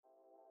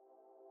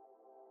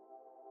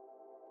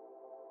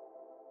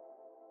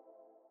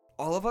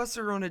All of us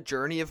are on a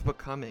journey of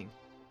becoming,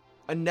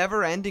 a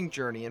never-ending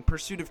journey in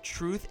pursuit of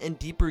truth and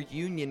deeper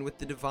union with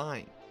the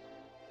divine.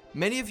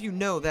 Many of you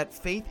know that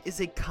faith is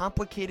a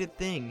complicated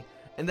thing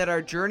and that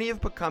our journey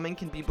of becoming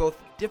can be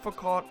both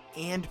difficult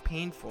and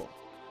painful.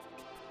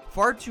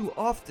 Far too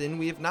often,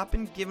 we have not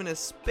been given a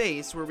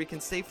space where we can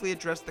safely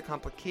address the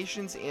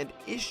complications and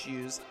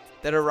issues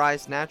that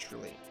arise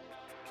naturally.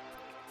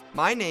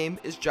 My name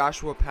is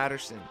Joshua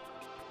Patterson.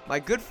 My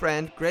good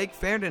friend Greg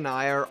Farrand and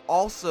I are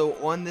also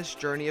on this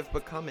journey of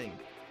becoming.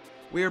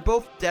 We are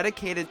both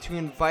dedicated to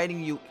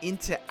inviting you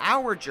into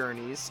our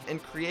journeys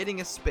and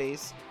creating a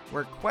space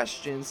where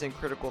questions and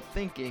critical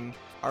thinking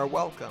are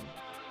welcome.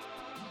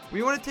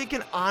 We want to take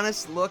an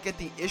honest look at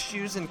the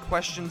issues and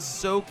questions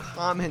so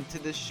common to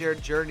this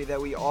shared journey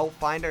that we all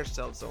find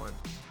ourselves on.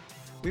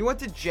 We want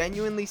to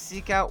genuinely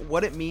seek out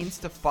what it means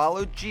to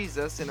follow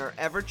Jesus in our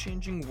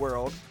ever-changing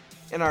world,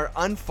 in our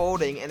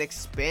unfolding and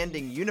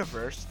expanding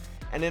universe,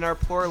 and in our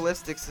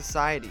pluralistic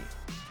society.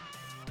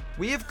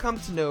 We have come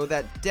to know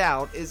that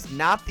doubt is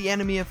not the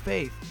enemy of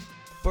faith,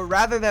 but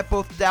rather that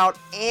both doubt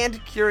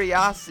and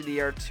curiosity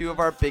are two of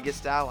our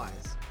biggest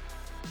allies.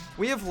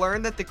 We have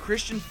learned that the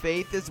Christian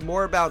faith is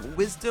more about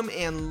wisdom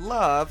and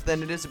love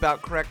than it is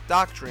about correct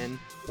doctrine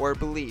or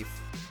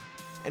belief.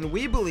 And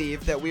we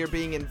believe that we are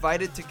being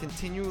invited to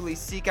continually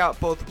seek out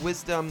both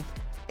wisdom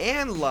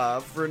and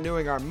love,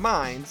 renewing our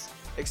minds,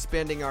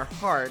 expanding our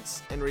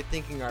hearts, and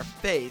rethinking our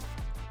faith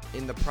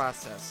in the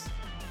process.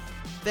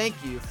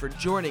 Thank you for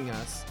joining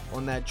us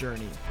on that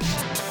journey.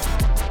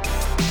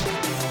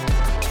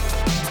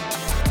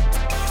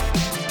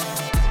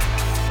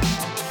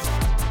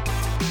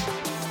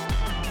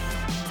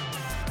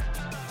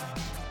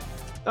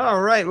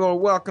 All right, well,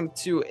 welcome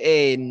to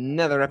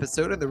another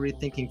episode of the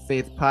Rethinking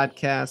Faith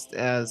podcast.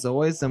 As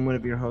always, I'm one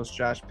of your hosts,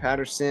 Josh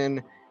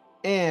Patterson,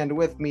 and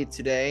with me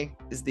today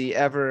is the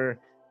ever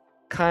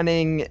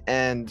cunning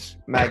and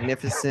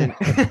magnificent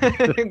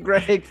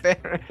Greg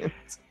Farrand.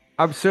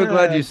 I'm so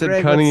glad you said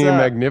Greg, cunning and what's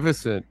up?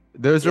 magnificent.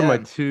 Those are Yeah. my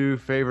two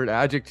favorite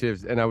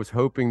adjectives, and I was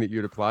hoping that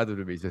you'd apply them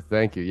to me. So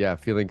thank you. Yeah,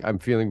 I'm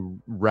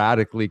feeling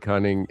radically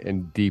cunning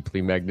and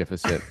deeply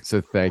magnificent.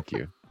 So thank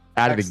you.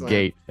 Out of the Excellent.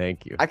 gate,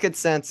 thank you. I could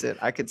sense it.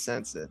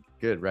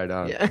 Good, right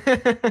on.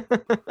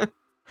 Yeah.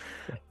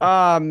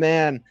 Oh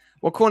man.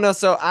 Well, cool. No,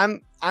 so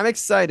I'm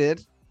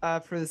excited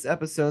for this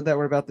episode that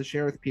we're about to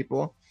share with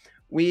people.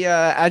 We,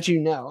 as you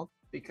know,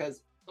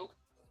 because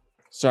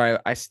sorry,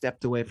 I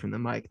stepped away from the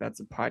mic. That's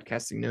a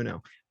podcasting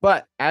no-no.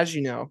 But as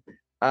you know,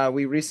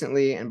 we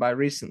recently, and by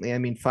recently I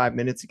mean 5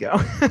 minutes ago,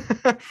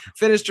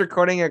 finished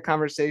recording a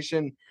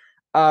conversation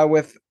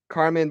with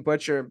Carmen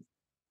Butcher,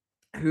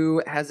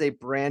 who has a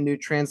brand new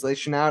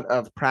translation out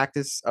of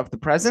Practice of the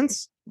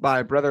Presence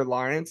by Brother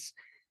Lawrence,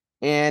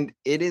 and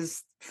it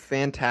is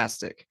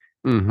fantastic.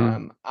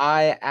 Mhm.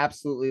 I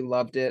absolutely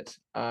loved it.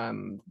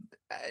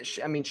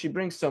 She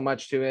brings so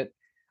much to it.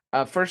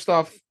 First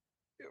off,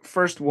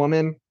 first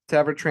woman to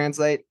ever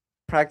translate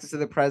Practice of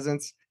the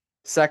Presence.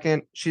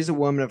 Second, she's a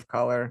woman of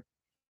color.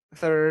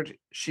 Third,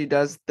 she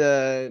does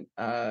the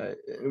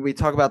we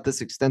talk about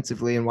this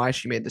extensively and why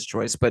she made this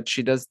choice, but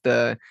she does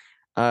the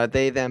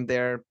they, them,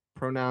 their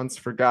pronouns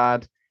for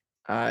God.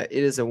 It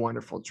is a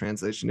wonderful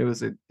translation. It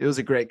was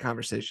a great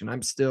conversation.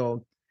 I'm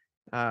still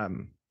I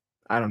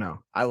don't know.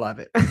 I love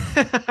it.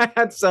 I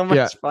had so much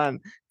Yeah. fun.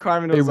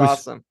 Carmen It was was-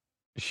 awesome.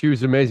 She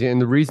was amazing.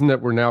 And the reason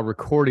that we're now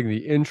recording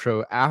the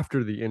intro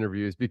after the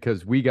interview is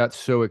because we got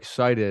so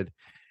excited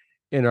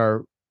in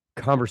our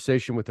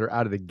conversation with her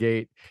out of the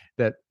gate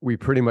that we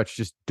pretty much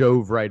just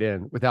dove right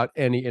in without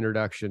any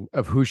introduction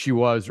of who she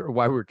was or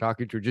why we were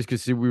talking to her, just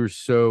because we were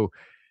so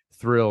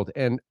thrilled.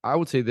 And I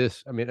would say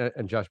this, I mean,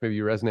 and Josh, maybe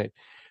you resonate,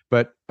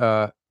 but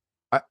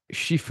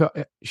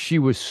she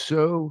was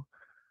so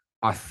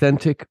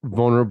authentic,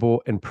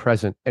 vulnerable, and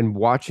present. And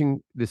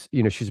watching this,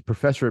 she's a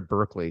professor at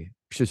Berkeley.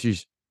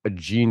 She's a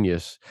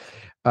genius,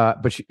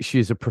 but she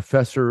is a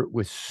professor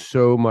with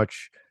so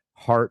much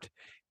heart,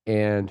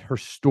 and her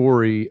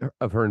story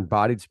of her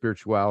embodied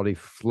spirituality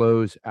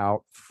flows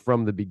out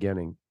from the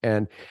beginning.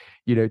 And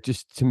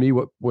just to me,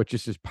 what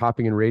just is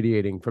popping and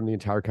radiating from the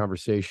entire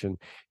conversation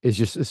is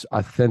just this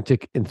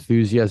authentic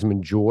enthusiasm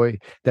and joy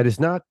that is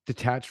not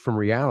detached from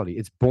reality.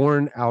 It's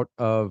born out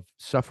of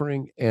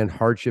suffering and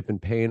hardship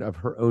and pain of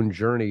her own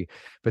journey,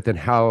 but then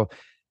how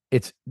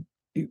it's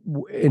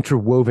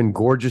interwoven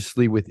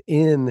gorgeously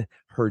within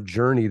her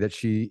journey that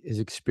she has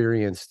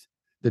experienced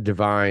the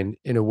divine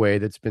in a way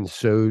that's been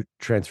so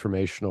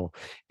transformational.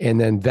 And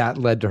then that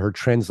led to her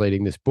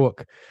translating this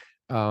book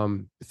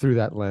through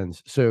that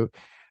lens. So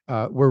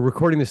we're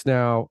recording this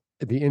now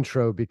at the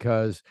intro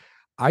because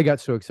I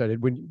got so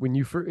excited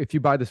if you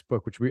buy this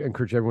book, which we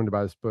encourage everyone to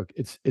buy this book.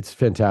 It's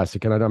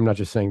fantastic, and I'm not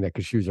just saying that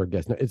because she was our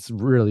guest. No, it's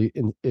really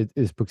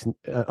this book's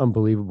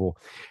unbelievable.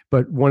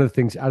 But one of the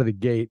things out of the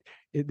gate,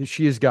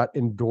 she has got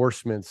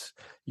endorsements,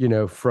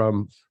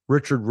 from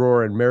Richard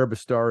Rohr and Mara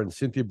Bastar and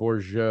Cynthia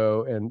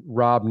Bourgeot and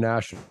Rob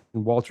Nash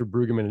and Walter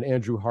Brueggemann and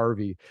Andrew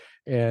Harvey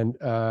and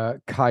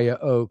Kaya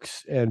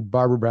Oakes and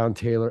Barbara Brown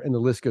Taylor, and the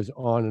list goes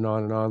on and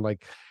on and on.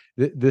 Like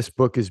this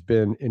book has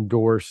been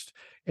endorsed.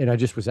 And I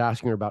just was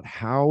asking her about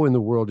how in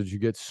the world did you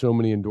get so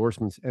many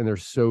endorsements? And they're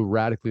so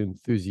radically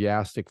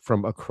enthusiastic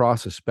from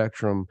across a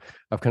spectrum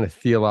of kind of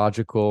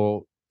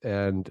theological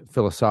and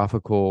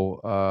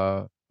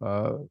philosophical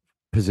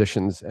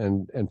positions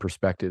and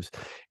perspectives.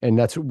 And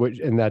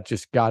that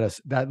just got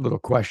us, that little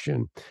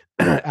question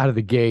out of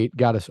the gate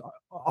got us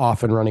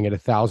off and running at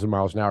 1,000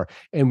 miles an hour.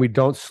 And we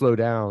don't slow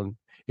down.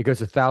 It goes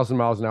 1,000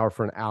 miles an hour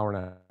for an hour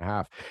and a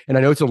half. And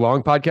I know it's a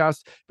long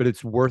podcast, but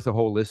it's worth a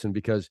whole listen,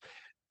 because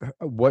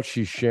what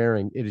she's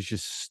sharing, it is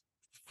just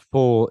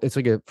full. It's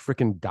like a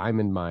freaking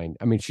diamond mine.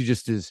 I mean, she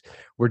just is.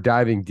 We're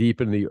diving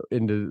deep into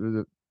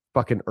the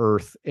fucking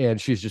earth,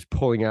 and she's just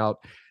pulling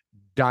out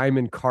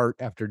diamond cart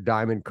after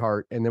diamond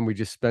cart, and then we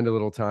just spend a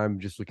little time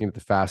just looking at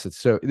the facets.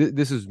 So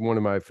this is one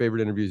of my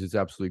favorite interviews. It's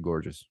absolutely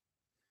gorgeous.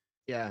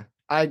 Yeah,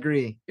 I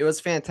agree. It was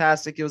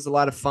fantastic. It was a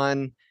lot of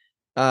fun.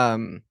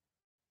 As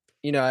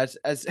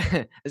as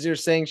you were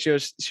saying, she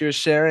was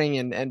sharing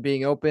and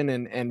being open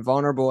and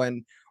vulnerable,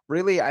 and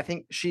really, I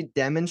think she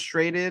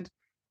demonstrated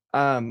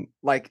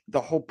like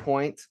the whole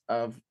point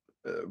of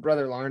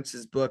Brother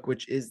Lawrence's book,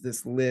 which is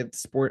this lived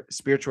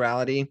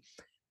spirituality.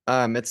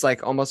 It's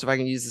like, almost, if I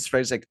can use this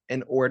phrase, like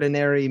an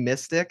ordinary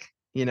mystic,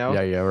 Yeah,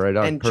 right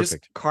on. and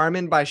Perfect. Just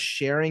Carmen, by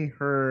sharing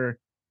her,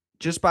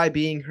 just by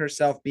being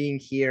herself, being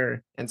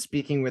here and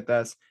speaking with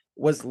us,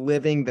 was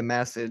living the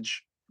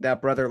message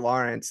that Brother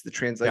Lawrence, the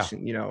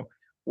translation,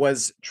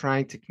 was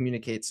trying to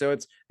communicate. So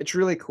it's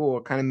really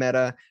cool, kind of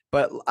meta,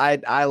 but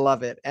I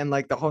love it. And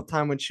like the whole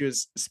time when she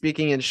was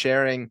speaking and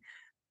sharing,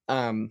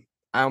 it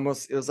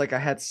was like I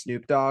had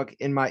Snoop Dogg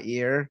in my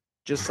ear,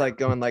 just like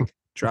going like,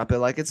 drop it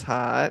like it's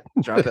hot,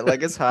 drop it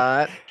like it's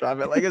hot, drop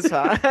it like it's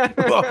hot.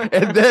 Well,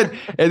 and then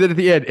at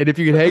the end, and if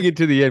you can hang it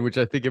to the end, which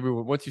I think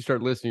everyone, once you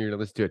start listening, you're gonna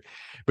listen to it.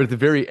 But at the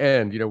very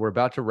end, we're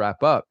about to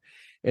wrap up,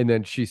 and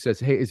then she says,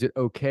 "Hey, is it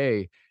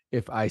okay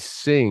if I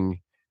sing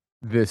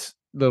this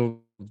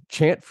little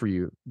chant for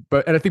you?"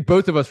 And I think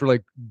both of us were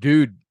like,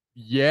 "Dude,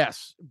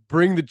 yes,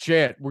 bring the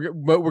chant.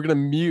 We're gonna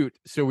mute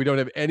so we don't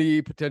have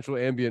any potential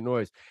ambient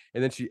noise."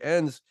 And then she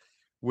ends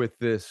with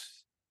this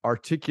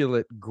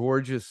articulate,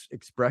 gorgeous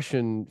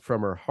expression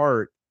from her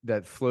heart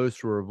that flows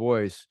through her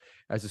voice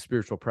as a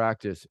spiritual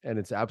practice, and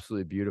it's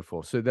absolutely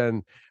beautiful. So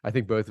then I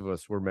think both of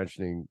us were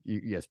mentioning,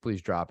 yes,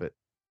 please drop it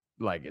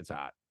like it's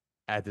hot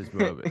at this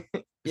moment.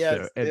 Yes,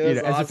 so, and it was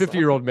as a awesome.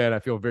 50-year-old man, I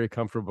feel very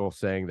comfortable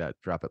saying that,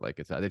 drop it like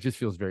it's hot. It just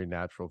feels very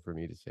natural for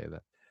me to say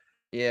that.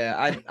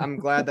 Yeah, I'm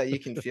glad that you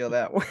can feel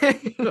that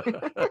way.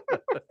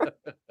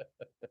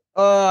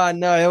 Oh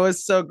no, it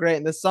was so great,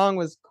 and the song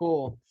was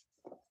cool.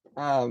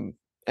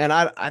 And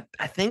I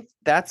think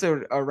that's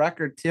a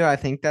record too. I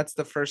think that's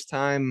the first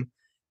time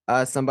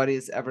somebody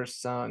has ever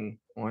sung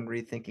on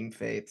Rethinking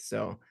Faith.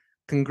 So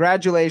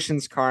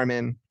congratulations,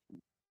 Carmen.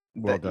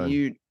 Well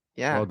done.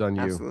 Yeah, well done,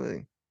 you.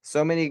 absolutely.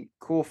 So many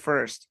cool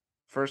first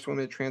woman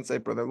to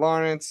translate Brother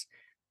Lawrence,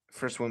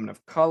 first woman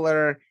of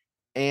color,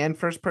 and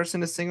first person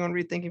to sing on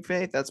Rethinking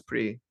Faith. That's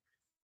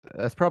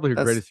probably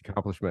her greatest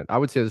accomplishment. I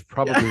would say that's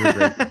probably her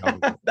greatest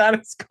accomplishment. That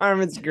is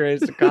Carmen's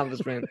greatest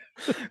accomplishment.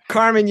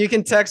 Carmen, you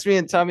can text me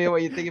and tell me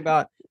what you think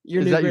about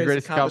your new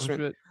greatest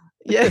accomplishment.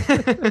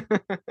 Yeah.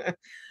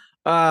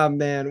 Oh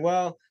man.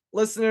 Well,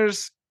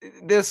 listeners,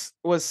 this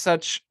was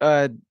such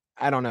I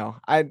don't know.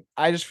 I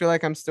just feel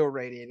like I'm still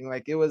radiating.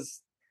 Like, it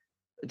was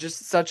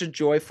just such a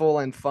joyful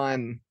and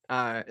fun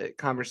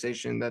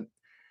conversation that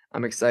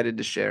I'm excited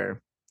to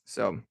share.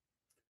 So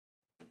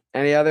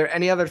any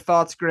other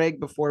thoughts, Greg,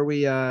 before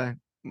we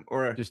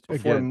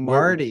before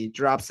Marty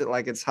drops it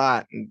like it's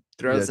hot and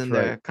throws in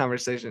the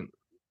conversation?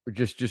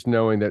 Just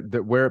knowing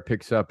that where it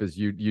picks up is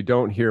you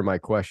don't hear my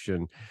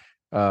question.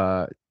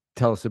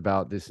 Tell us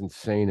about this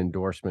insane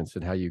endorsements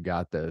and how you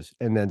got those,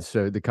 and then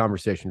so the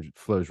conversation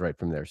flows right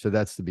from there. So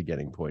that's the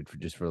beginning point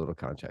for a little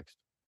context.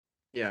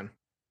 Yeah,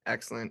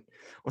 excellent.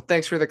 Well,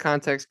 thanks for the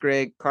context,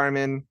 Greg.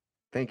 Carmen,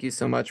 thank you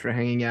so much for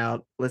hanging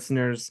out.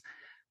 Listeners,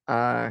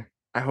 I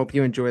hope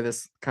you enjoy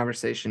this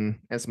conversation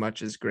as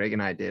much as Greg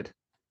and I did.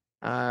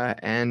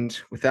 And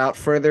without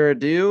further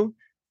ado,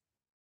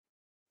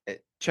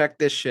 check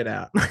this shit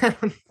out.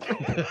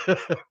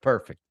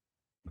 Perfect.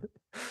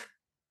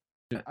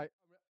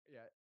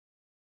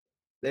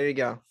 There you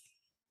go.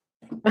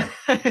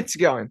 It's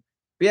going.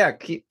 But yeah,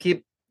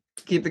 keep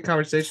the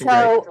conversation.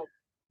 So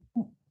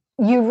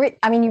Greg.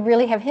 You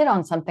really have hit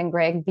on something,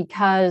 Greg,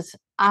 because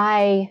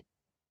I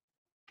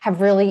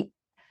have really,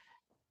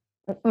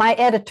 my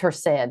editor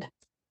said,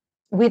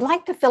 we'd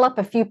like to fill up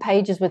a few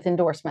pages with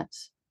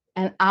endorsements.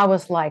 And I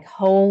was like,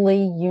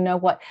 holy, you know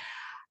what?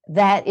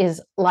 That is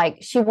like,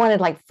 she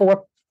wanted like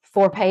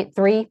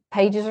 3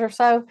 pages or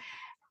so.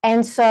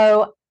 And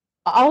so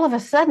all of a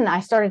sudden I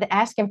started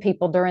asking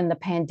people during the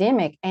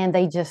pandemic, and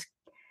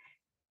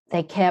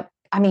they kept,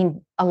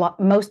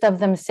 most of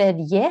them said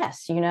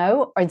yes,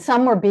 or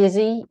some were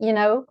busy,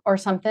 or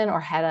something, or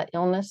had an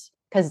illness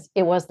because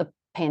it was the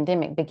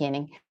pandemic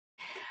beginning.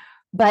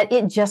 But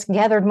it just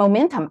gathered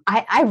momentum.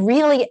 I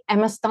really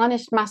am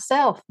astonished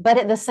myself. But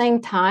at the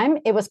same time,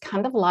 it was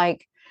kind of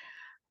like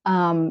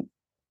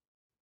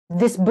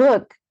this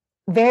book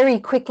very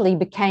quickly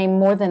became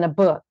more than a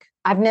book.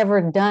 I've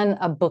never done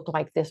a book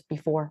like this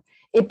before.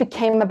 It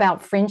became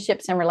about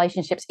friendships and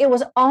relationships. It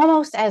was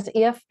almost as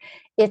if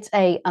it's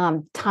a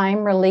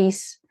time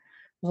release,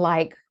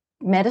 like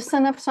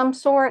medicine of some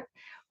sort,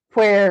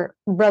 where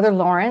Brother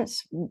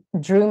Lawrence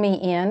drew me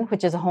in,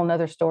 which is a whole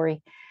nother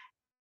story.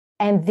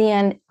 And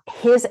then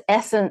his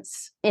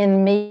essence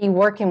in me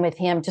working with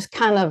him just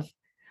kind of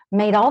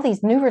made all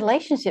these new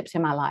relationships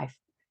in my life.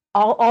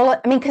 I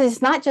mean, because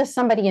it's not just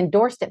somebody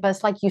endorsed it, but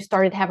it's like you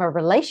started having a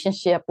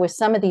relationship with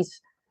some of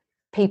these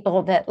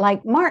people that,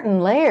 like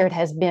Martin Laird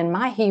has been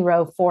my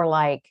hero for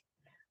like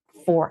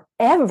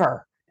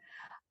forever,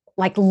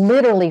 like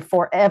literally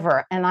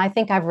forever. And I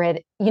think I've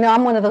read,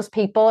 I'm one of those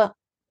people,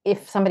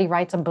 if somebody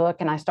writes a book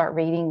and I start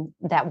reading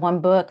that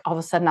one book, all of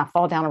a sudden I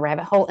fall down a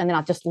rabbit hole and then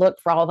I just look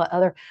for all the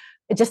other,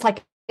 it's just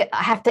like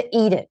I have to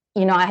eat it.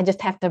 I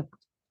just have to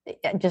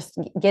just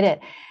get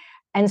it.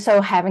 And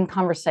so having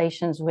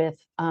conversations with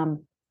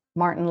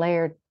Martin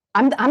Laird,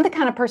 I'm the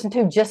kind of person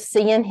too, just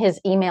seeing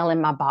his email in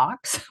my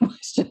box,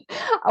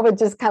 I would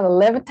just kind of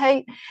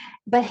levitate.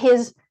 But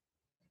his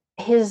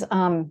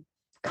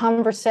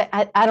conversation,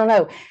 I don't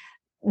know.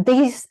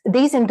 These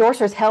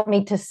endorsers helped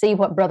me to see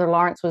what Brother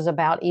Lawrence was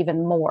about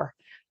even more,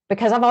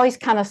 because I've always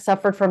kind of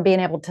suffered from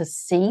being able to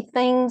see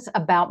things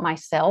about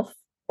myself,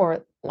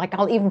 or like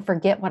I'll even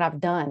forget what I've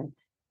done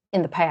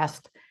in the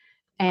past.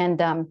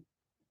 And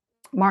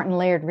Martin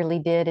Laird really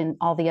did, and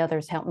all the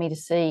others helped me to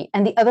see.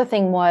 And the other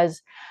thing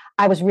was,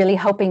 I was really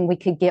hoping we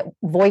could get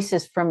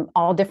voices from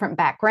all different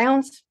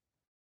backgrounds.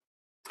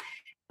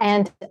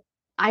 And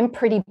I'm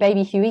pretty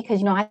baby Huey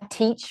because, I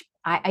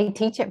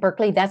teach at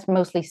Berkeley. That's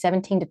mostly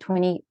 17 to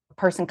 20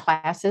 person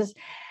classes.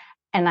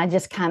 And I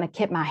just kind of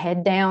kept my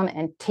head down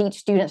and teach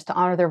students to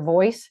honor their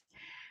voice.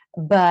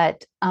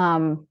 But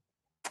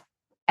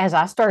as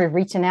I started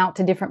reaching out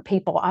to different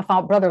people, I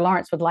thought Brother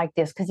Lawrence would like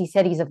this because he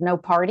said he's of no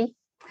party.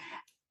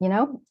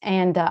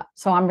 And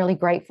so I'm really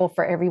grateful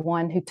for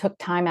everyone who took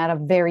time out of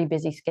very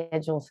busy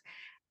schedules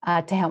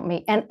to help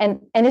me.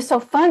 And it's so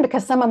fun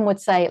because some of them would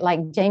say,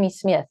 like Jamie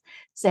Smith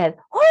said,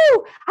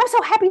 "Oh, I'm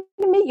so happy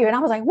to meet you." And I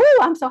was like, "Woo,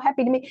 I'm so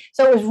happy to meet you."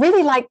 So it was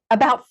really like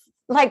about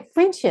like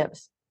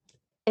friendships.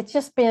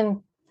 It's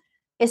been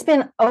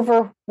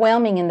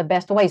overwhelming in the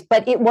best of ways,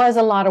 but it was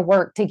a lot of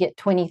work to get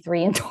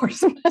 23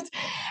 endorsements.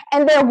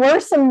 And there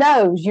were some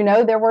no's,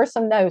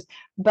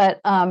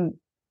 but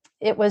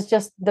it was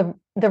just the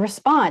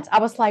response. I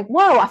was like,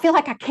 whoa, I feel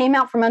like I came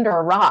out from under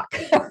a rock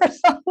or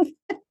something.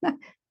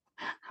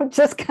 I'm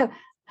just kind of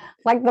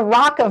like the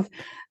rock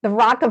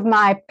of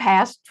my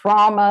past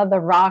trauma,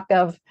 the rock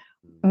of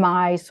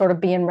my sort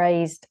of being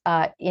raised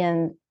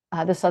in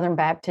the Southern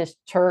Baptist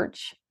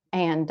Church.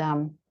 And,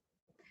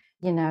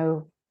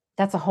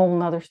 that's a whole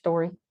nother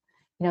story,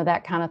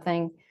 that kind of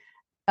thing.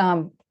 I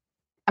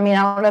mean,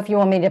 I don't know if you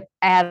want me to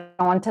add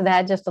on to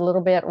that just a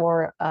little bit,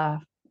 or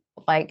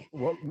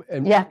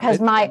because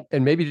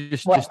maybe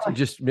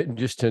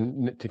just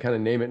to kind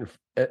of name it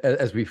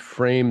as we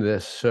frame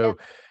this. So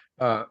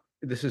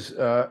this is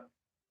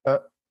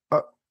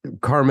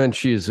Carmen.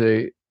 She is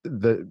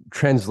the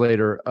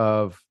translator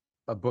of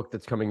a book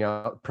that's coming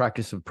out,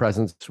 Practice of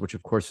Presence, which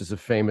of course is a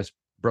famous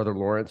Brother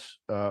Lawrence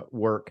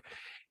work.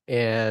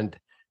 And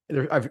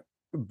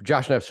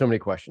Josh and I have so many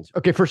questions.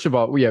 Okay, first of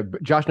all,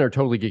 Josh and I are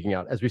totally geeking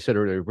out. As we said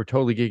earlier, we're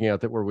totally geeking out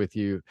that we're with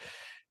you.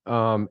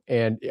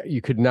 And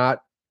you could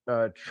not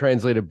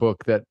translate a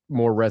book that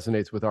more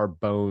resonates with our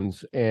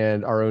bones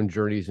and our own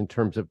journeys in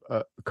terms of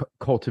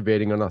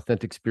cultivating an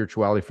authentic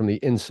spirituality from the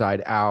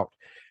inside out.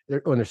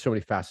 There's so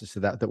many facets to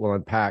that we'll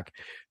unpack.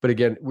 But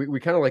again, we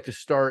kind of like to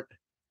start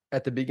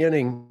at the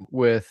beginning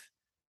with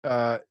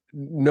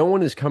no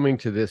one is coming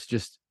to this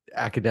just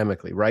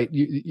academically, right?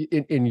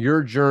 In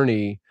your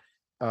journey,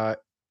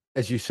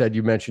 as you said,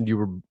 you mentioned you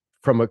were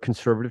from a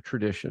conservative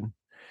tradition,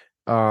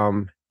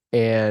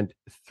 and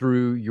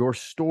through your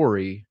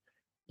story,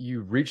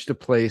 you reached a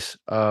place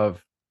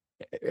of,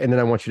 and then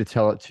I want you to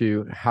tell it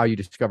to how you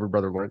discovered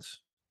Brother Lawrence,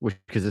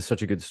 because it's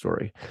such a good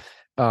story,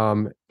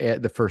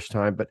 at the first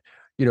time. But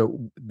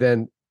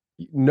then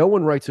no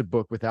one writes a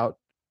book without,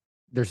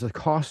 there's a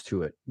cost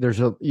to it. There's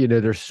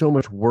so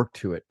much work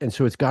to it, and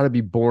so it's got to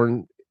be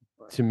born.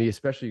 To me,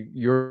 especially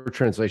your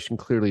translation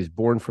clearly is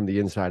born from the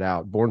inside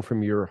out, born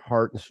from your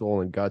heart and soul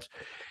and guts,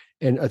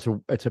 and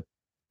it's a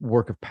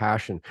work of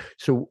passion.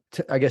 So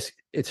I guess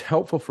it's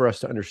helpful for us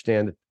to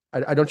understand.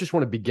 I don't just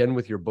want to begin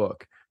with your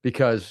book,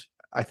 because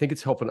I think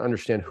it's helpful to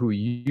understand who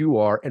you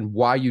are and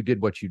why you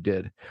did what you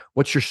did.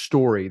 What's your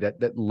story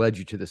that led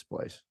you to this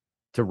place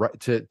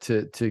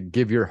to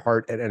give your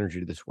heart and energy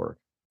to this work?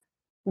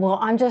 Well,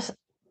 I'm just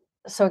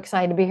so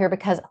excited to be here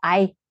because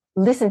I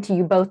listen to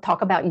you both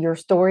talk about your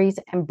stories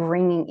and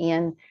bringing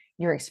in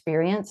your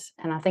experience.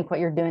 And I think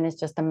what you're doing is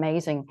just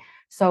amazing.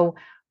 So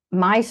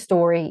my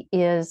story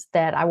is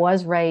that I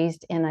was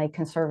raised in a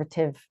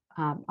conservative,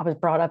 I was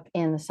brought up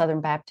in the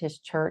Southern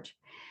Baptist Church.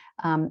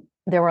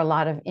 There were a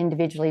lot of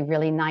individually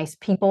really nice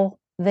people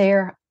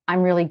there.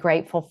 I'm really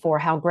grateful for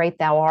How Great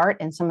Thou Art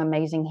and some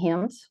amazing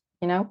hymns,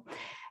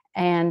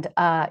 And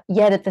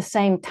yet at the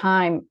same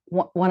time,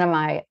 one of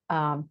my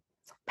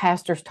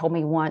pastors told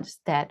me once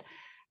that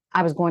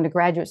I was going to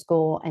graduate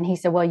school, and he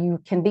said, well, you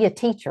can be a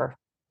teacher,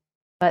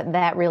 but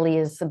that really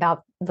is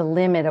about the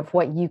limit of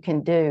what you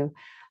can do.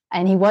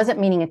 And he wasn't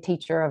meaning a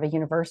teacher of a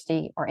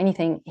university or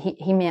anything.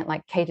 He meant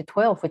like K to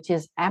 12, which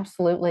is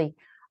absolutely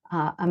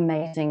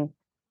amazing.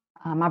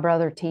 My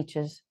brother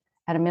teaches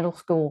at a middle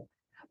school.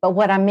 But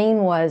what I mean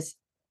was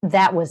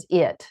that was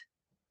it.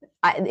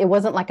 It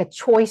wasn't like a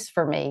choice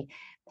for me.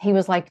 He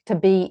was like to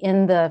be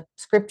in the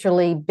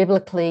scripturally,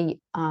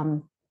 biblically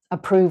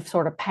approved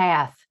sort of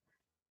path,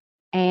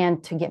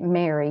 and to get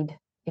married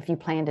if you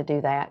plan to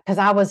do that. Because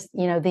I was,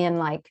 then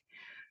like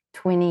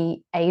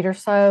 28 or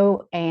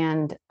so,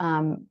 and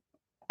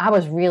I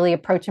was really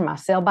approaching my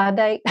sell-by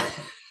date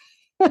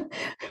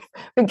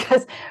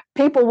because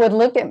people would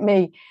look at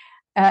me.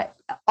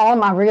 All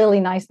my really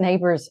nice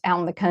neighbors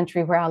out in the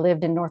country where I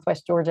lived in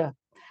Northwest Georgia,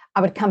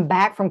 I would come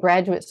back from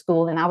graduate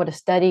school and I would have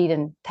studied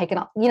and taken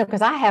on,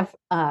 because I have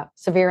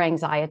severe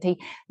anxiety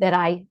that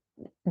I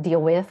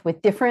deal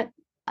with different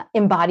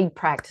embodied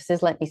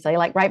practices, let me say.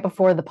 Like right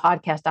before the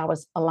podcast, I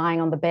was lying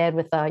on the bed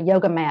with a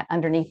yoga mat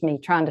underneath me,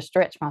 trying to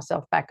stretch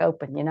myself back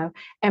open,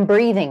 and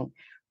breathing.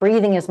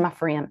 Breathing is my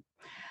friend.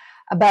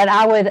 But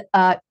I would,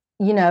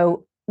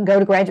 go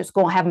to graduate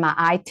school, have my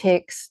eye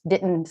tics,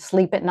 didn't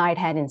sleep at night,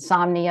 had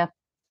insomnia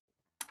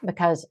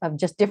because of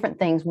just different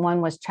things.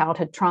 One was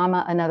childhood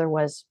trauma, another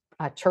was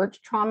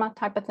church trauma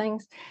type of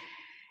things.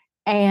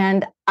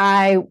 And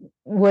I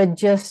would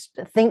just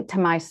think to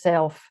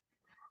myself,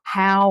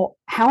 how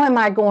am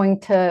I going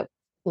to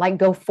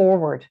go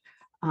forward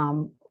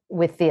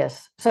with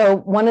this? So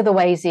one of the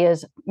ways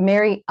is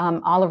Mary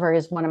Oliver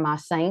is one of my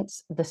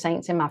saints, the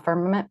saints in my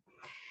firmament.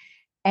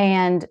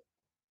 And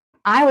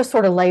I was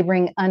sort of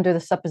laboring under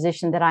the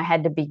supposition that I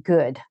had to be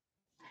good.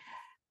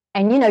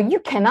 And, you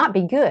cannot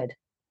be good.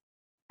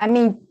 I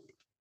mean,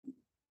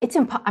 it's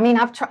impossible. I mean,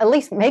 I've tried, at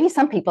least maybe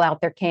some people out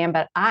there can,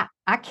 but I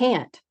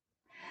can't.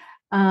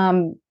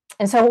 And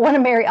so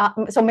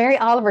Mary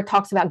Oliver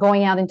talks about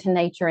going out into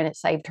nature, and it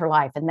saved her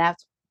life. And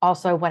that's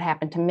also what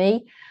happened to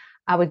me.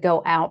 I would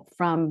go out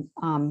from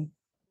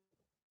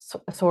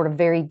sort of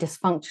very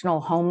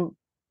dysfunctional home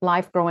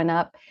life growing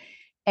up,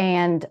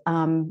 and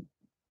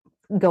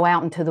go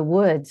out into the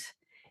woods.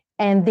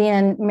 And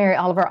then Mary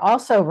Oliver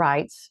also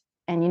writes,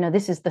 and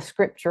this is the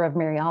scripture of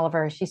Mary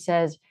Oliver. She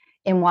says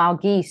in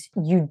Wild Geese,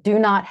 you do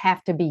not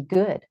have to be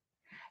good.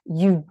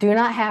 You do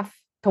not have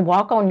to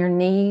walk on your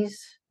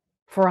knees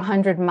for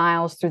 100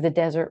 miles through the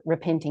desert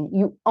repenting.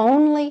 You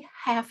only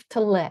have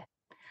to let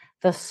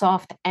the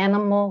soft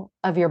animal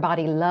of your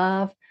body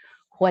love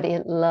what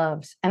it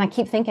loves. And I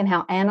keep thinking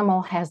how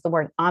animal has the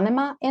word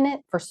anima in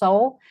it for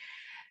soul.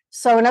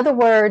 So in other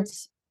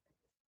words,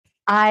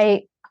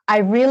 I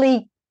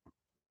really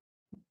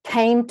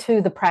came to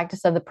the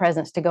practice of the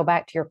presence, to go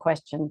back to your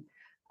question,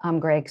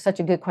 Greg, such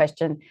a good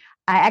question.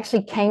 I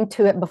actually came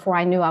to it before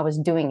I knew I was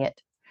doing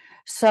it.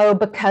 So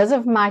because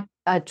of my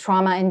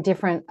trauma and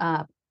different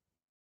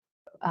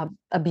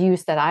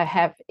abuse that I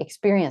have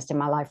experienced in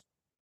my life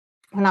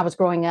when I was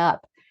growing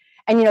up,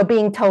 and,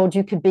 being told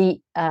you could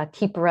be a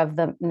keeper of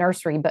the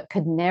nursery, but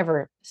could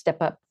never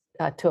step up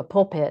to a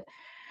pulpit,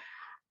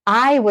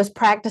 I was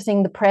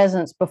practicing the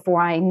presence before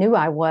I knew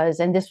I was.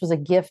 And this was a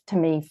gift to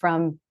me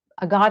from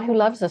a God who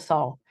loves us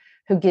all,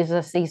 who gives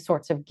us these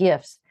sorts of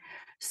gifts.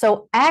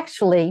 So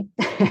actually,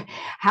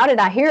 how did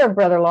I hear of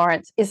Brother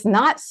Lawrence? It's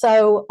not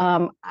so,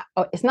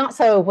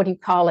 what do you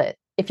call it?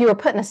 If you were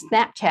putting a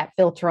Snapchat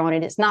filter on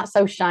it, it's not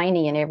so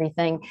shiny and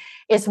everything.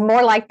 It's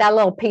more like that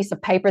little piece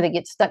of paper that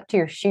gets stuck to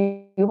your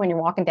shoe when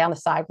you're walking down the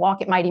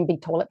sidewalk. It might even be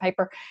toilet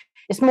paper.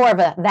 It's more of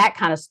that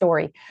kind of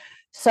story.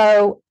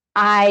 So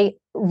I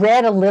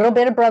read a little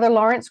bit of Brother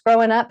Lawrence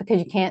growing up, because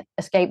you can't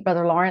escape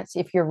Brother Lawrence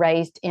if you're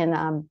raised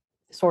in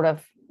sort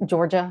of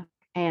Georgia,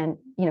 and,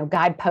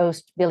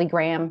 Guidepost, Billy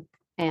Graham,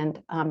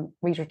 and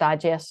Reader's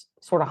Digest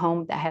sort of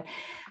home that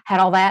had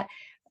all that.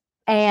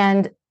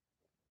 And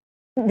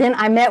then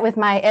I met with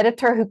my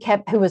editor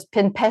who was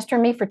been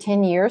pestering me for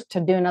 10 years to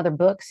do another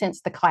book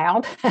since The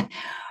Cloud.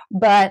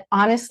 But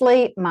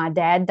honestly, my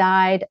dad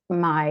died,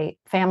 my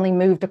family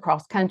moved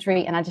across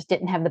country, and I just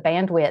didn't have the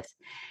bandwidth.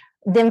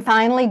 Then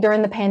finally,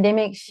 during the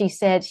pandemic, she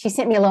sent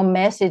me a little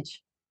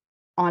message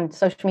on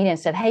social media and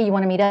said, hey, you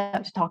want to meet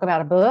up to talk about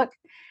a book?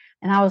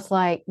 And I was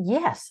like,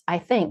 yes, I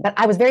think. But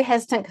I was very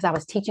hesitant because I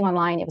was teaching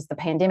online. It was the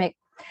pandemic.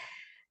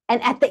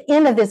 And at the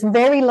end of this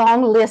very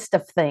long list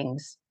of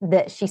things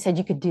that she said,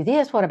 you could do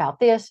this, what about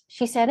this?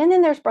 She said, and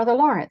then there's Brother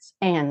Lawrence.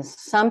 And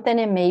something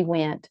in me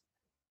went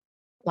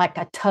like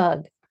a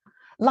tug,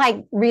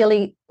 like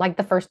really like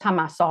the first time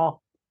I saw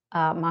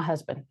my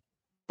husband.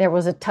 There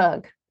was a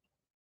tug.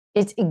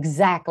 It's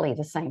exactly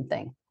the same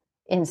thing.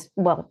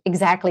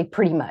 Exactly,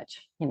 pretty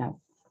much,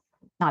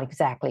 not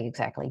exactly,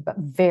 but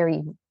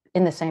very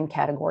in the same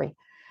category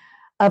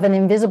of an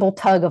invisible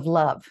tug of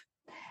love.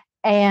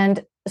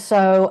 And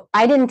so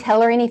I didn't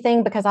tell her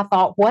anything, because I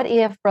thought, what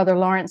if Brother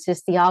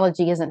Lawrence's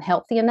theology isn't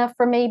healthy enough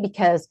for me?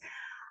 Because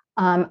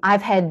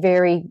I've had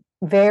very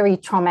very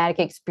traumatic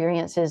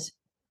experiences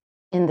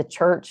in the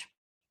church.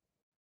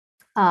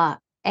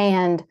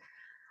 And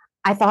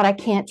I thought, I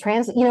can't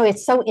translate,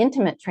 it's so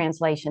intimate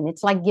translation.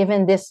 It's like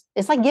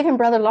giving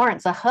Brother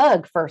Lawrence a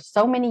hug for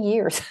so many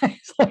years.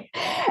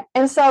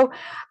 And so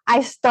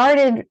I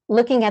started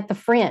looking at the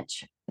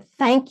French.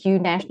 Thank you,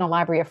 National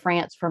Library of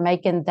France, for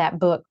making that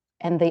book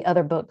and the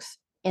other books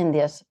in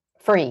this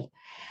free.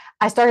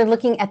 I started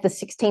looking at the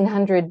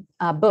 1600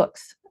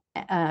 books,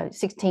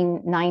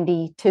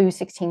 1692,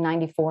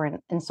 1694,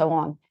 and so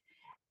on,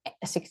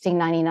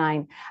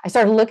 1699. I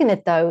started looking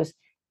at those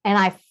and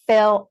I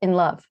fell in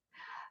love.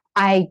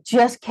 I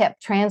just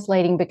kept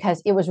translating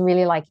because it was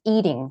really like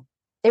eating.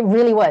 It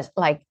really was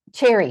like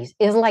cherries.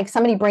 It's like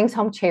somebody brings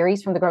home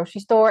cherries from the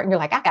grocery store and you're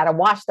like, I got to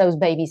wash those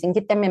babies and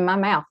get them in my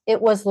mouth.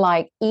 It was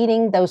like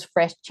eating those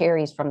fresh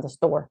cherries from the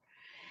store.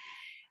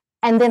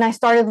 And then I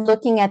started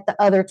looking at the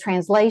other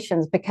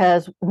translations,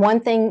 because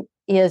one thing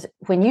is,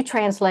 when you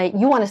translate,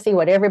 you want to see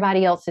what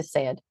everybody else has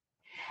said.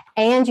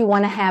 And you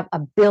want to have a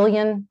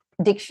billion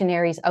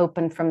dictionaries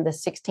open from the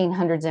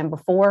 1600s and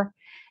before.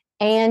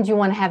 And you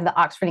want to have the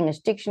Oxford English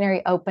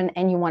Dictionary open,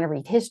 and you want to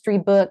read history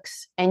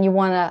books, and you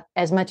want to,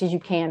 as much as you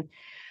can.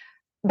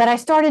 But I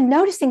started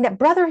noticing that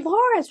Brother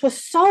Lawrence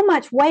was so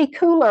much way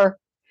cooler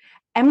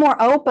and more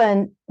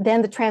open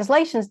than the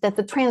translations, that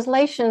the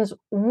translations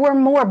were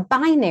more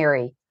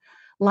binary,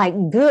 like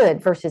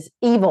good versus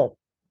evil.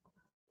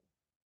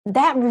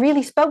 That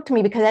really spoke to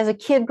me, because as a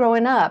kid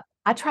growing up,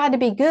 I tried to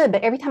be good,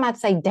 but every time I'd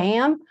say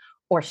damn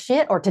or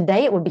shit, or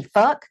today it would be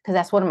fuck, because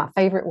that's one of my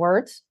favorite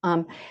words.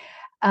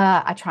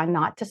 I try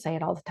not to say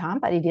it all the time,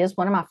 but it is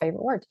one of my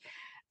favorite words.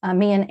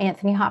 Me and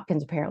Anthony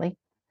Hopkins, apparently.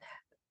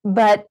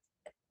 But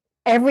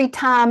every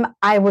time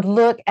I would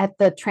look at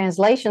the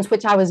translations,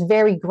 which I was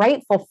very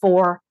grateful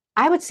for,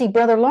 I would see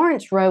Brother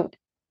Lawrence wrote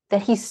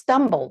that he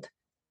stumbled.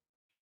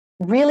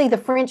 Really, the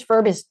French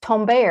verb is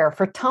tomber,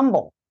 for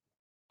tumble.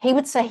 He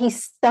would say he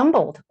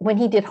stumbled when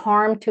he did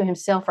harm to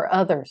himself or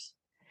others.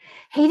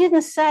 He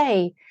didn't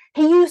say,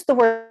 he used the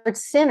word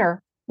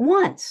sinner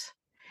once.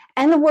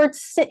 And the word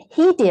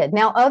he did.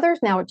 Now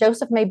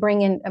Joseph may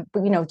bring in,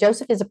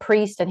 Joseph is a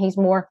priest and he's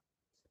more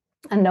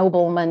a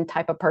nobleman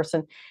type of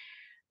person.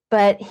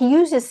 But he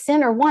uses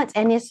sinner once,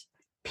 and it's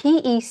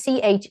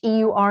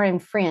P-E-C-H-E-U-R in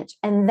French.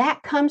 And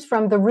that comes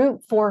from the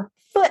root for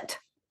foot.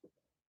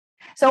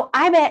 So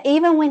I bet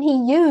even when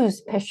he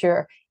used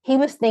pécheur, he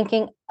was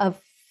thinking of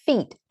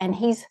feet. And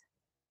he's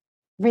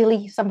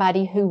really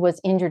somebody who was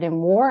injured in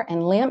war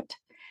and limped.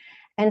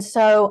 And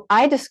so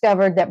I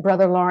discovered that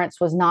Brother Lawrence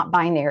was not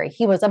binary.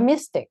 He was a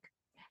mystic.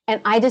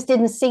 And I just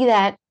didn't see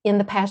that in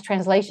the past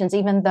translations,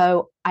 even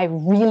though I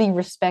really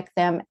respect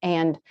them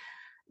and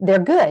they're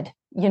good,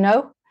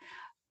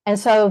 And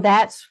so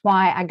that's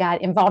why I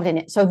got involved in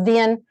it. So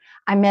then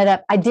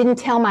I didn't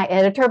tell my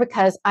editor,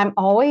 because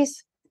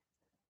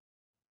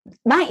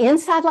my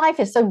inside life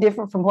is so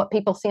different from what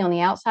people see on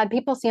the outside.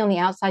 People see on the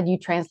outside, you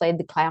translated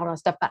the cloud and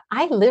stuff, but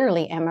I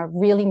literally am a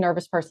really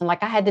nervous person.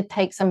 Like, I had to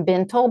take some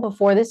Bentyl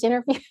before this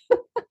interview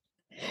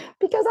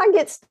because I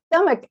get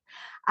stomach.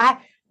 I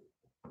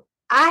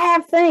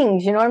have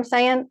things, you know what I'm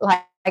saying?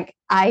 Like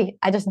I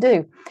just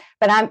do.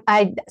 But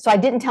so I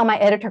didn't tell my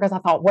editor, because I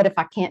thought, what if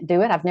I can't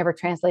do it? I've never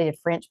translated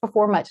French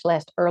before, much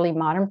less early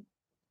modern.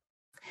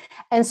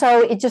 And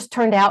so it just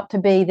turned out to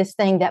be this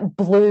thing that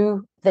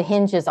blew the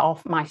hinges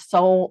off my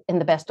soul in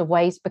the best of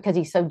ways, because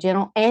he's so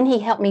gentle and he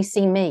helped me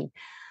see me.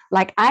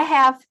 Like, I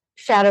have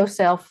shadow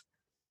self,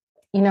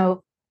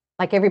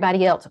 like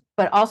everybody else,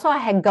 but also I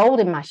had gold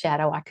in my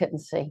shadow I couldn't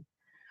see.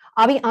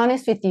 I'll be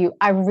honest with you.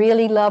 I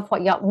really love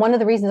one of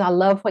the reasons I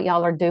love what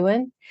y'all are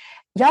doing.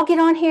 Y'all get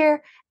on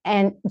here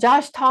and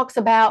Josh talks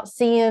about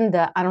seeing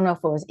I don't know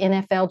if it was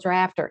NFL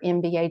draft or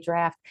NBA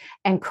draft,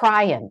 and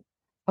crying.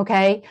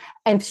 Okay.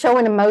 And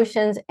showing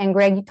emotions. And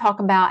Greg, you talk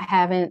about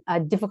having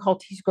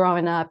difficulties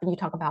growing up, and you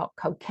talk about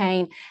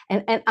cocaine,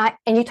 and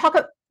you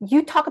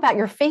talk about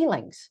your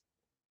feelings.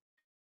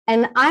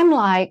 And I'm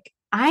like,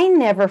 I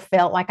never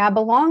felt like I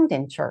belonged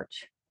in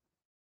church.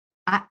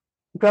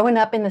 Growing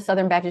up in the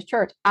Southern Baptist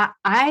Church,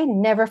 I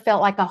never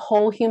felt like a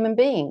whole human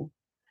being.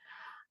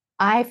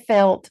 I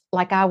felt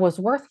like I was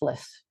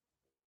worthless.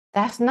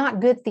 That's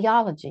not good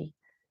theology.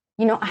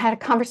 I had a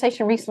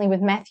conversation recently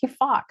with Matthew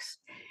Fox,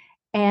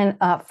 and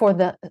for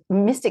the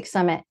Mystic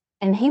Summit,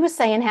 and he was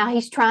saying how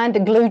he's trying to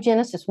glue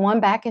Genesis 1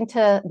 back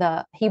into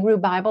the Hebrew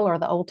Bible, or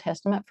the Old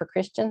Testament for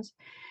Christians,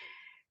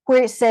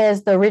 where it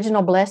says the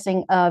original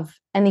blessing of,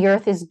 and the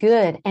earth is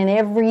good, and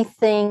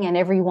everything and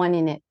everyone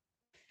in it.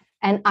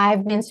 And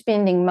I've been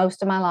spending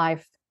most of my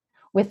life,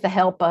 with the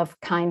help of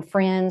kind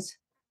friends,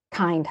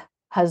 kind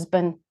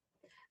husband,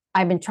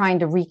 I've been trying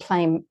to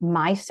reclaim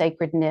my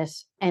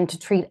sacredness and to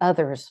treat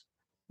others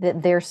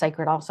that they're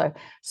sacred also.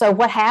 So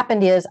what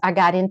happened is, I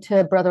got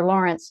into Brother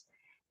Lawrence,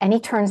 and he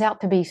turns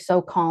out to be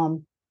so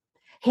calm.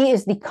 He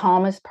is the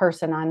calmest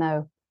person I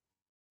know.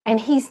 And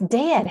he's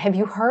dead. Have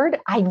you heard?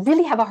 I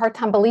really have a hard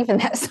time believing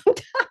that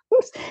sometimes.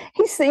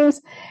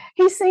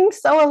 He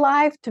seems so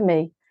alive to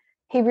me.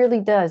 He really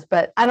does.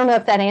 But I don't know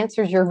if that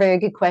answers your very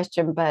good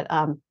question, but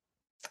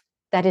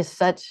That is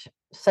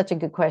such a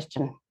good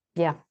question.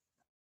 Yeah.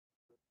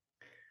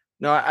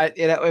 No,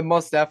 it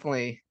most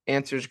definitely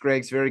answers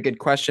Greg's very good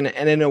question,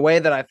 and in a way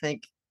that I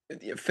think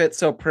it fits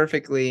so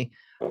perfectly,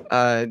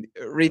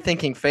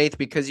 rethinking faith,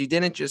 because you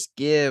didn't just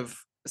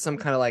give some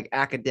kind of like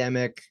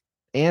academic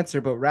answer,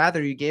 but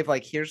rather you gave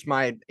like, here's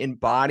my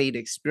embodied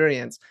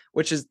experience,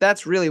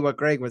 that's really what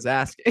Greg was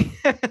asking.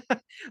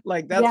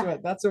 Like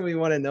that's what we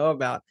want to know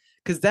about,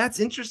 because that's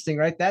interesting,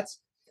 right? That's,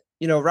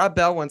 Rob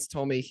Bell once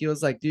told me, he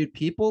was like, dude,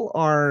 people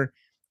are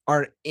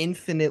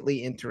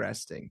infinitely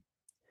interesting.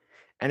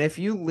 And if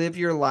you live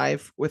your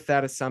life with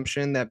that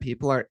assumption that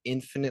people are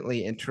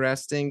infinitely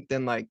interesting,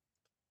 then like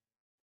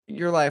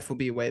your life will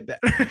be way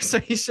better. So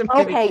you should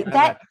maybe Okay,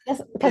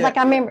 because like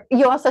I remember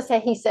you also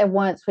said, he said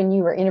once when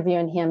you were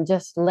interviewing him,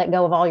 just let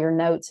go of all your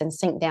notes and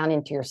sink down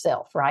into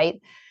yourself, right?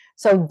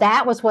 So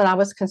that was what I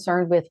was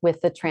concerned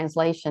with the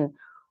translation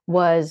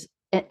was,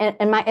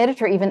 and my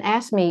editor even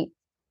asked me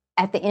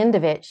at the end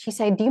of it, she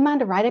said, do you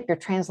mind to write up your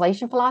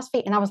translation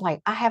philosophy? And I was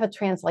like, I have a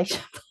translation.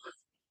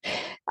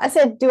 I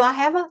said, do I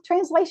have a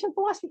translation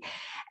philosophy?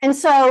 And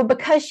so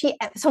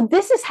so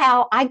this is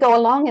how I go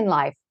along in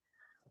life.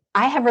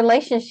 I have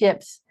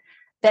relationships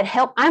that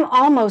help. I'm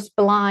almost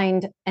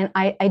blind. And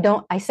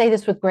I say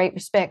this with great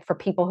respect for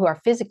people who are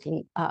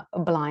physically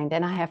blind.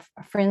 And I have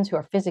friends who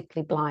are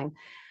physically blind,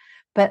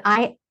 but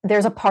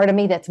there's a part of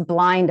me that's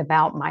blind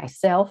about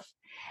myself.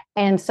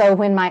 And so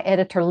when my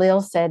editor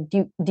Lil said,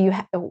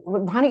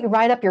 why don't you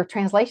write up your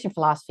translation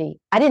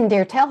philosophy? I didn't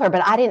dare tell her,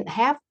 but I didn't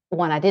have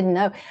one. I didn't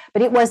know,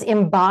 but it was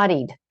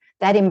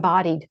that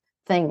embodied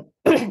thing.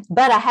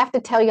 But I have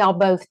to tell y'all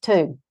both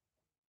too,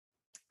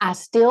 I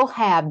still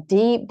have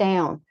deep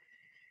down,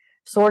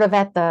 sort of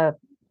at the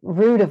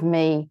root of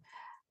me,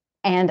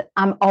 and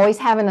I'm always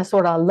having a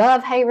sort of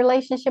love-hate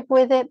relationship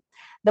with it.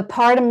 The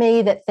part of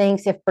me that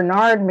thinks if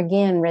Bernard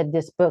McGinn read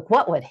this book,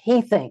 what would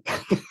he think?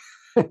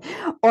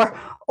 or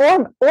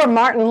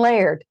Martin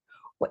Laird,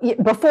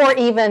 before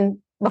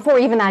even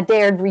I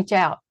dared reach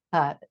out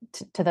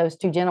to those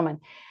two gentlemen.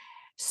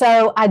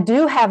 So I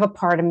do have a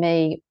part of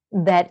me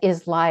that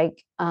is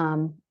like,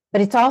 but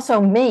it's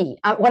also me.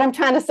 What I'm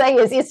trying to say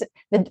is, it's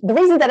the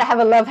reason that I have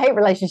a love-hate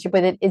relationship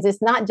with it is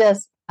it's not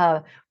just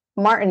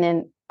Martin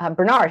and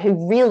Bernard,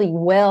 who really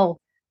well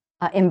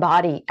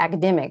embody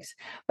academics,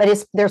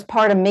 but there's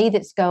part of me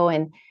that's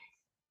going,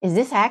 is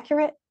this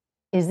accurate?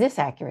 Is this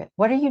accurate?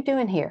 What are you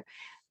doing here?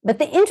 But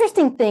the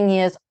interesting thing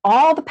is,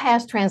 all the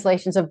past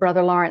translations of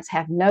Brother Lawrence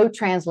have no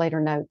translator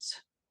notes.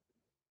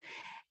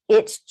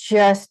 It's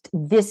just,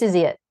 this is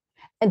it.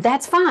 And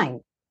that's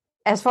fine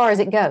as far as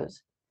it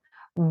goes.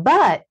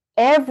 But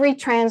every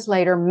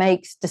translator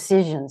makes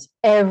decisions.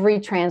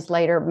 Every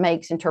translator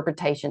makes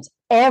interpretations.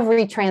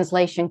 Every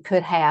translation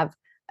could have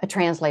a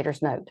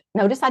translator's note.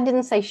 Notice I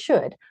didn't say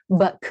should,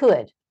 but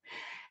could,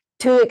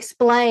 to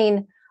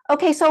explain,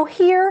 okay, so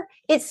here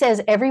it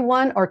says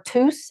everyone or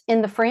tous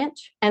in the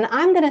French, and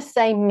I'm going to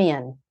say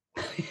men.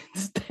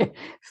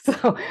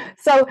 So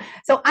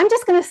I'm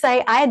just going to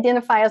say I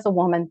identify as a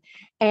woman,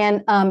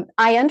 and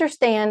I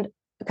understand,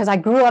 because I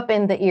grew up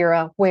in the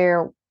era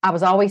where I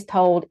was always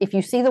told, if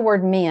you see the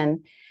word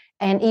men,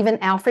 and even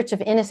Alfred of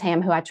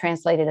Inisham, who I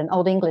translated, an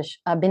Old English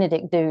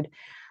Benedict dude,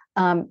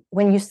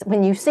 when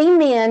you see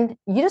men,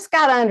 you just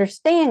got to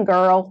understand,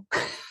 girl,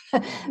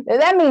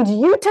 that means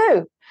you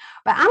too.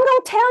 But I'm going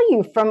to tell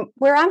you, from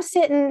where I'm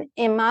sitting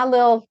in my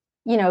little,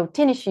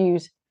 tennis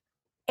shoes,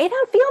 it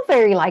don't feel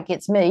very like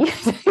it's me.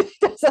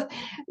 So,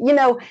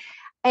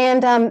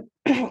 and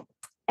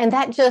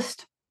that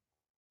just,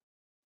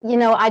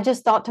 I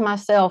just thought to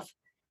myself,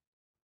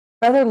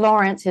 Brother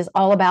Lawrence is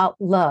all about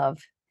love,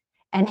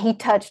 and he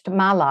touched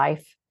my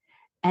life,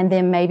 and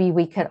then maybe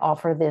we could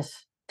offer this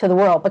to the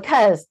world.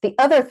 Because the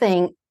other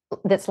thing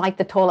that's like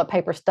the toilet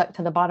paper stuck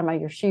to the bottom of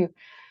your shoe,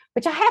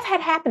 which I have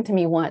had happen to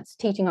me once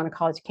teaching on a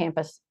college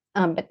campus,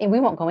 but we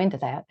won't go into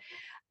that,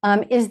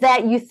 is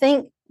that you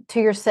think to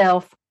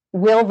yourself,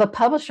 will the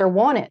publisher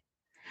want it?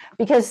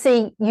 Because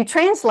see, you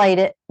translate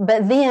it,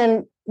 but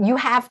then you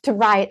have to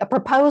write a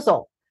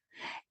proposal.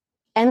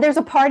 And there's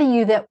a part of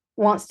you that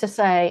wants to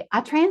say,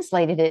 I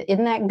translated it.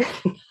 Isn't that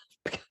good?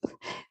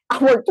 I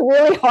worked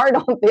really hard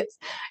on this.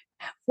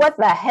 What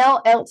the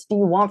hell else do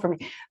you want from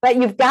me? But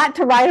you've got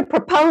to write a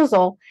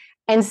proposal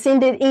and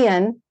send it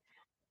in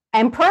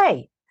and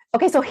pray.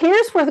 Okay, so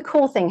here's where the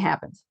cool thing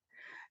happens.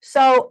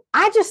 So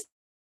I just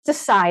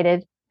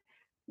decided,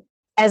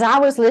 as I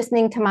was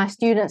listening to my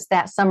students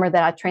that summer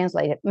that I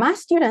translated, my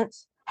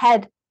students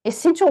had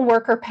essential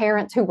worker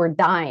parents who were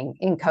dying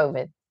in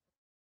COVID.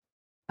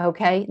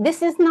 Okay,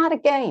 this is not a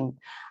game.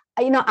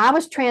 I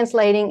was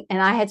translating,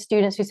 and I had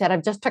students who said,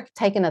 I've just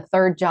taken a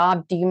third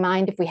job. Do you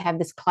mind if we have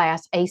this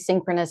class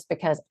asynchronous,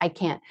 because I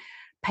can't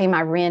pay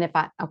my rent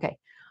okay,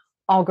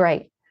 all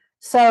great.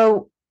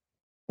 So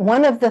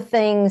one of the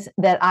things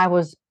that I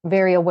was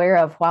very aware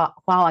of while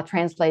I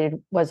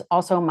translated was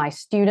also my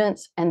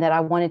students, and that I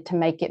wanted to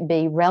make it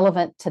be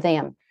relevant to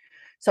them.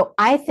 So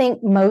I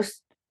think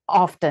most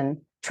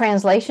often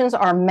translations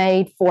are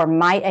made for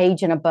my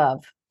age and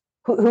above,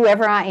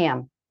 whoever I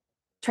am.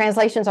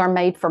 translations are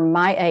made for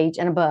my age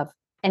and above.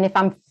 And if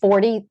I'm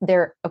 40,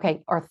 they're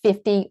okay, or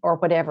 50 or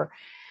whatever.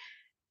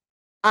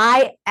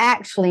 I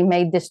actually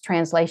made this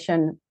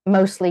translation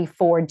mostly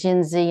for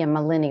Gen Z and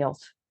millennials.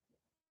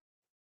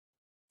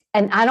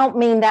 And I don't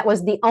mean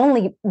those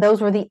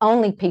were the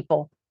only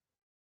people,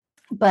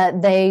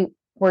 but they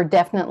were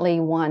definitely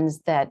ones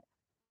that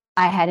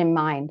I had in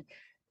mind,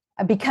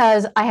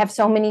 because I have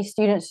so many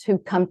students who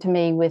come to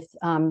me with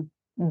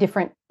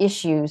different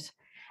issues,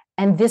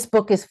 and this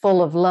book is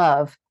full of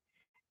love.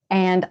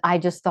 And I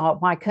just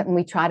thought, why couldn't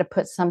we try to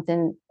put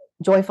something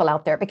joyful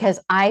out there? Because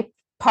I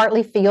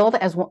partly feel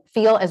as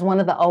one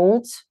of the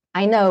olds.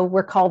 I know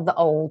we're called the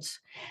olds.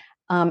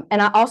 And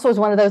I also was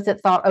one of those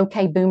that thought,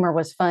 okay, Boomer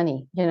was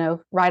funny,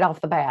 right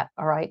off the bat.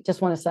 All right. Just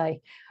want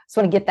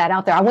to get that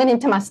out there. I went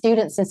into my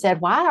students and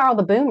said, why are all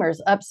the boomers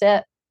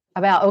upset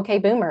about okay,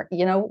 Boomer?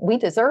 We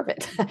deserve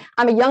it.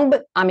 I'm a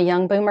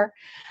young boomer.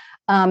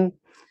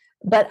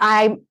 But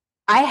I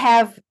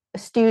have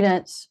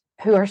students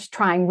who are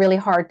trying really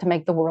hard to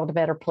make the world a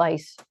better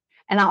place.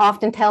 And I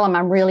often tell them,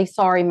 I'm really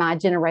sorry, my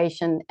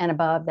generation and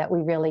above, that we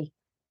really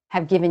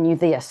have given you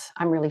this.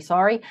 I'm really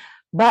sorry.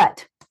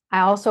 But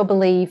I also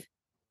believe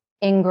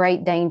in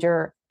great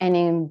danger and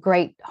in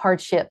great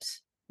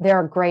hardships, there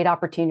are great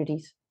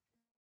opportunities.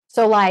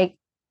 So like,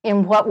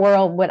 in what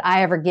world would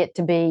I ever get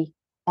to be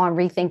on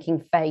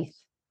Rethinking Faith?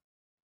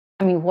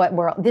 I mean, what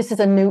world? This is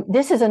a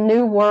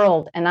new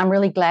world, and I'm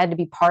really glad to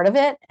be part of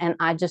it. And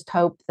I just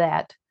hope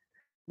that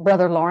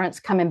Brother Lawrence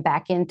coming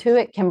back into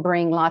it can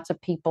bring lots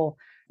of people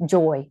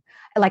joy.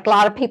 Like, a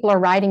lot of people are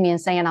writing me and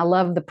saying, I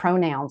love the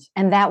pronouns.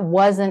 And that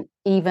wasn't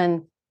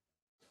even,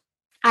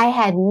 I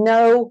had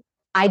no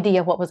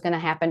idea what was going to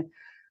happen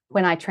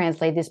when I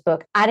translated this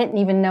book. I didn't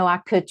even know I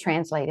could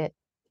translate it.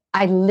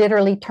 I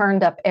literally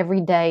turned up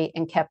every day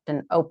and kept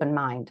an open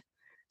mind.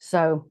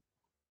 So,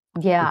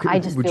 yeah, Okay, I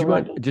just would feel you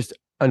mind just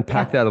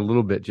unpack that a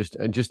little bit?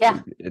 I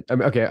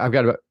mean, okay,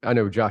 I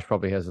know Josh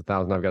probably has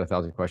 1,000. I've got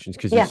 1,000 questions,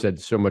 because you said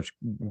so much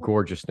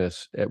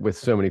gorgeousness with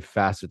so many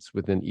facets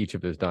within each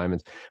of those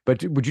diamonds.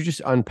 But would you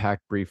just unpack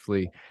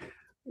briefly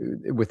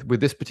with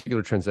this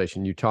particular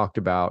translation? You talked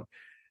about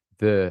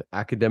the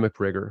academic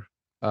rigor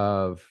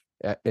of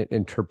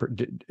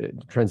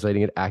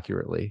translating it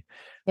accurately,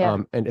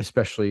 and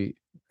especially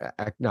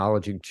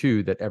acknowledging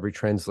too that every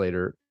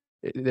translator,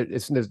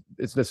 it's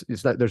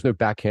not, there's no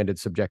backhanded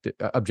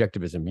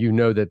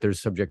objectivism. That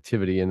there's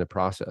subjectivity in the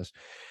process,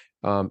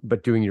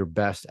 but doing your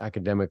best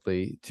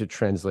academically to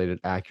translate it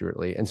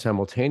accurately, and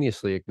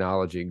simultaneously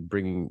acknowledging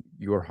bringing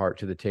your heart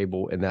to the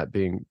table, and that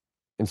being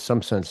in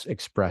some sense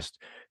expressed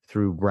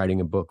through writing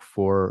a book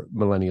for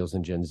millennials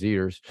and Gen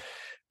Zers,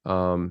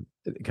 kind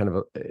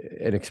of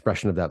an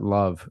expression of that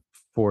love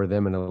for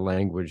them in a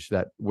language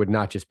that would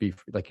not just be,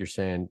 like you're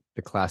saying,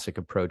 the classic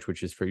approach,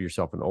 which is for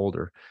yourself and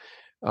older.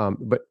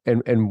 But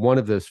one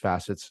of those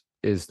facets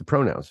is the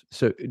pronouns.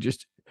 So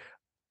just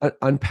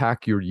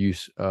unpack your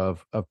use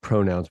of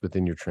pronouns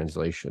within your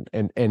translation,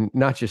 and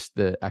not just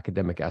the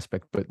academic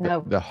aspect, but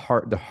the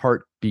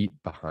heartbeat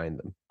behind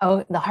them.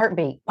 Oh, the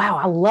heartbeat. Wow,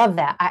 I love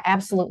that. I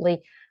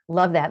absolutely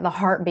love that. The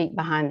heartbeat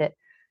behind it.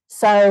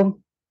 So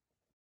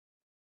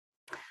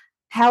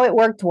how it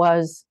worked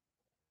was,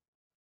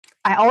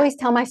 I always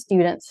tell my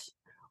students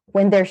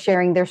when they're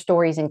sharing their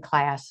stories in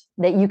class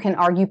that you can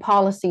argue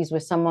policies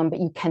with someone, but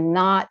you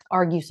cannot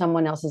argue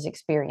someone else's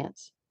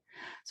experience.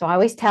 So I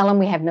always tell them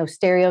we have no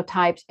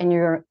stereotypes,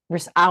 and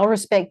I'll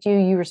respect you,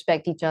 you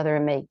respect each other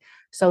and me.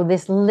 So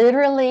this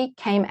literally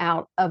came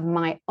out of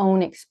my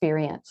own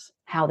experience,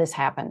 how this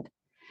happened.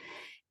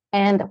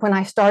 And when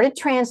I started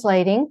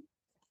translating,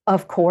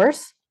 of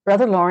course,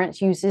 Brother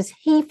Lawrence uses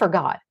he for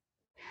God.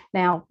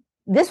 Now,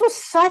 this was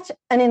such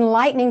an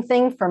enlightening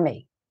thing for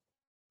me,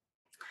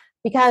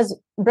 because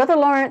Brother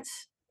Lawrence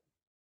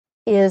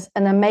is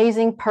an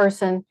amazing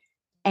person,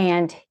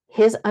 and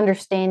his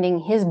understanding,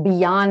 his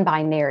beyond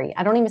binary,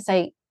 I don't even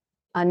say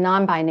a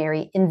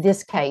non-binary in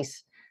this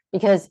case,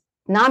 because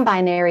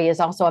non-binary is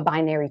also a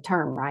binary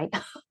term, right?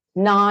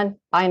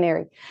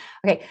 Non-binary.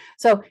 Okay,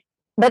 so,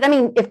 but I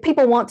mean, if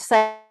people want to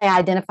say I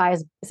identify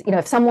as,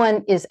 if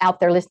someone is out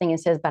there listening and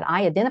says, but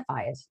I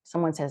identify as,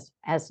 someone says,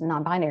 as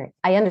non-binary,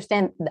 I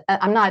understand.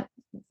 I'm not,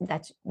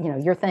 that's,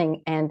 your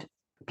thing, and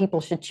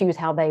people should choose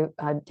how they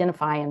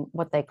identify and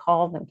what they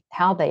call them,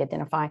 how they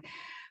identify.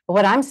 But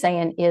what I'm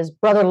saying is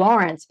Brother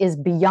Lawrence is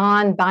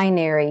beyond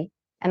binary,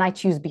 and I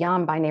choose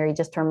beyond binary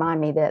just to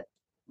remind me that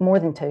more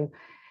than two,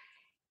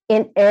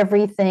 in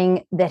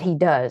everything that he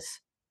does.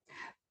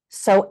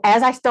 So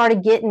as I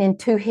started getting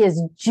into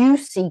his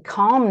juicy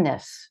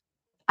calmness,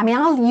 I mean,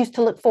 I used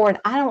to look forward.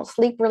 I don't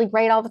sleep really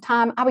great all the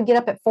time. I would get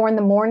up at 4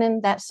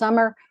 a.m. that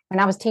summer when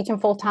I was teaching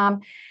full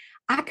time.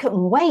 I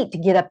couldn't wait to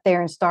get up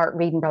there and start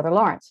reading Brother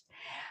Lawrence.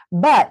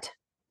 But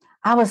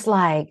I was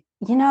like,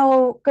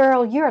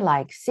 girl, you're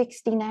like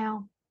 60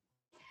 now.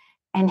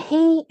 And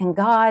he and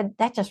God,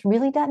 that just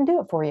really doesn't do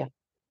it for you.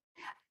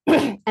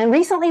 And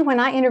recently, when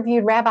I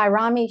interviewed Rabbi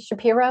Rami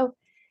Shapiro,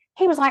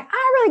 he was like,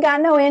 I really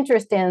got no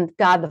interest in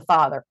God the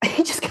Father.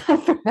 He's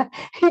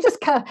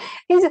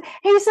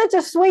such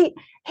a sweet,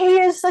 he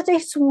is such a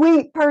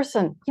sweet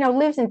person,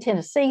 lives in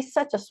Tennessee,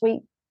 such a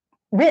sweet,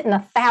 written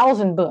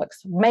 1,000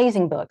 books,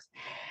 amazing books.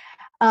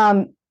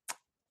 And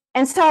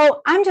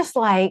so I'm just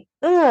like,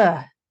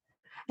 ugh.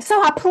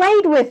 So I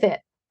played with it.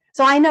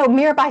 So I know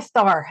Mirabai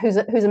Starr, who's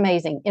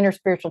amazing,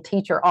 interspiritual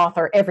teacher,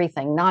 author,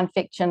 everything,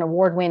 nonfiction,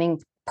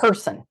 award-winning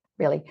person,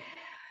 really.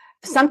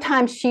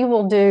 Sometimes she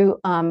will do,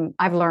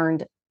 I've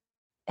learned,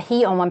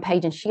 he on one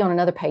page and she on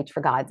another page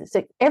for God.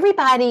 So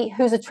everybody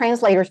who's a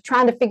translator is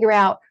trying to figure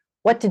out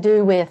what to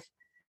do with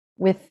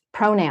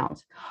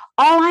pronouns.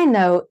 All I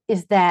know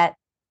is that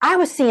I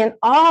was seeing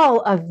all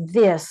of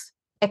this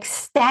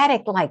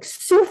ecstatic, like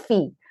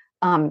Sufi,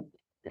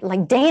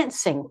 like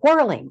dancing,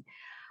 whirling,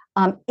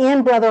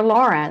 in Brother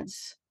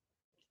Lawrence,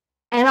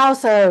 and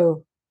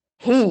also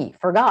he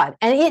for God.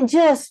 And it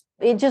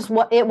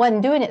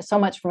wasn't doing it so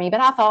much for me. But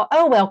I thought,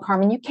 oh well,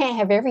 Carmen, you can't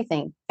have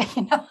everything.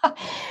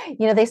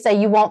 They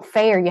say you won't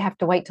fare. You have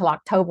to wait till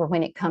October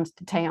when it comes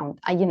to town.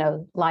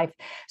 Life.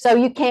 So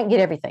you can't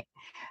get everything.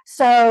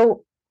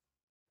 So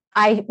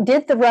I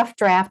did the rough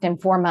draft in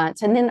 4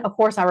 months, and then of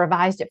course I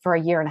revised it for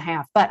a year and a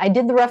half. But I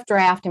did the rough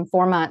draft in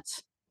 4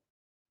 months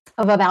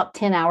of about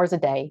 10 hours a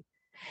day,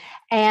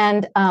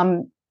 and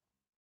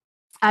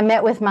I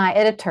met with my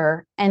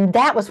editor, and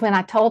that was when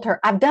I told her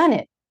I've done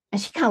it. And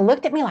she kind of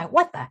looked at me like,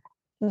 what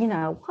you've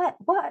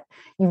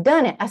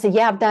done it? I said,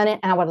 yeah, I've done it.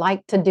 And I would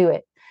like to do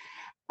it.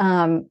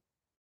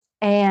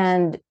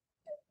 And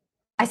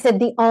I said,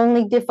 the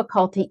only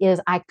difficulty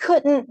is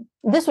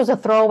this was a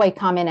throwaway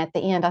comment at the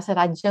end. I said,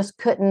 I just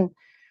couldn't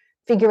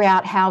figure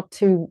out how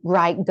to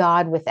write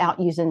God without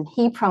using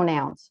he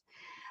pronouns.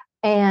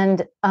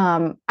 And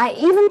I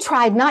even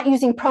tried not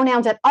using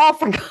pronouns at all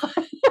for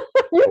God.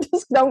 You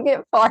just don't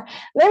get far.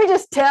 Let me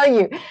just tell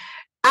you,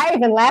 I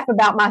even laugh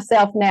about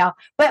myself now.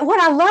 But what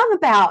I love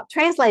about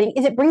translating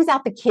is it brings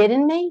out the kid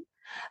in me.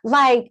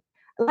 Like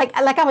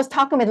I was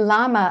talking with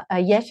Lama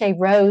Yeshe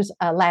Rose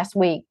last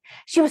week.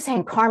 She was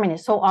saying, Carmen,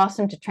 it's so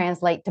awesome to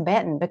translate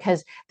Tibetan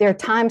because there are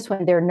times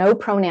when there are no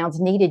pronouns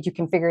needed. You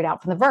can figure it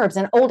out from the verbs.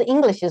 And Old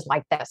English is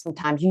like that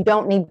sometimes. You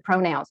don't need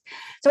pronouns.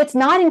 So it's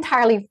not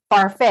entirely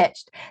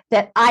far-fetched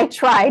that I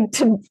tried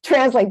to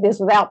translate this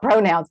without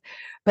pronouns,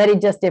 but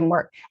it just didn't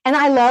work. And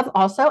I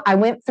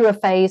went through a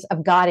phase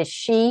of God as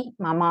she.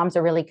 My mom's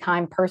a really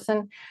kind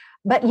person.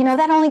 But,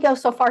 that only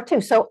goes so far,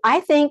 too. So I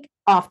think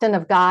often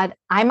of God,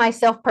 I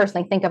myself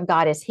personally think of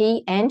God as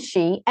he and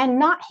she and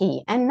not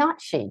he and not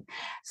she.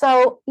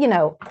 So,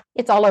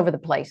 it's all over the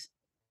place.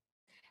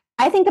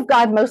 I think of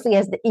God mostly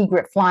as the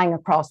egret flying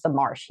across the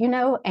marsh,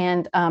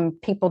 and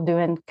people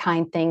doing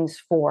kind things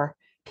for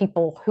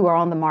people who are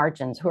on the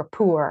margins, who are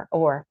poor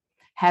or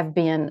have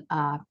been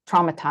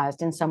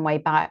traumatized in some way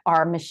by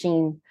our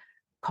machine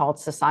called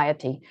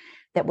society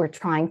that we're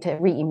trying to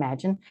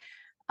reimagine.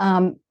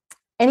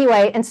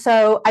 Anyway, and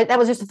so that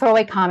was just a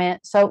throwaway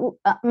comment. So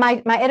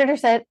my editor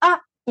said,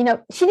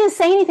 she didn't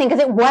say anything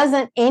because it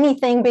wasn't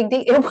anything big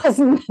deal. It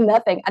wasn't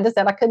nothing. I just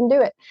said I couldn't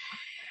do it.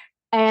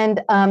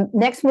 And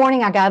next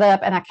morning I got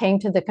up and I came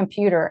to the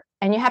computer.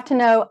 And you have to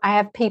know, I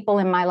have people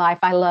in my life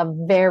I love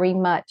very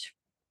much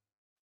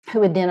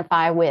who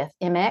identify with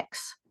MX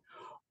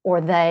or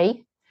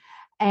they,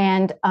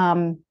 and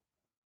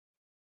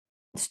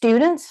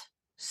students.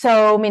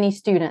 So many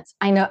students.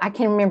 I know I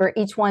can remember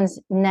each one's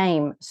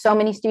name. So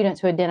many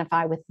students who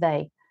identify with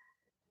they.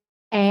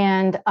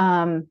 And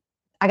I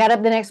got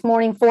up the next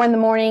morning, 4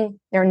 a.m.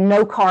 There are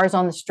no cars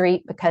on the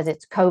street because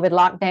it's COVID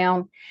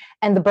lockdown.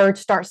 And the birds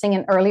start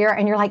singing earlier.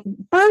 And you're like,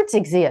 birds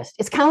exist.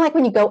 It's kind of like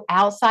when you go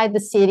outside the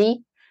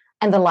city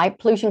and the light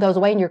pollution goes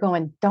away and you're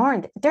going,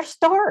 darn, they're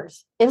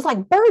stars. It was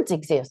like birds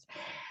exist.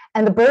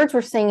 And the birds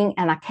were singing.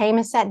 And I came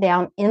and sat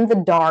down in the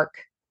dark.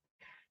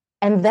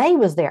 And they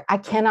was there. I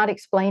cannot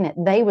explain it.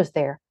 They was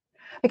there.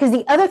 Because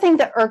the other thing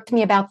that irked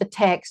me about the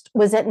text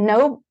was that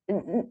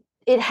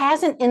it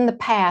hasn't in the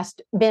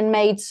past been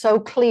made so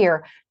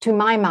clear to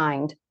my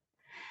mind,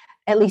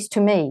 at least to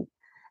me,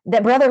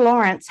 that Brother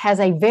Lawrence has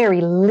a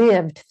very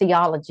lived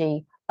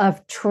theology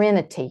of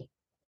Trinity,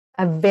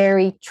 a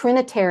very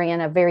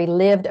Trinitarian, a very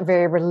lived, a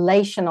very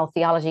relational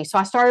theology. So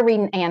I started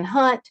reading Ann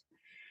Hunt.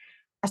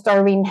 I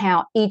started reading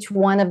how each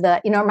one of the,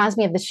 it reminds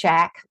me of The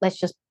Shack. Let's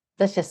just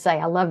say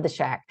I love The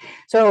Shack.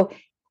 So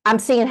I'm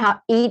seeing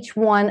how each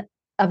one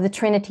of the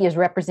Trinity is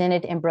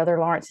represented in Brother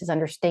Lawrence's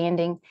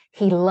understanding.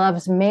 He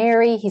loves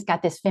Mary. He's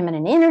got this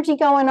feminine energy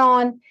going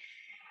on.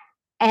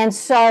 And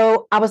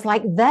so I was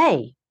like,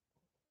 they.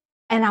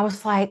 And I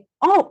was like,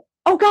 oh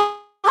God,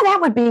 that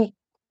would be,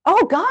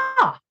 oh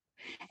God.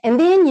 And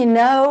then,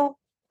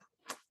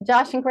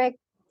 Josh and Greg,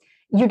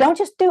 you don't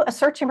just do a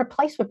search and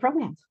replace with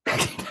pronouns.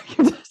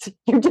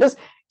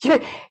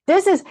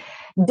 This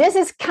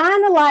is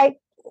kind of like,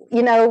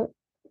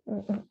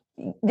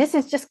 this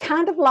is just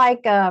kind of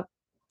like a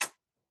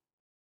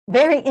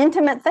very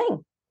intimate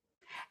thing.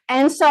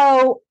 And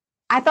so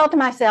I thought to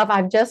myself,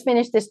 I've just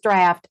finished this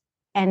draft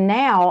and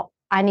now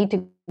I need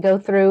to go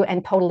through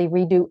and totally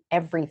redo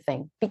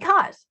everything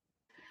because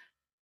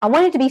I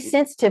wanted to be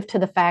sensitive to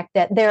the fact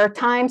that there are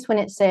times when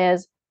it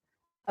says,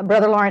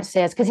 Brother Lawrence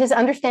says, because his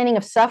understanding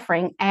of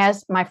suffering,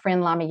 as my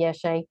friend Lama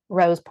Yeshe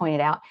Rose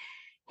pointed out,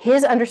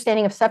 his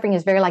understanding of suffering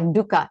is very like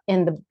dukkha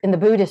in the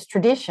Buddhist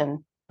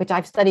tradition, which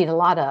I've studied a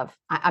lot of.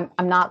 I'm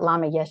not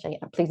Lama Yeshe,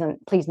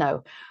 please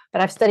know,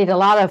 but I've studied a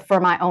lot of for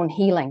my own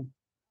healing.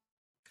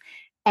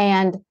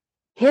 And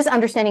his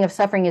understanding of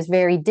suffering is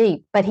very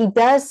deep, but he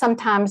does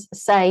sometimes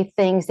say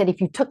things that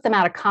if you took them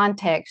out of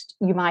context,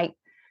 you might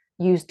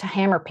use to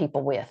hammer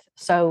people with.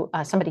 So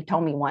somebody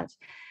told me once,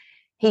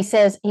 he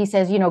says,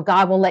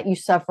 God will let you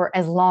suffer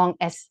as long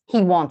as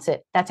he wants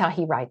it. That's how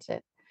he writes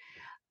it.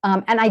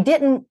 And I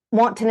didn't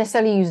want to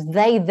necessarily use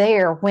they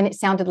there when it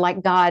sounded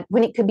like God,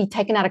 when it could be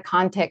taken out of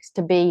context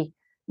to be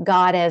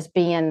God as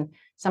being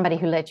somebody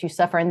who lets you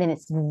suffer. And then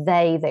it's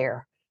they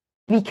there,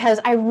 because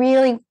I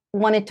really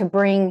wanted to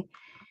bring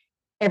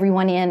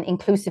everyone in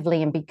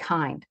inclusively and be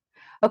kind.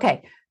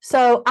 Okay.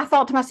 So I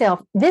thought to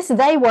myself, this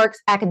they works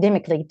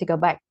academically, to go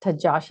back to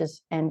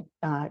Josh's and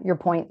your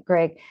point,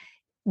 Greg.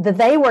 The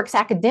they works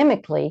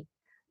academically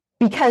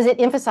because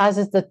it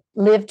emphasizes the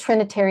lived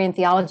Trinitarian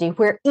theology,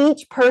 where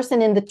each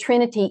person in the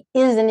Trinity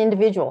is an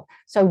individual.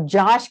 So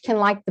Josh can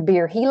like the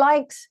beer he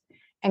likes,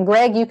 and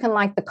Greg, you can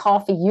like the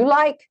coffee you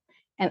like,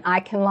 and I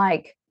can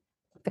like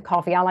the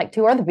coffee I like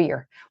too, or the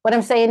beer. What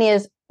I'm saying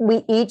is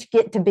we each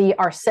get to be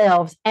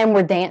ourselves, and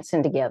we're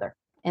dancing together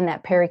in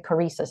that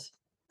perichoresis.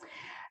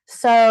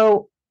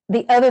 So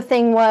the other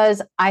thing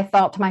was, I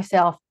thought to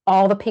myself,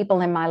 all the people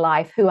in my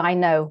life who I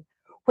know,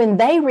 when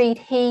they read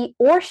he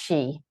or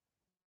she,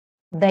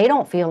 they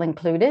don't feel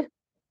included.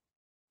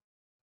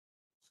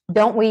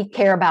 Don't we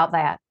care about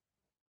that?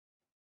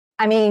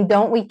 I mean,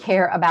 don't we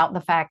care about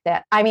the fact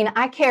that,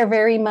 I care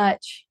very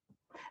much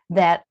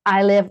that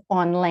I live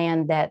on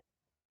land that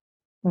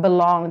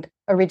belonged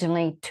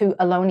originally to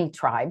Ohlone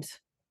tribes.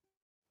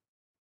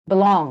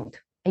 Belonged,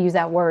 I use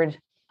that word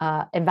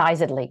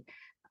advisedly,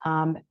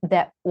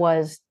 that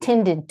was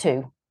tended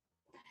to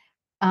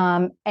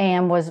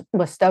and was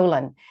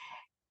stolen.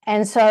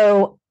 And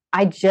so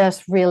I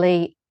just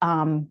really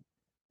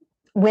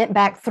went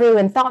back through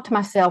and thought to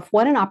myself,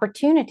 what an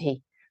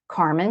opportunity,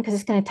 Carmen, because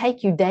it's going to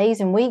take you days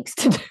and weeks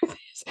to do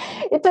this.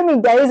 It took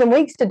me days and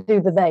weeks to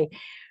do the they.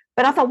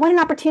 But I thought, what an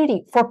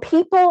opportunity for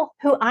people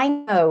who I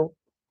know,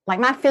 like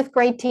my fifth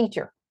grade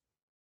teacher,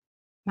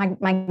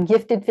 my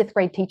gifted fifth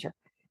grade teacher,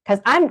 because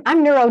I'm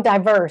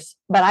neurodiverse,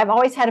 but I've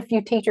always had a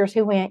few teachers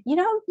who went,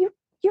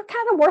 you're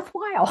kind of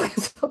worthwhile.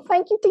 So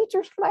thank you,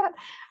 teachers, for that.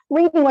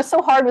 Reading was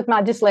so hard with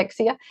my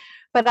dyslexia,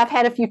 but I've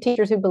had a few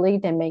teachers who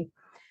believed in me.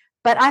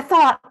 But I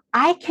thought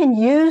I can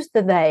use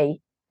the they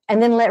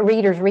and then let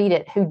readers read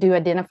it who do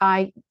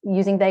identify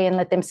using they, and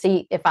let them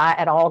see if I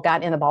at all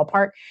got in the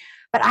ballpark.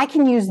 But I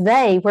can use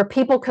they where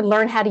people could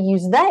learn how to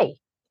use they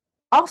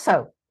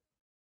also.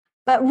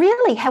 But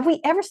really, have we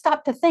ever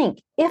stopped to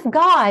think, if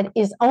God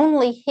is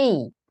only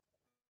he,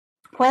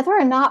 whether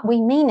or not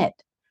we mean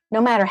it, no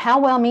matter how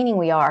well-meaning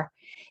we are,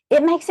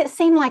 it makes it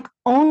seem like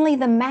only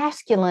the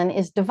masculine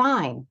is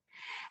divine.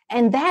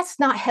 And that's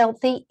not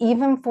healthy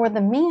even for the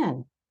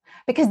men,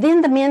 because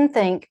then the men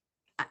think,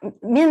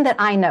 men that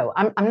I know,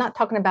 I'm not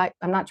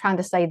trying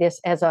to say this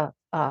as a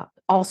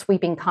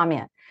all-sweeping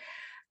comment,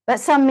 but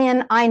some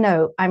men I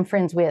know I'm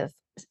friends with,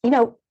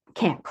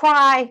 can't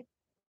cry,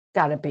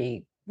 gotta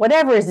be,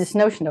 whatever is this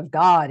notion of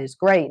God is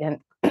great and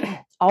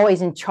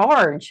always in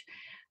charge.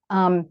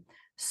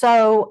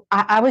 So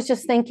I was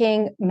just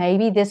thinking,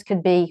 maybe this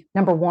could be,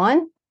 number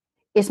one,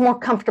 it's more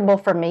comfortable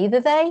for me the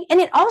they, and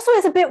it also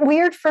is a bit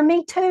weird for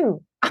me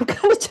too. I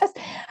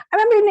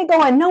remember even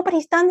going,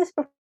 nobody's done this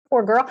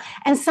before, girl.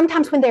 And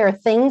sometimes when there are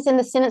things in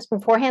the sentence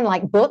beforehand,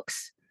 like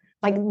books,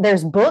 like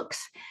there's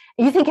books,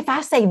 you think if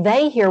I say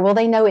they here, will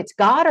they know it's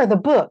God or the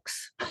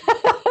books?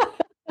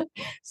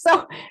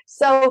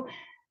 So,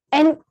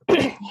 and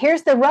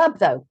here's the rub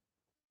though.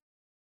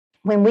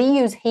 When we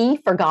use he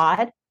for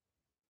God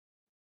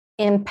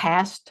in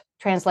past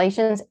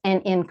translations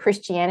and in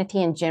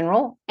Christianity in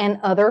general and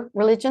other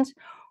religions,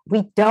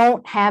 we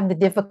don't have the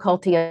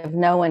difficulty of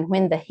knowing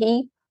when the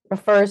he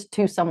refers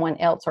to someone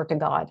else or to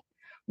God.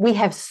 We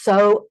have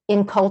so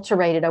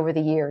enculturated over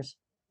the years.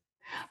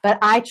 But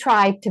I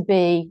try to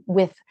be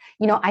with,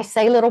 I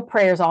say little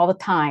prayers all the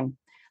time,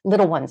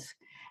 little ones.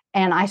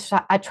 And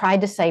I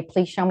tried to say,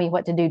 please show me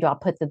what to do. Do I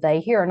put the they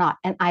here or not?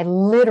 And I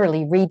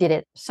literally redid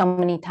it so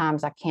many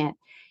times I can't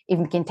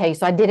even can tell you.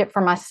 So I did it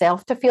for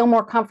myself to feel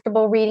more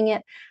comfortable reading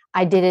it.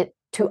 I did it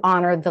to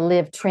honor the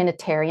lived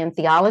Trinitarian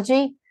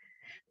theology.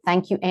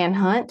 Thank you, Ann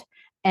Hunt.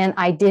 And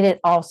I did it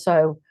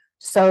also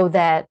so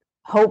that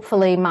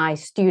hopefully my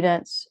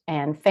students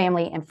and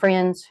family and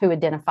friends who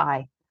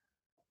identify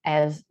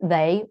as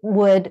they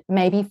would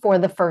maybe for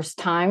the first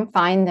time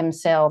find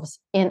themselves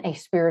in a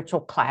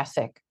spiritual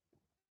classic.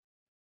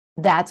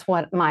 That's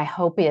what my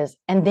hope is.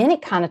 And then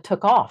it kind of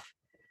took off.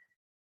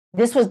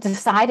 This was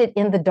decided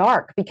in the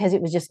dark because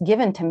it was just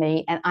given to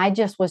me, and I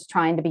just was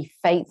trying to be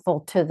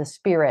faithful to the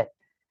Spirit.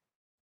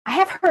 I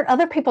have heard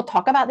other people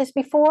talk about this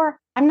before.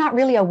 I'm not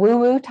really a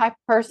woo-woo type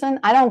person.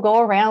 I don't go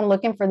around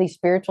looking for these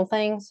spiritual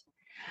things.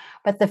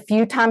 But the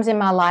few times in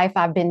my life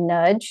I've been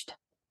nudged,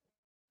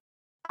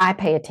 I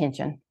pay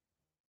attention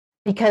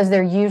because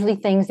they're usually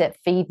things that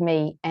feed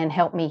me and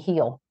help me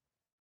heal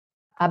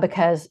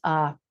because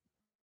I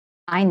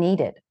need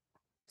it.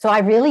 So I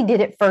really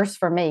did it first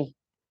for me,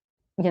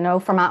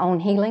 for my own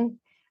healing,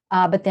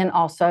 but then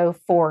also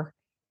for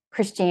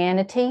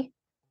Christianity,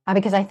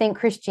 because I think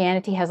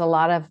Christianity has a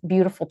lot of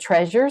beautiful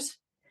treasures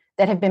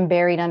that have been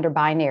buried under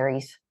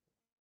binaries.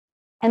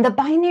 And the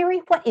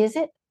binary, what is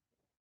it?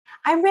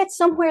 I read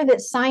somewhere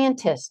that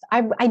scientists,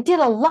 I did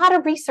a lot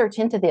of research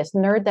into this,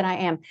 nerd that I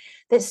am,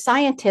 that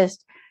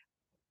scientists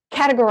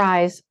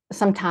categorize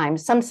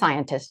sometimes, some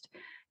scientists,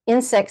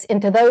 insects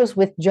into those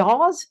with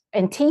jaws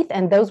and teeth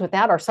and those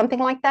without, or something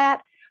like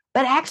that.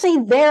 But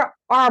actually, there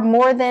are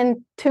more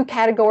than 2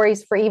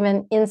 categories for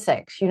even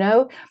insects,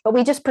 but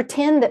we just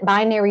pretend that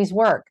binaries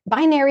work.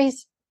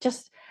 Binaries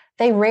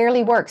they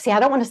rarely work. See, I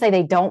don't want to say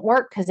they don't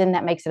work because then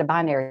that makes it a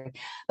binary,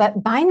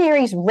 but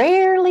binaries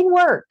rarely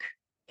work.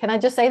 Can I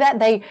just say that?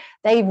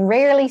 They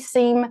rarely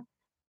seem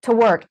to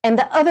work. And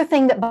the other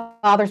thing that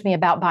bothers me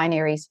about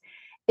binaries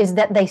is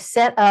that they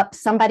set up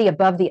somebody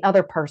above the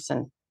other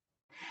person.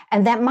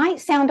 And that might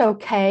sound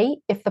okay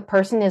if the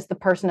person is the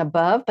person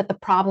above, but the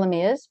problem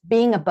is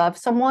being above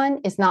someone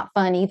is not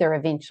fun either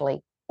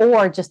eventually,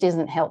 or just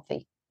isn't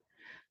healthy.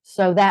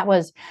 So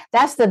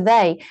that's the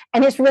they.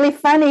 And it's really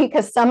funny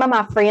because some of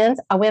my friends,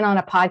 I went on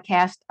a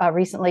podcast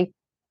recently,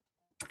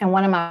 and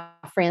one of my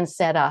friends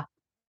said, I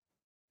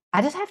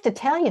just have to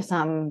tell you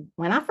something.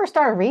 When I first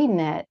started reading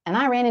it and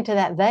I ran into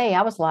that they,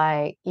 I was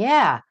like,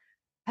 yeah,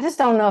 I just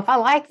don't know if I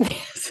like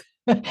this.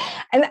 and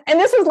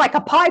this was like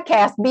a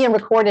podcast being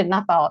recorded, and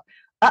I thought,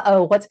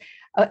 what's?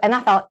 And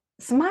I thought,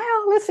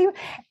 smile, let's see.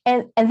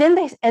 And then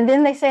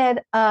they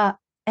said, and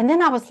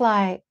then I was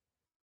like,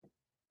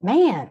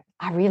 man,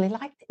 I really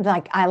liked it.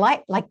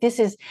 Like this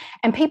is,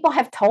 and people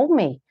have told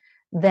me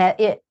that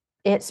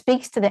it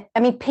speaks to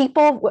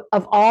people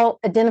of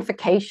all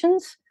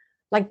identifications,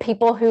 like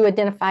people who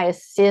identify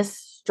as cis,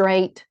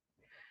 straight,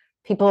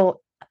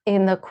 people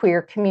in the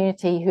queer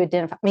community who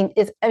identify.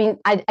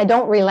 I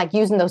don't really like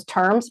using those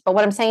terms, but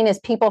what I'm saying is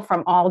people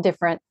from all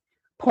different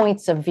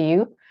points of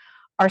view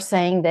are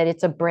saying that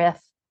it's a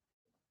breath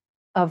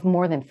of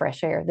more than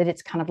fresh air, that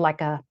it's kind of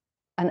like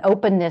an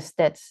openness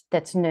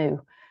that's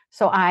new.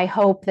 So I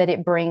hope that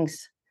it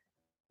brings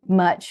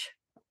much,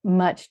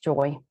 much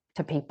joy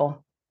to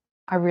people.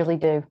 I really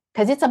do.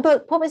 Because it's a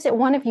book. What was it?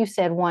 One of you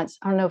said once,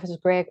 I don't know if it was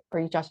Greg or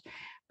you, Josh,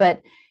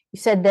 but you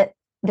said that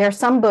there are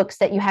some books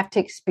that you have to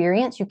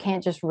experience. You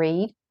can't just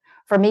read.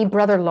 For me,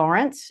 Brother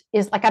Lawrence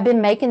is like, I've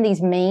been making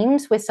these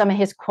memes with some of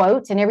his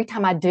quotes. And every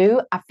time I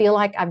do, I feel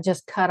like I've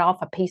just cut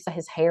off a piece of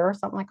his hair or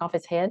something, like off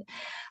his head.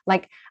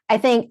 Like, I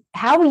think,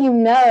 how will you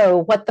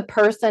know what the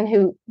person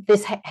who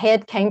this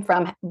head came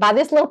from by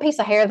this little piece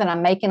of hair that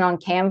I'm making on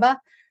Canva?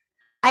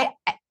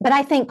 But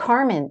I think,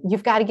 Carmen,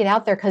 you've got to get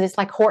out there, because it's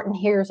like Horton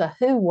Hears a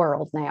Who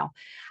world now.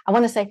 I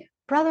want to say,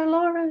 Brother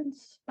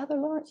Lawrence,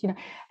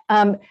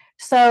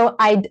 So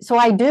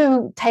I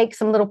do take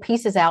some little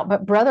pieces out,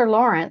 but Brother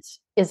Lawrence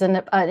is an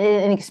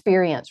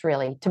experience,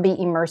 really, to be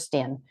immersed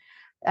in,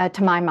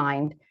 to my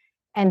mind.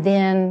 And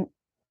then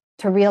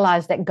to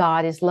realize that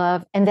God is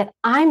love and that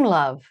I'm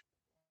love,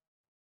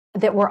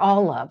 that we're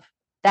all love.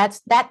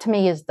 That to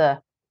me is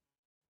the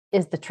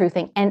true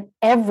thing. And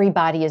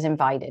everybody is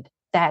invited.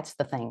 That's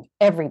the thing.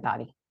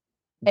 Everybody.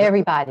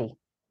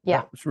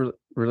 Yeah. That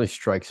really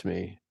strikes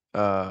me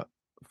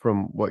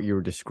from what you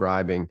were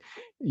describing.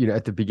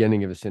 At the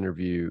beginning of this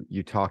interview,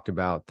 you talked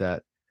about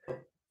that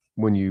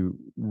when you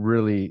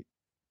really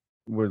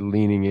were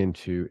leaning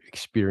into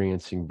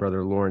experiencing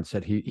Brother Lawrence,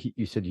 that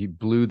you said he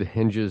blew the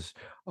hinges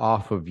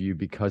off of you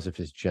because of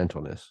his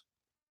gentleness.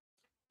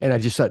 And I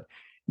just thought,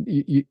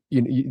 that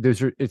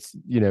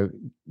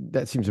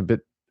seems a bit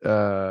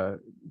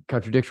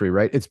contradictory,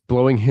 right? It's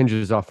blowing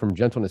hinges off from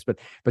gentleness, but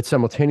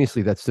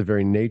simultaneously, that's the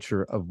very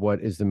nature of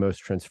what is the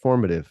most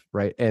transformative,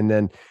 right? And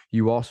then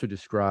you also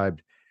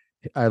described,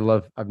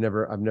 I've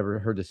never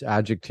heard this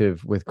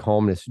adjective with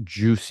calmness,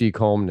 juicy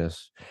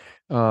calmness,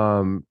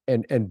 and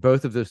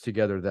both of those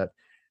together, that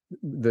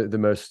the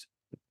most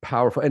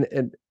powerful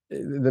and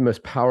the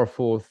most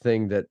powerful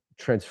thing that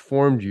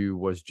transformed you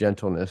was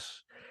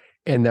gentleness.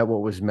 And that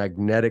what was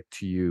magnetic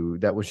to you,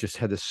 that was just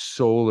had this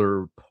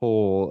solar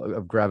pull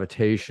of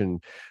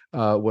gravitation,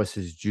 was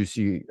his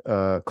juicy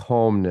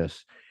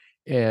calmness.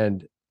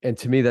 And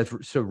to me, that's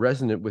so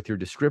resonant with your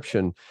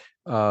description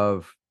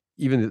of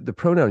even the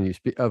pronoun use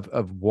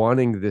of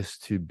wanting this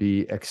to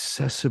be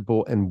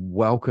accessible and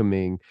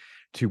welcoming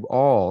to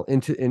all,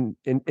 into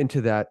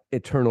that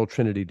eternal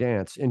Trinity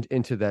dance,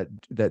 into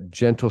that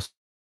gentle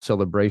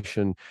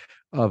celebration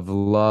of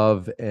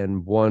love,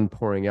 and one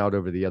pouring out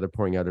over the other,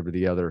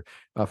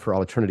 for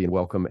all eternity, and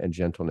welcome and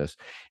gentleness.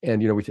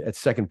 And we at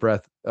Second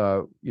Breath,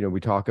 we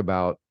talk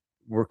about,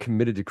 we're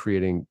committed to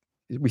creating,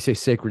 we say,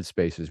 sacred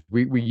spaces.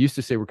 We used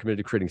to say we're committed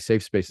to creating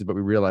safe spaces, but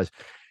we realize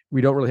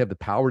we don't really have the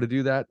power to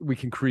do that. We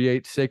can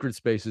create sacred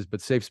spaces,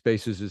 but safe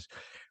spaces is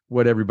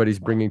what everybody's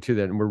bringing to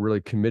that, and we're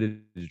really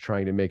committed to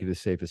trying to make it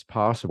as safe as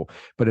possible.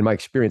 But in my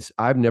experience,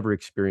 I've never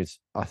experienced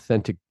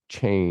authentic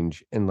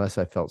change unless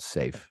I felt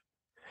safe,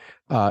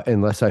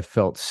 unless I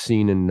felt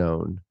seen and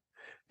known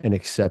and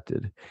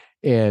accepted.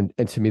 And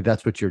to me,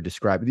 that's what you're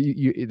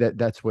describing.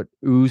 That's what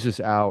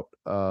oozes out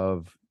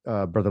of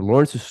Brother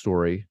Lawrence's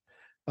story.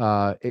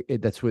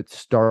 That's what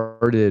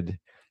started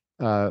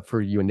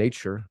for you in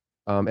nature.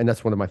 And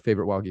that's one of my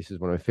favorite Wild Geese is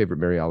one of my favorite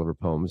Mary Oliver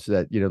poems,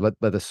 that,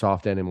 let the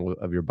soft animal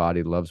of your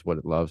body loves what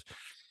it loves.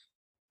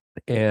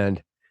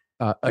 And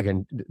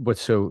again,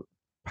 what's so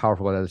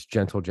powerful about that is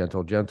gentle,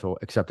 gentle, gentle,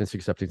 acceptance,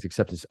 acceptance,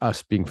 acceptance,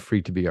 us being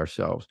free to be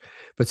ourselves.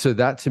 But so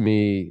that to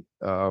me,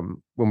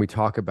 when we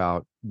talk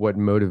about what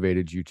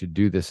motivated you to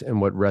do this and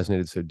what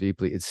resonated so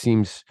deeply, it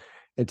seems,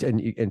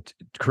 and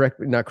correct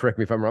me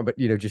if I'm wrong, but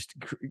just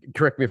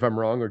correct me if I'm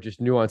wrong, or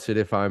just nuance it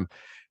if I'm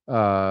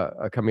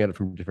coming at it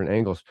from different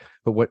angles.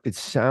 But what it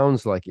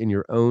sounds like in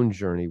your own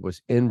journey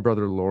was, in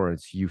Brother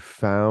Lawrence, you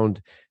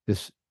found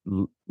this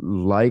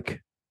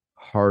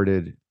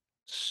like-hearted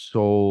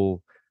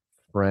soul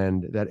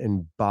friend that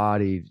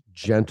embodied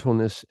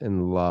gentleness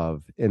and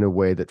love in a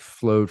way that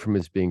flowed from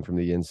his being from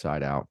the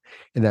inside out,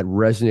 and that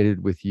resonated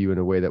with you in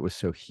a way that was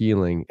so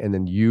healing. And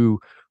then you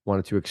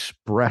wanted to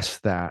express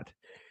that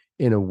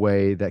in a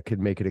way that could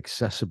make it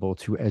accessible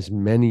to as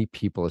many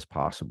people as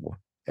possible.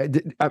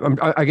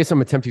 I guess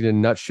I'm attempting to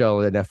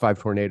nutshell an F5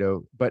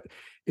 tornado, but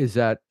is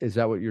that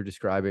what you're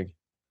describing?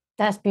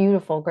 That's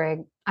beautiful,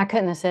 Greg. I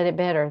couldn't have said it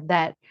better.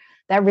 That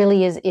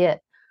really is it.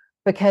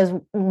 Because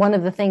one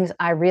of the things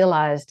I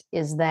realized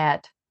is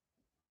that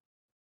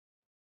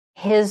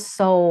his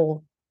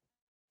soul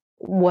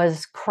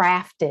was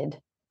crafted,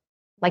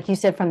 like you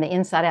said, from the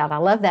inside out. I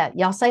love that.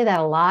 Y'all say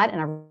that a lot,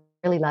 and I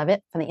really love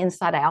it, from the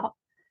inside out.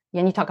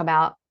 And you talk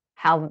about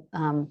how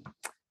the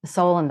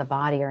soul and the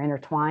body are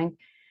intertwined.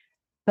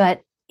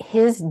 But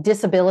his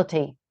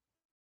disability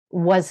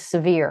was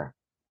severe.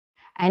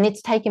 And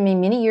it's taken me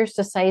many years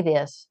to say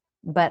this,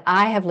 but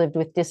I have lived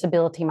with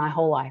disability my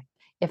whole life.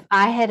 If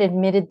I had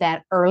admitted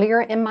that earlier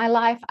in my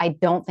life, I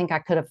don't think I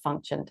could have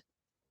functioned.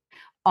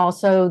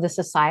 Also, the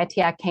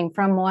society I came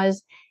from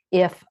was,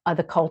 if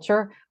the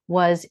culture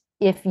was,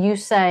 if you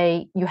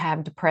say you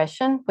have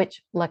depression,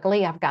 which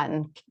luckily I've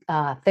gotten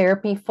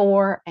therapy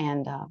for,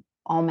 and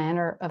all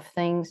manner of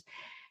things,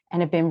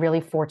 and have been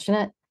really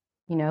fortunate.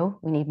 We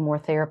need more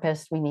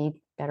therapists, we need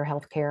better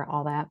healthcare,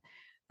 all that.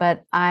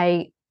 But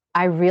I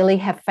really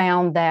have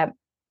found that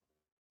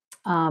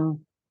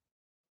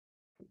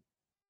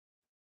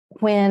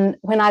when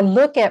I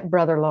look at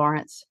Brother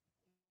Lawrence,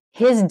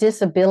 his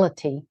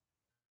disability,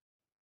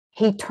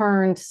 he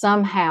turned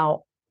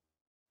somehow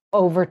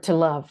over to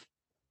love.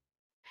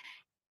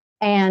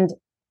 And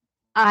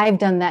I've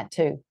done that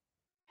too.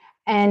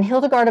 And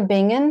Hildegard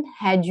Bingen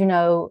had,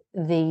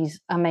 these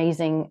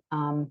amazing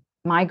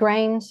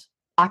migraines,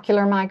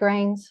 ocular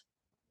migraines,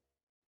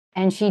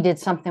 and she did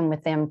something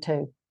with them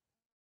too.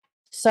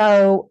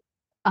 So,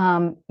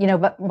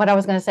 but what I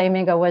was going to say,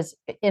 Mingo, was,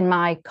 in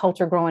my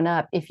culture growing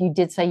up, if you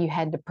did say you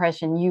had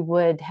depression, you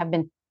would have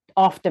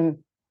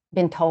often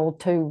been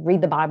told to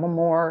read the Bible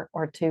more,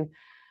 or to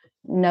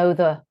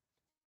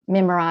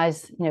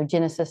memorize,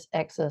 Genesis,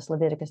 Exodus,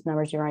 Leviticus,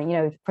 Numbers,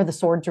 Deuteronomy, for the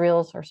sword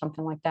drills or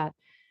something like that.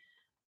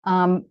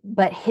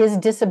 But his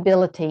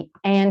disability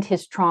and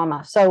his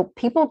trauma. So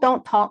people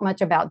don't talk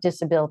much about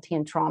disability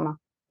and trauma.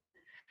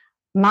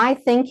 My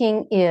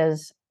thinking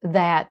is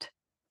that,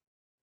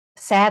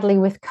 sadly,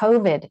 with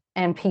COVID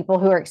and people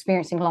who are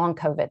experiencing long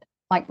COVID,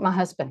 like my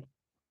husband,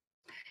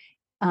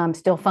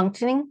 still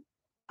functioning,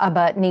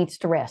 but needs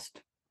to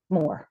rest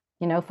more,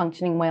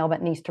 functioning well,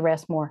 but needs to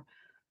rest more,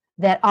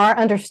 that our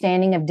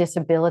understanding of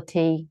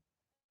disability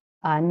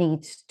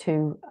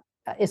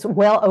is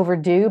well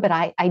overdue. But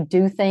I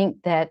do think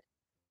that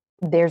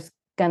there's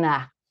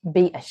gonna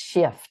be a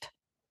shift,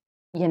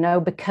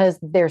 because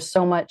there's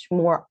so much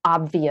more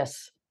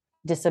obvious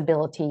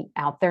disability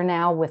out there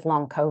now with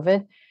long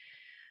COVID.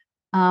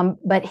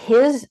 But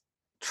his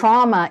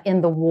trauma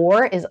in the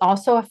war is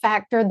also a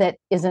factor that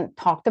isn't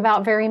talked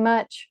about very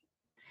much.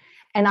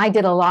 And I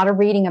did a lot of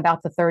reading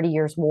about the 30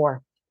 Years'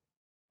 War.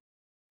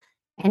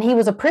 And he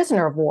was a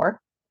prisoner of war.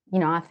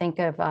 I think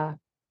of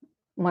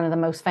one of the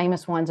most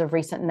famous ones of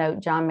recent note,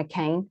 John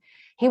McCain.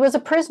 He was a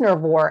prisoner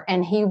of war,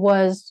 and he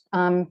was,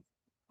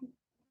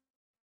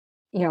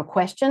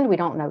 questioned. We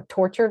don't know,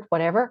 tortured,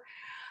 whatever.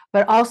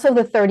 But also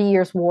the 30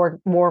 Years' War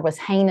was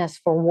heinous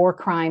for war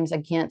crimes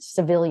against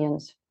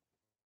civilians,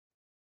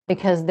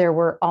 because there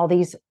were all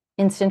these,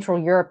 in Central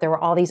Europe, there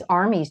were all these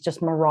armies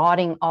just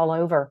marauding all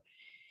over.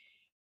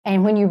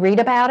 And when you read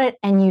about it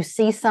and you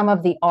see some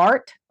of the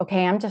art,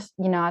 okay, I'm just,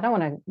 I don't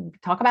want to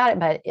talk about it,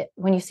 but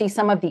when you see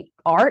some of the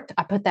art,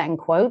 I put that in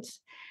quotes,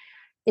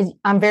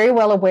 I'm very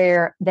well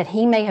aware that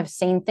he may have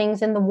seen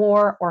things in the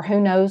war, or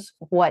who knows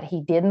what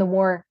he did in the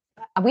war.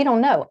 We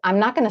don't know. I'm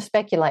not going to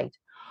speculate.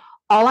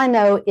 All I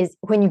know is,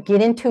 when you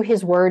get into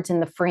his words in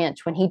the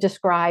French, when he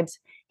describes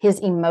his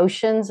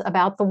emotions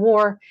about the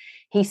war,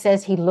 he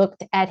says he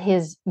looked at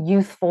his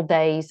youthful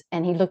days,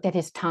 and he looked at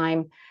his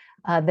time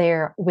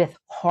there with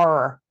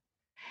horror.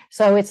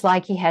 So it's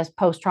like he has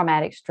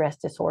post-traumatic stress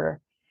disorder.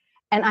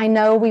 And I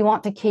know we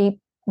want to keep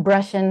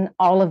brushing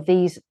all of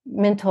these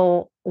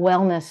mental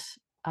wellness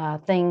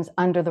things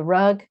under the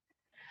rug,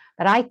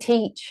 but I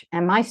teach,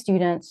 and my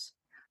students,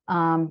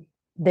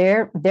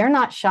 they're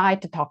not shy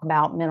to talk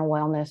about mental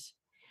wellness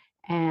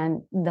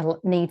and the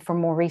need for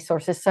more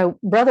resources. So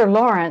Brother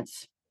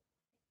Lawrence,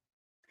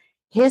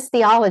 his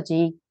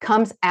theology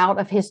comes out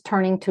of his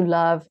turning to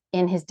love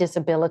in his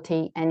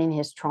disability and in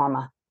his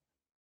trauma.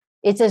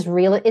 It's as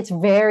real, it's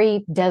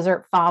very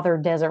desert father,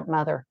 desert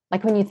mother.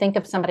 Like when you think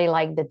of somebody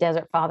like the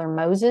desert father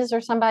Moses,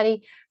 or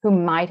somebody who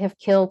might have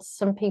killed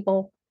some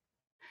people.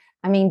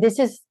 I mean, this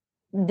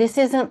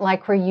isn't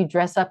like where you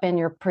dress up in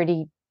your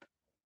pretty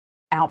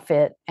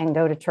outfit and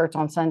go to church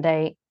on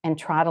Sunday and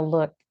try to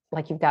look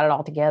like you've got it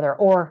all together,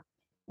 or,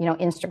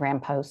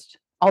 Instagram post.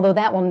 Although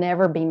that will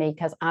never be me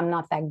because I'm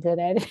not that good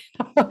at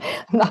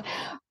it.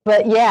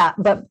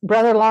 But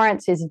Brother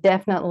Lawrence is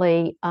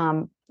definitely,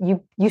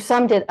 you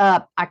summed it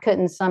up. I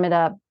couldn't sum it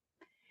up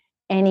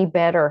any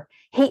better.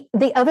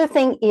 The other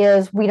thing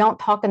is, we don't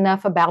talk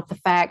enough about the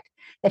fact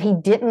that he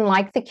didn't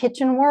like the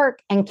kitchen work,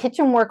 and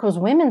kitchen work was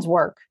women's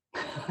work.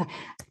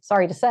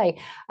 Sorry to say,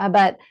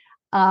 but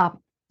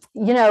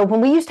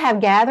when we used to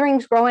have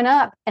gatherings growing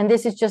up, and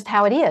this is just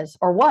how it is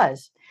or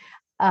was.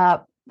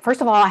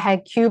 First of all, I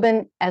had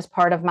Cuban as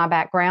part of my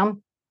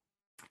background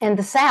in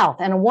the South,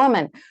 and a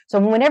woman. So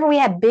whenever we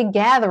had big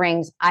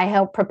gatherings, I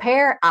helped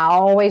prepare. I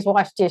always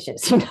washed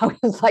dishes.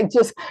 It's like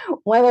just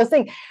one of those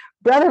things.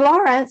 Brother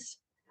Lawrence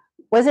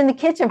was in the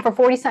kitchen for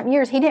 40-something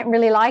years. He didn't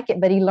really like it,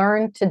 but he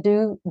learned to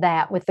do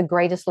that with the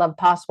greatest love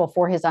possible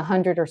for his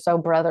 100 or so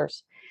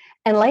brothers.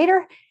 And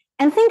later,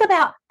 and think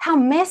about how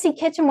messy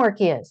kitchen work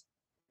is.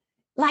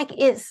 Like,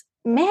 it's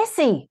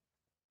messy.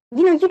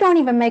 You don't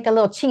even make a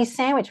little cheese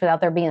sandwich without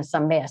there being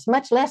some mess,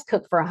 much less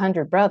cook for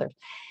 100 brothers.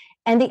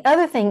 And the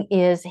other thing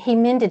is, he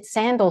mended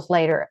sandals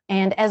later.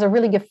 And as a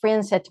really good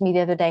friend said to me the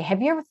other day,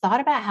 have you ever thought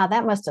about how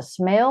that must have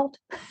smelled?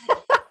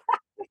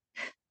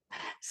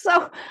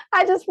 So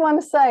I just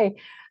want to say,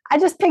 I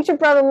just picture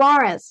Brother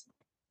Lawrence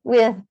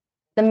with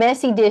the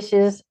messy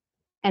dishes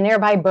and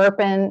everybody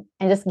burping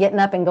and just getting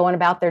up and going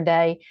about their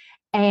day.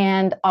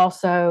 And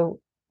also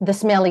the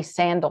smelly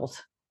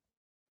sandals,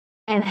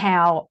 and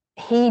how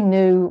he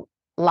knew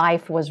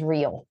life was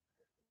real.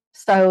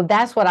 So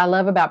that's what I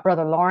love about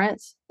Brother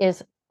Lawrence.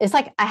 It's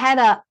like I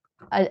had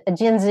a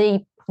Gen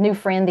Z new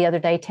friend the other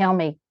day tell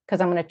me, because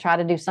I'm going to try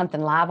to do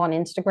something live on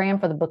Instagram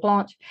for the book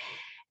launch.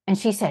 And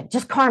she said,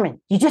 just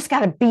Carmen, you just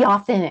got to be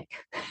authentic.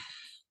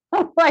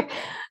 I'm like,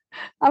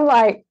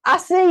 I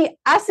see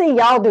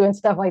y'all doing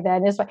stuff like that.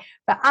 And it's like,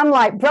 but I'm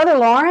like, Brother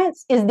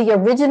Lawrence is the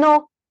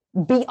original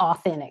be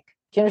authentic.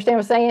 Do you understand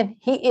what I'm saying?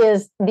 He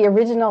is the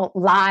original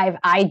live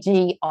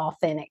IG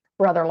authentic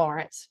Brother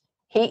Lawrence.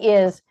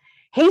 He's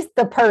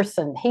the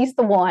person. He's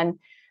the one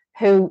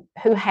who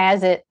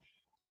has it,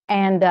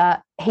 and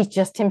he's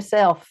just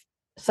himself.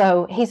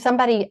 So he's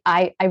somebody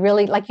I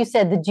really, like you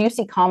said, the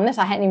juicy calmness.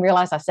 I hadn't even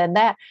realized I said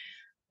that,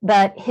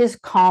 but his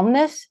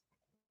calmness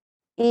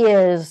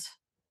is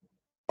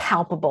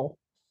palpable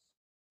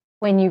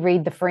when you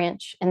read the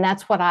French. And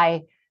that's what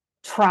I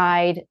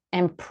tried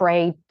and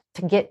prayed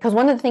to get, because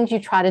one of the things you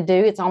try to do,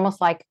 it's almost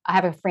like, I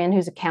have a friend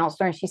who's a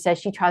counselor, and she says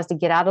she tries to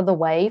get out of the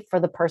way for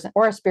the person,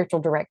 or a spiritual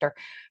director,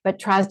 but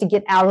tries to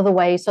get out of the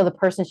way so the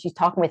person she's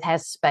talking with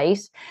has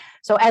space.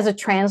 So as a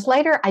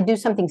translator, I do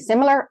something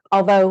similar,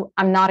 although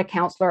I'm not a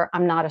counselor,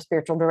 I'm not a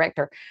spiritual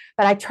director,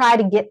 but I try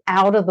to get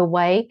out of the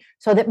way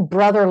so that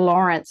Brother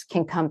Lawrence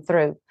can come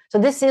through. So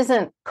this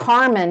isn't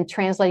Carmen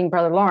translating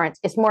Brother Lawrence.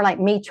 It's more like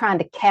me trying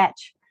to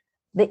catch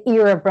the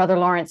ear of Brother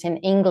Lawrence in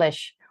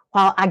English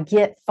while I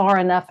get far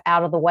enough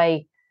out of the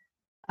way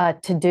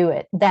to do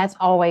it. That's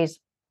always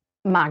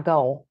my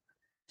goal.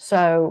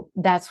 So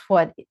that's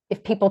what,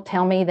 if people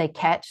tell me they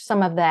catch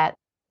some of that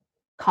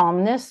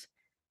calmness,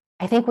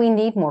 I think we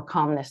need more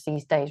calmness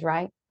these days,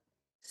 right?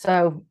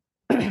 So,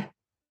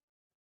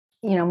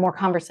 more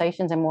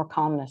conversations and more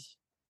calmness.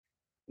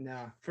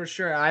 No, for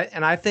sure.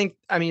 I think,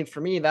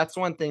 for me, that's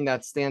one thing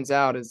that stands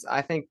out is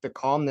I think the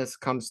calmness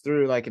comes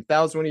through. Like, if that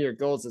was one of your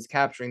goals, is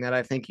capturing that,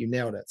 I think you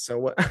nailed it.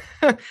 So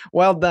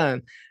well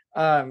done.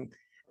 And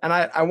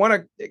I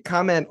want to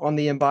comment on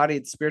the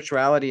embodied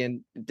spirituality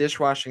and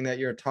dishwashing that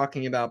you're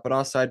talking about, but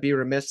also I'd be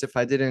remiss if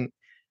I didn't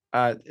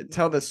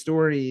tell the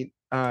story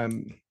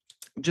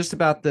just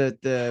about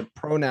the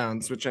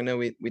pronouns, which I know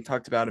we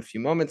talked about a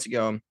few moments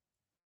ago.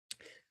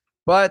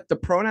 But the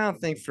pronoun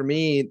thing for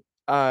me,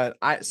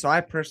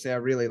 I personally, I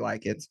really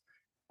like it.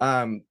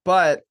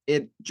 But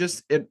it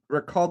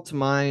recalled to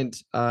mind,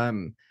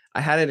 I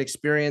had an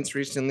experience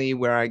recently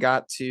where I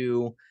got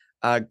to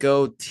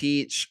go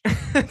teach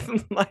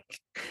like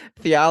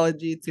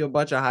theology to a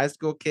bunch of high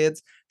school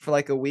kids for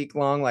like a week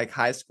long, like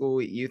high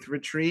school youth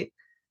retreat.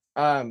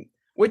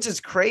 Which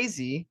is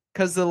crazy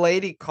because the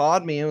lady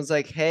called me and was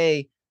like,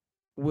 hey,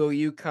 will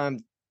you come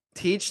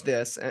teach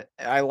this?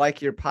 I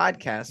like your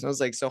podcast. And I was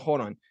like, so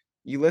hold on.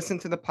 You listen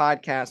to the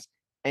podcast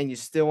and you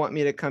still want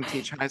me to come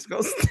teach high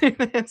school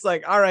students?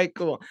 Like, all right,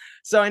 cool.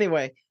 So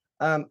anyway,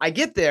 I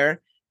get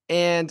there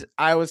and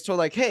I was told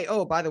like, hey,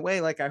 oh, by the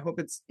way, like, I hope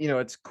it's,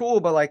 it's cool,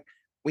 but like,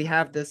 we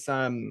have this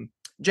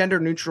gender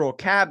neutral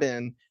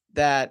cabin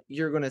that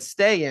you're going to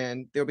stay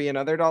in. There'll be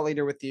another adult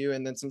leader with you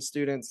and then some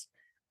students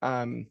who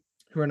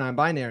are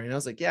non-binary. And I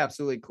was like, yeah,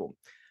 absolutely cool.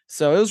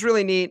 So it was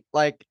really neat.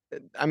 Like,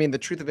 I mean, the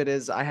truth of it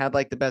is I had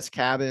like the best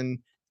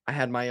cabin. I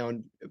had my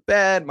own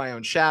bed, my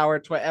own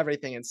shower,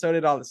 everything. And so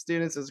did all the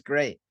students. It was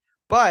great.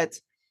 But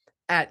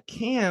at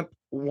camp,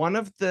 one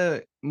of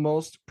the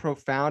most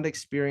profound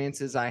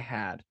experiences I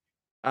had,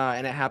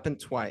 and it happened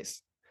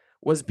twice,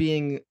 was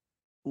being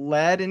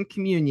led in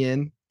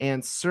communion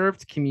and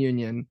served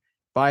communion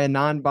by a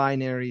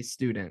non-binary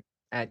student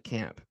at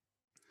camp.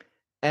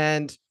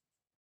 And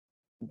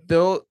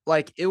though,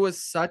 like, it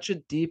was such a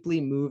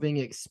deeply moving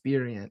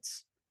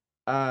experience.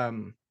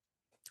 And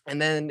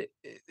then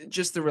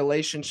just the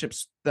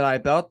relationships that I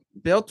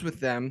built with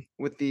them,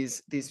 with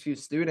these few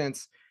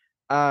students,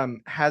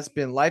 has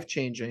been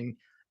life-changing.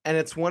 And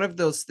it's one of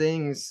those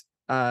things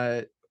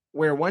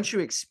where once you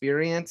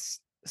experience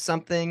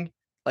something,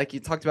 like you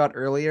talked about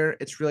earlier,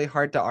 it's really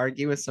hard to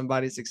argue with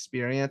somebody's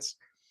experience.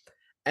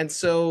 And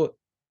so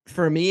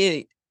for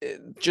me,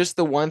 just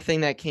the one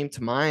thing that came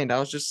to mind, I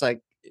was just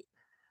like,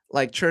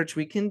 church,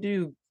 we can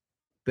do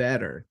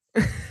better.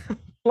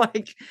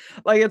 like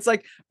it's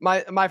like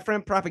my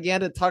friend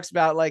Propaganda talks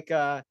about, like,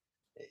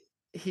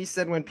 he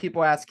said when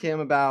people ask him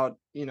about,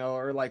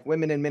 or like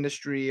women in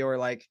ministry or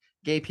like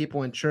gay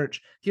people in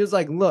church, he was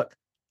like, look,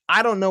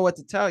 I don't know what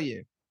to tell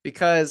you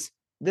because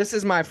this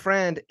is my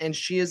friend and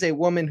she is a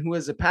woman who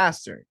is a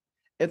pastor.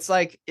 It's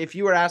like if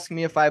you were asking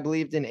me if I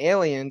believed in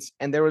aliens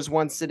and there was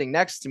one sitting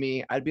next to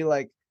me, I'd be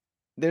like,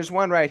 there's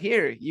one right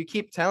here. You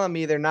keep telling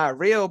me they're not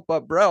real,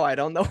 but bro, I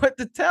don't know what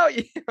to tell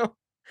you.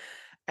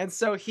 And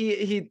so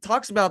he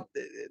talks about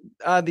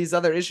these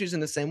other issues in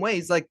the same way.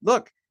 He's like,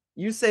 look,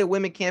 you say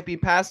women can't be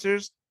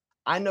pastors.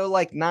 I know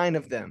like 9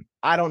 of them.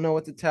 I don't know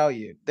what to tell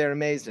you. They're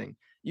amazing.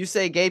 You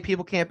say gay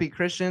people can't be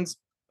Christians.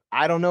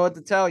 I don't know what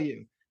to tell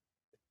you.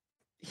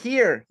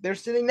 Here, they're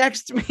sitting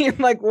next to me. And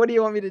like, what do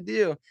you want me to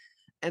do?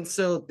 And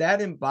so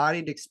that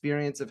embodied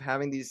experience of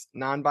having these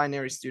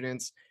non-binary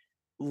students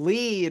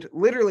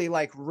literally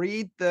like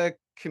read the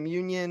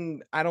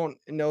communion, I don't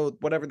know,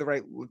 whatever the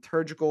right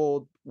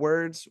liturgical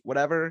words,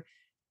 whatever,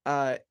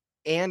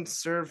 and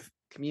serve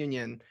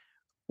communion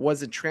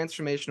was a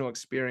transformational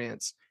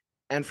experience.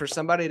 And for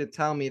somebody to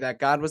tell me that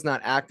God was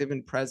not active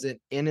and present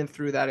in and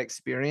through that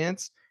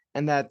experience,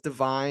 and that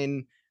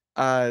divine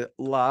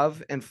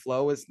love and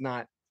flow is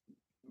not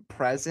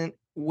present,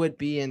 would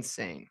be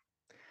insane.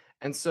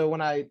 And so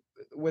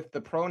with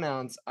the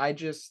pronouns, I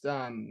just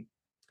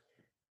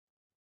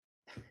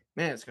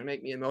man, it's gonna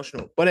make me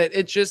emotional. But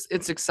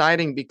it's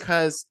exciting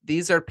because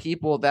these are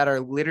people that are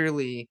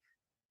literally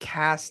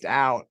cast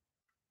out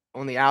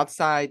on the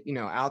outside,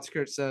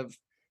 outskirts of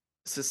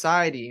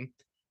society,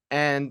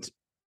 and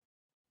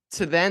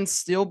to then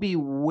still be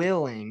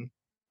willing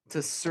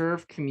to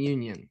serve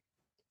communion,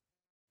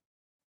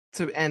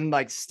 and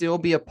like still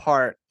be a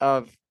part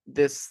of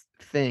this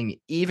thing,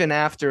 even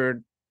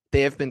after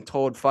they have been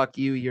told, fuck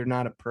you, you're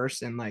not a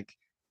person. Like,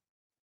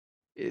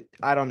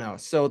 I don't know.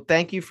 So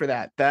thank you for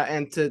that.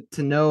 And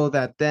to know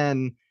that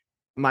then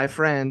my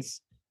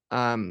friends,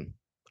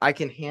 I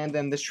can hand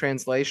them this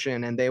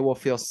translation and they will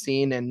feel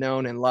seen and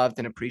known and loved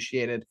and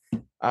appreciated,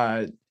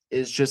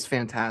 is just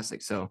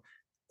fantastic. So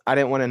I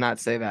didn't want to not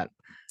say that.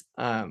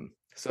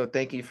 So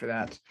thank you for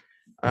that.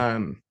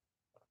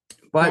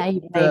 But now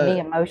you made me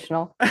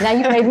emotional. Now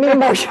you made me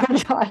emotional,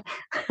 John.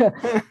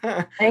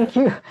 Thank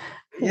you.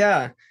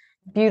 Yeah.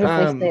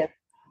 Beautifully said.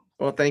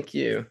 Well, thank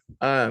you.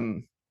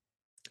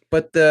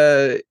 But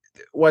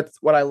what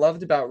I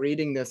loved about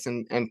reading this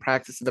and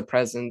practice of the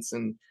presence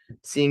and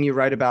seeing you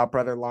write about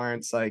Brother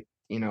Lawrence, like,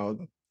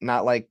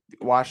 not like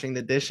washing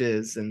the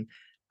dishes and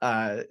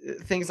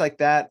things like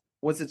that,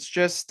 was it's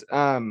just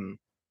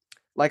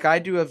like I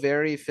do a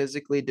very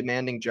physically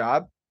demanding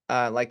job.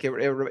 Like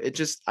it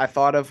just, I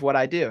thought of what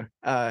I do.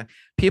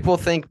 People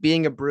think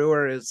being a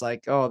brewer is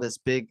like, oh, this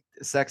big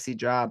sexy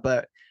job,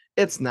 but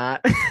it's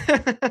not.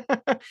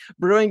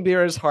 Brewing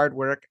beer is hard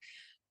work.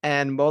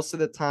 And most of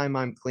the time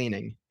I'm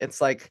cleaning.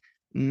 It's like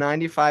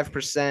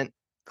 95%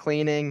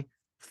 cleaning,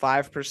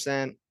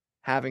 5%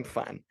 having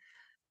fun.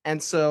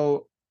 And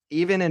so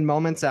even in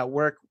moments at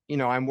work,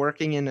 I'm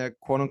working in a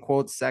quote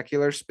unquote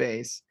secular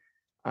space,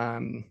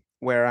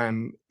 where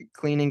I'm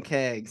cleaning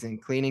kegs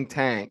and cleaning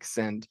tanks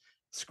and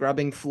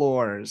scrubbing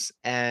floors.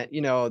 And,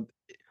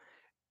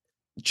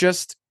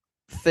 just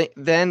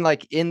then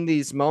like in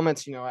these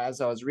moments,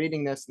 as I was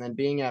reading this and then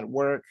being at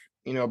work,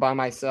 by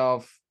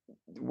myself,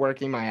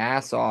 working my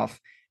ass off,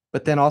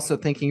 but then also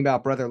thinking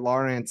about Brother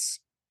Lawrence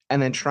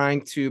and then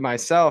trying to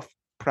myself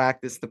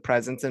practice the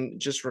presence and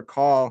just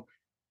recall,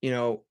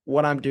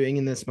 what I'm doing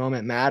in this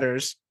moment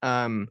matters.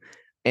 And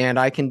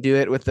I can do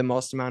it with the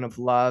most amount of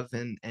love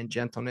and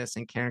gentleness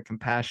and care and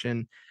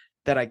compassion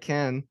that I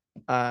can.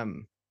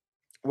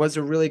 was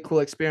a really cool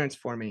experience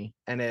for me,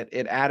 and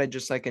it added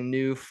just like a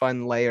new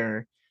fun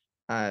layer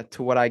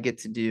to what I get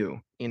to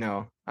do,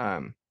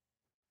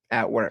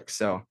 at work.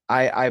 So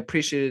I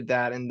appreciated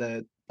that, and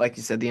the like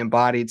you said, the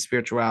embodied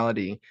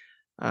spirituality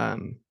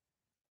um,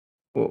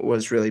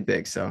 was really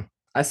big. So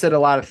I said a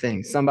lot of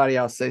things. Somebody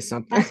else say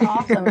something. That's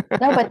awesome.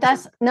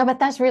 No, but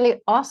that's really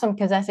awesome,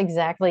 because that's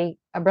exactly,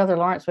 Brother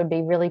Lawrence would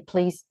be really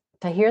pleased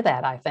to hear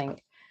that, I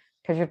think,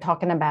 because you're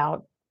talking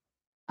about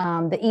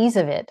the ease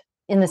of it,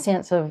 in the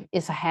sense of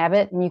it's a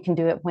habit and you can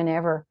do it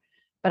whenever.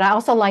 But I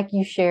also like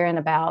you sharing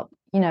about,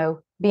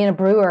 being a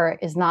brewer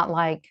is not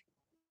like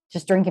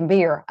just drinking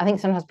beer. I think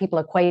sometimes people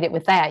equate it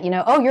with that,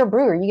 oh, you're a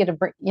brewer, you get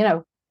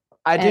to,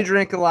 I do and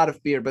drink a lot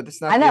of beer, but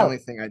that's I not the know. only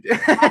thing I do.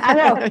 I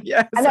know,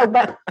 Yes. I know,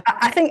 but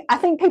I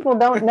think people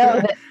don't know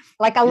that.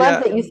 Like, I love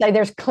Yeah. that you say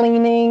there's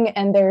cleaning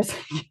and there's,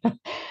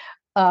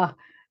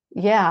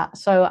 yeah.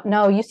 So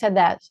no, you said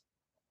that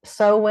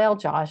so well,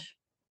 Josh.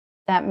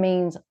 That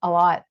means a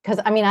lot, because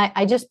I mean,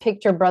 I just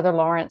picture Brother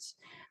Lawrence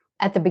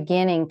at the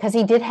beginning, because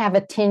he did have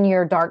a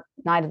 10-year dark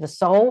night of the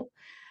soul,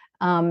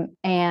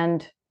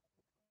 and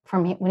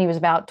from when he was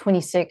about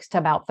 26 to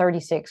about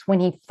 36, when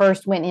he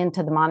first went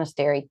into the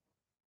monastery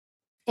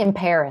in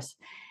Paris.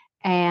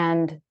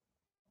 And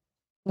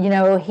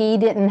he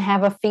didn't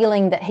have a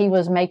feeling that he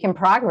was making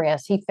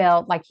progress. He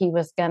felt like he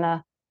was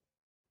gonna,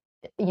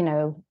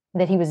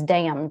 that he was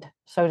damned,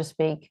 so to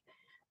speak.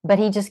 But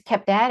he just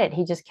kept at it.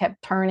 He just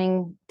kept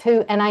turning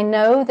to, and I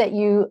know that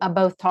you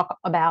both talk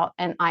about,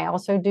 and I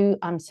also do,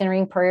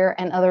 centering prayer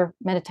and other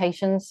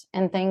meditations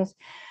and things.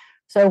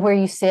 So where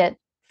you sit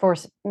for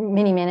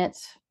many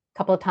minutes, a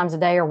couple of times a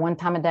day, or one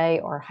time a day,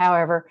 or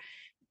however.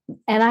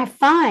 And I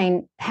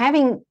find,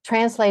 having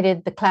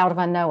translated The Cloud of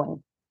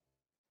Unknowing,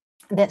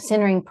 that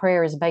centering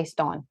prayer is based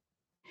on,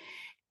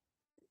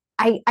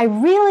 I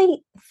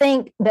really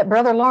think that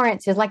Brother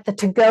Lawrence is like the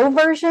to-go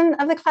version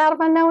of The Cloud of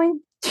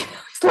Unknowing.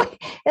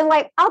 It's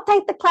like, I'll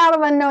take the Cloud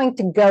of Unknowing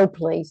to go,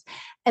 please.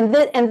 And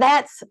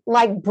that's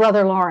like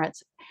Brother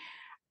Lawrence.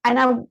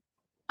 And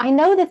I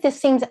know that this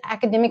seems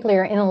academically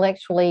or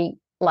intellectually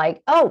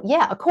like, oh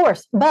yeah, of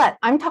course, but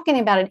I'm talking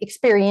about it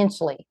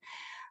experientially,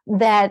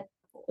 that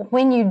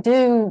when you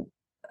do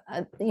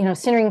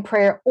centering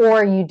prayer,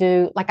 or you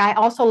do, like, I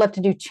also love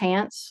to do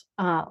chants,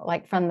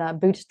 like from the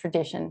Buddhist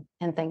tradition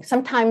and things,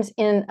 sometimes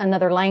in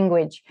another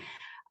language,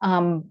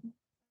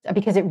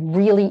 because it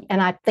really,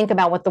 and I think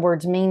about what the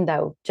words mean,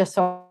 though, just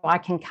so I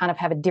can kind of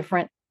have a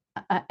different,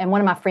 and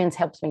one of my friends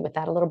helps me with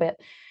that a little bit.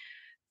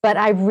 But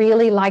I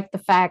really like the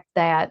fact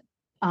that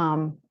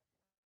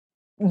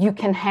you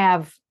can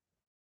have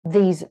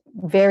these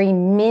very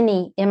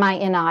mini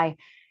MINI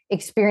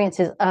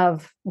experiences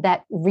of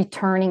that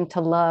returning to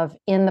love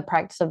in the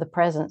practice of the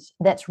presence,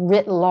 that's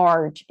writ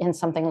large in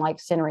something like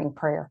centering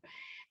prayer,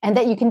 and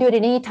that you can do it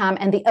at any time.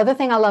 And the other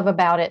thing I love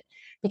about it,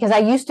 because I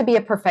used to be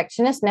a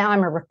perfectionist, now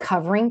I'm a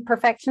recovering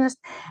perfectionist,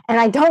 and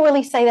I don't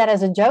really say that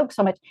as a joke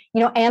so much.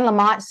 Anne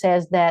Lamott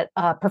says that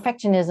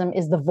perfectionism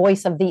is the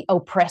voice of the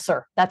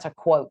oppressor. That's a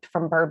quote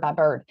from Bird by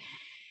Bird.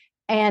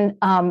 And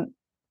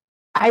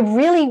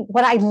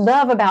what I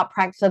love about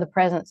practice of the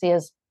presence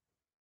is,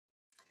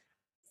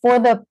 for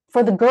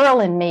the girl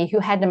in me who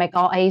had to make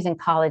all A's in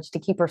college to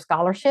keep her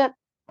scholarship,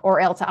 or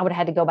else I would have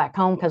had to go back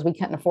home because we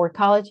couldn't afford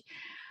college.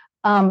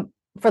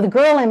 For the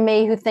girl in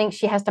me who thinks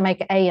she has to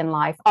make an A in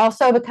life,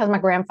 also because my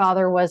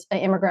grandfather was an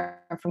immigrant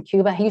from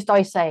Cuba, he used to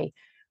always say,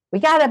 "We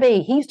gotta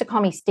be." He used to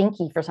call me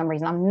Stinky for some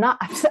reason.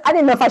 I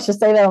didn't know if I should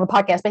say that on the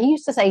podcast, but he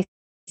used to say,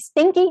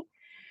 "Stinky,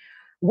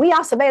 we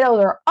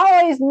Acevedos are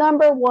always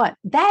number one."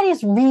 That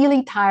is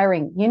really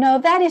tiring.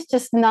 That is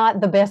just not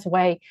the best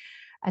way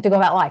to go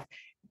about life.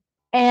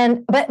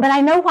 But I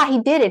know why he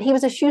did it. He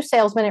was a shoe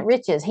salesman at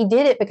Rich's. He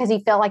did it because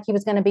he felt like he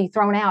was going to be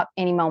thrown out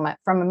any moment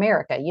from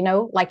America.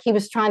 Like he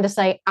was trying to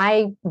say,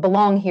 I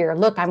belong here.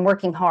 Look, I'm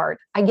working hard.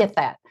 I get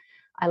that.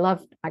 I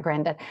love my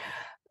granddad.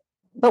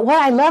 But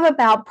what I love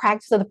about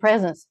practice of the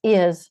presence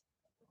is,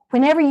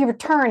 whenever you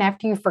return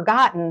after you've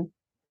forgotten,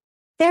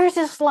 there's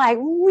this like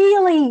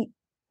really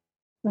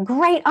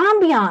great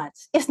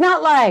ambiance. It's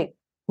not like,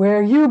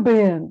 "Where you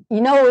been?"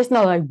 It's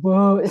not like,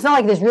 whoa. It's not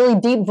like this really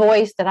deep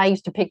voice that I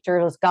used to picture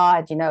as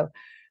God,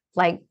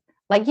 like,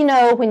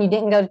 when you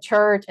didn't go to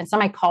church and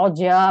somebody called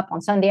you up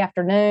on Sunday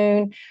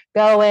afternoon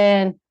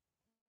going,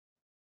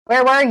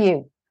 "Where were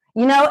you?"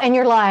 And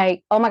you're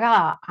like, "Oh my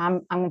God,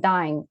 I'm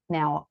dying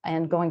now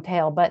and going to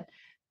hell." But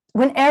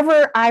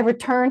whenever I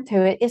return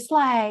to it, it's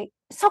like,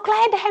 "So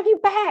glad to have you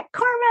back,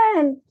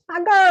 Carmen,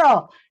 my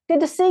girl. Good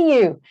to see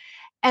you."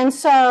 And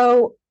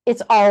so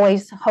it's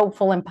always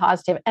hopeful and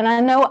positive. And I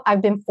know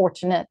I've been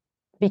fortunate,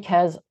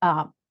 because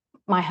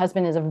my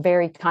husband is a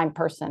very kind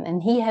person,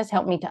 and he has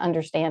helped me to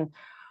understand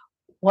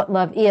what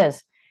love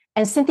is.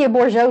 And Cynthia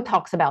Bourgeault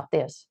talks about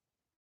this.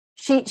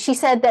 She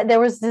said that there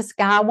was this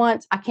guy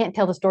once. I can't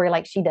tell the story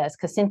like she does,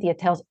 because Cynthia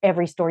tells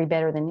every story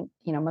better than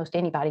most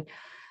anybody.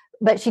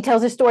 But she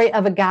tells a story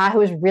of a guy who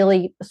was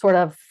really sort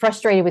of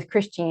frustrated with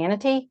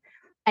Christianity,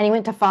 and he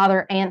went to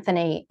Father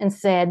Anthony and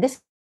said,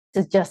 "This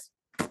is just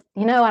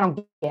I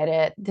don't get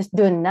it. Just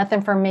doing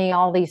nothing for me,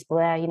 all these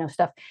blah,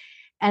 stuff.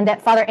 And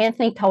that Father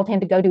Anthony told him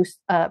to go do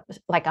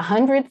like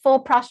 100 full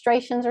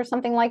prostrations or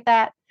something like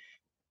that.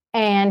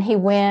 And he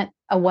went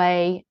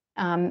away.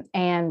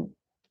 And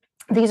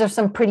these are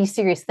some pretty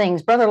serious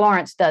things. Brother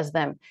Lawrence does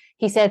them.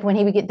 He said when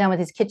he would get done with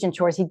his kitchen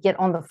chores, he'd get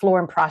on the floor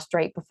and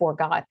prostrate before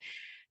God.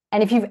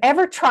 And if you've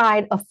ever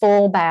tried a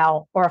full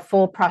bow or a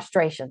full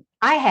prostration,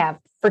 I have,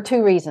 for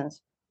two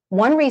reasons.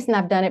 One reason,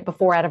 I've done it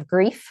before out of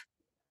grief,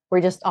 where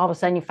just all of a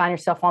sudden you find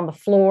yourself on the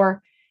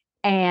floor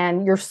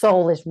and your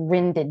soul is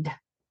rended.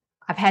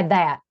 I've had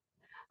that.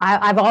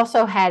 I've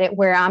also had it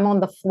where I'm on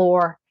the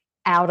floor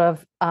out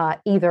of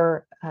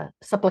either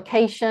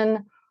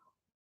supplication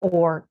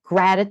or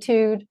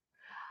gratitude.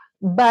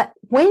 But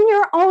when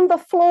you're on the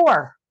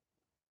floor,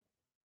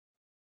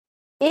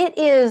 it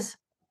is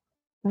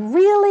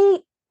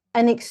really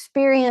an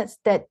experience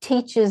that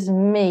teaches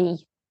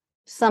me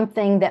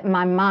something that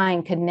my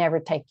mind could never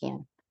take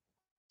in.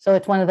 So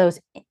it's one of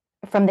those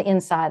from the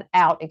inside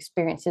out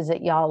experiences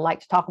that y'all like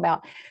to talk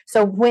about.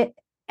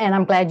 And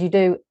I'm glad you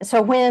do.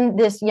 So when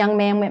this young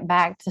man went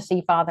back to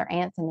see Father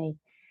Anthony,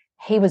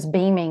 he was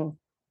beaming.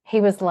 He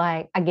was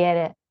like, I get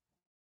it.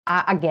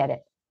 I get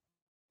it.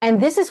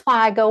 And this is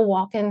why I go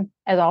walking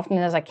as often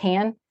as I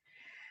can.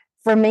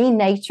 For me,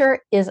 nature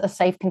is a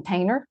safe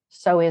container.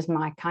 So is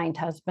my kind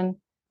husband.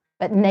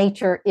 But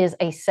nature is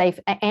a safe,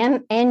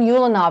 and Anne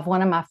Ulanov,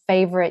 one of my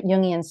favorite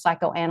Jungian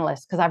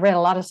psychoanalysts, because I've read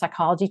a lot of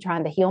psychology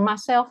trying to heal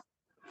myself.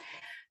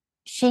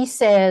 She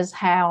says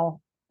how,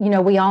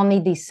 we all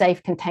need these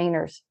safe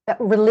containers.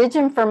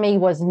 Religion for me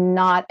was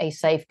not a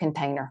safe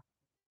container.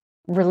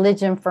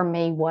 Religion for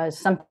me was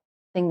something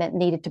that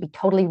needed to be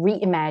totally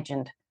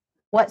reimagined.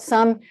 What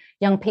some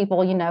young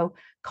people,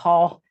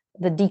 call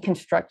the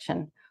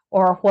deconstruction,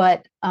 or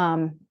what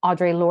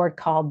Audre Lorde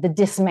called the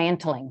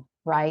dismantling,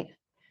 right?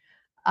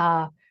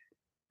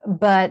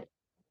 But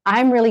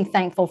I'm really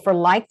thankful for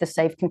the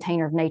safe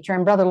container of nature.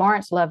 And Brother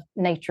Lawrence loved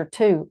nature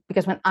too,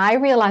 because when I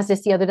realized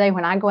this the other day,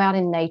 when I go out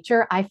in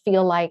nature, I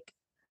feel like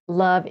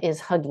love is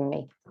hugging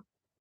me.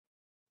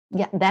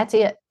 Yeah, that's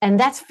it. And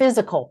that's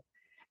physical.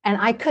 And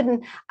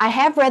I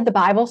have read the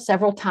Bible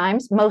several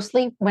times,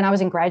 mostly when I was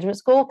in graduate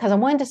school, because I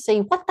wanted to see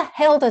what the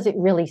hell does it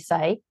really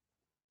say?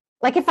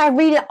 Like if I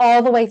read it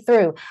all the way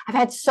through, I've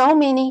had so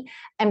many,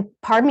 and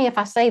pardon me if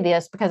I say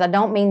this, because I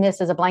don't mean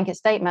this as a blanket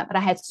statement, but I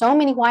had so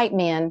many white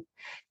men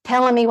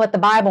telling me what the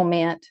Bible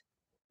meant.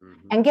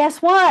 Mm-hmm. And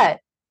guess what?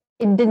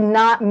 It did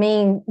not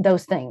mean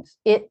those things.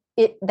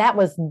 That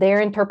was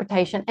their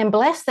interpretation, and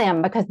bless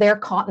them, because they're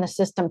caught in the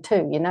system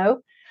too,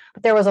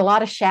 But there was a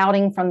lot of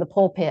shouting from the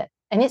pulpit,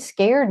 and it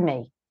scared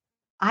me.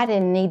 I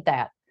didn't need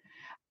that.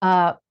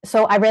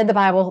 So I read the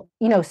Bible,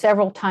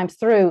 several times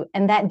through,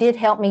 and that did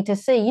help me to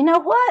see,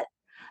 what?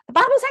 The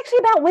Bible's actually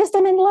about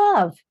wisdom and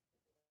love.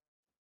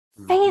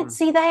 Mm-hmm.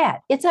 Fancy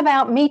that. It's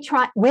about me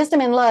trying wisdom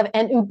and love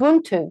and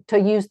Ubuntu, to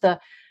use the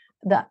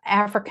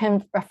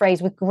African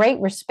phrase with great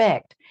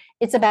respect.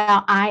 It's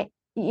about I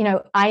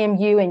am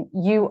you and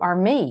you are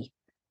me,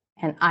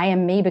 and I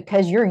am me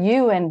because you're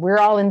you and we're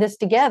all in this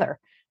together.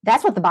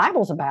 That's what the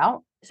Bible's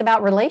about. It's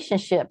about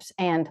relationships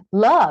and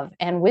love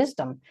and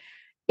wisdom.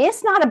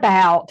 It's not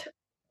about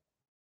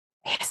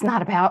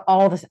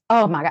all this.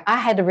 Oh my God, I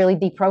had to really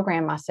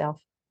deprogram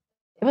myself.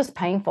 It was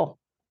painful.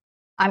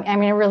 I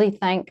really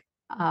thank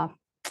my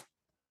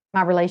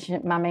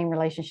main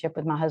relationship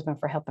with my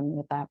husband for helping me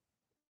with that.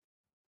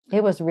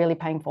 It was really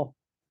painful.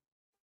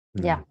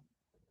 Yeah.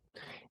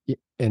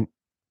 And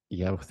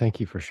well, thank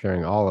you for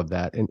sharing all of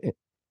that. And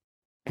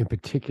in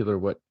particular,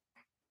 what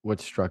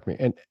struck me,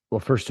 and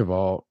well, first of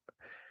all,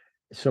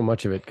 so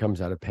much of it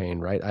comes out of pain,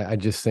 right? I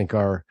just think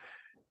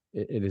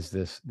it is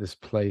this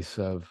place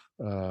of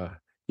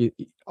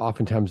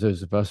oftentimes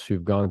those of us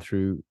who've gone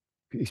through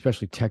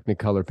especially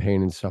technicolor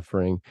pain and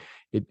suffering,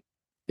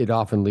 it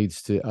often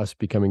leads to us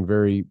becoming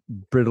very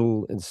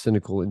brittle and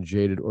cynical and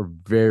jaded, or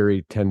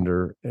very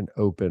tender and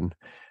open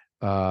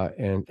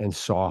and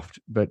soft,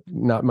 but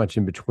not much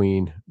in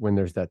between when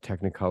there's that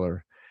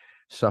technicolor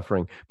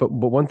suffering. But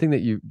one thing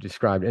that you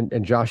described,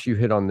 and Josh, you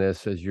hit on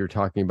this as you're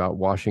talking about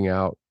washing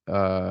out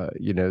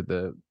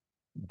the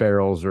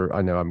barrels, or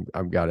I know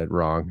I'm got it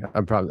wrong.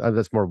 I'm probably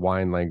that's more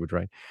wine language,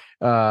 right?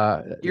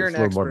 You're an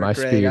expert, Greg.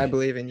 Speed. I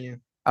believe in you.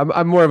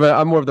 I'm more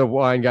of the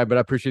wine guy, but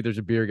I appreciate there's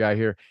a beer guy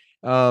here.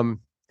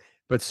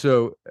 But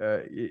so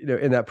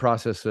in that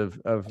process of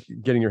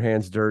getting your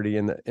hands dirty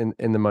in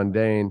the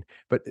mundane,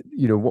 but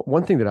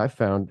one thing that I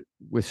found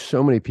with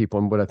so many people,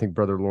 and what I think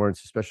Brother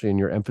Lawrence, especially in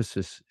your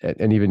emphasis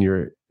and even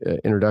your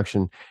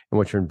introduction and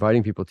what you're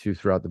inviting people to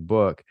throughout the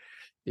book,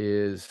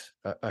 is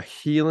a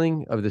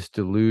healing of this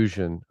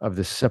delusion of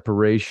the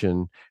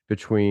separation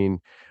between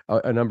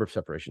a number of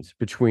separations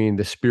between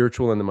the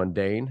spiritual and the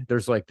mundane.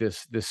 There's like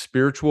this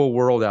spiritual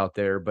world out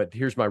there, but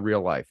here's my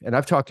real life. And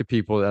I've talked to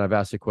people that I've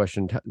asked the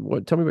question, tell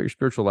me about your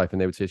spiritual life.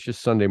 And they would say, it's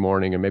just Sunday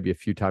morning and maybe a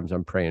few times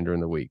I'm praying during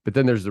the week. But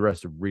then there's the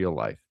rest of real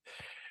life.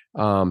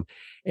 And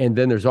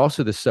then there's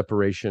also the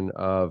separation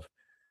of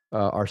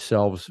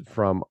ourselves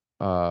from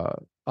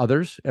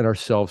others and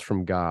ourselves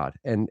from God.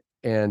 And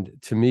And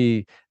to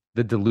me,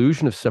 the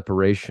delusion of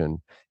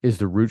separation is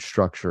the root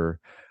structure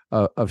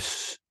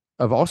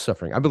of all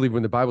suffering. I believe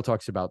when the Bible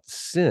talks about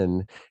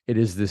sin, it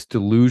is this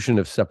delusion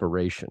of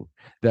separation,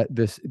 that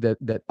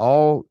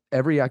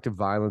every act of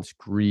violence,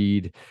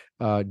 greed,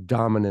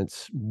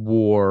 dominance,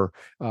 war,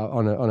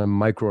 on a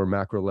micro or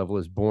macro level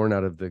is born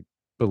out of the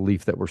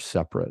belief that we're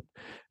separate,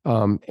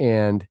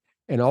 and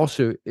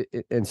also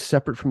and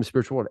separate from the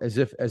spiritual world, as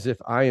if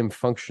I am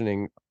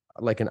functioning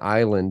like an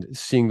island,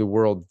 seeing the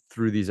world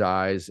through these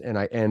eyes, and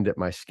I end at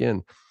my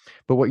skin.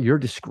 But what you're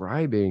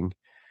describing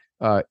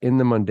in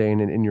the mundane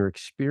and in your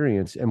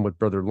experience, and what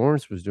Brother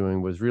Lawrence was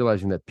doing, was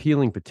realizing that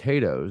peeling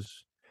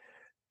potatoes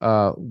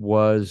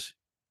was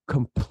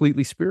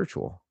completely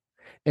spiritual,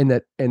 and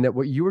that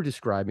what you were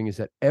describing is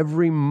that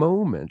every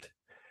moment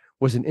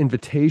was an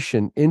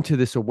invitation into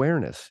this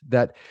awareness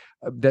that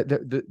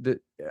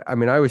I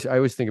mean, I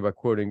always think about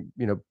quoting,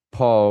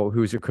 Paul,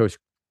 who's of course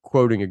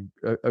quoting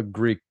a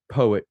Greek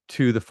poet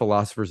to the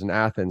philosophers in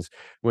Athens,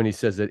 when he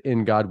says that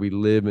in God we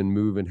live and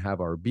move and have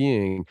our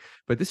being.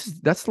 But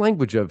that's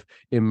language of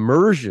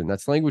immersion.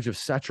 That's language of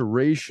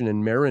saturation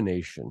and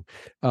marination.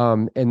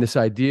 And this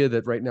idea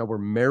that right now we're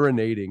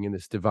marinating in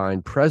this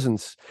divine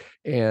presence,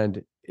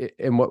 and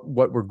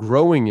what we're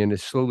growing in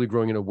is slowly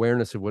growing in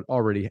awareness of what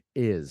already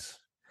is.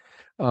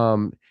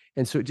 And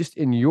so just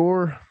in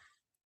your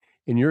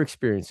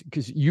experience,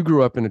 because you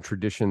grew up in a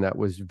tradition that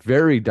was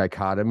very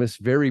dichotomous,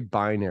 very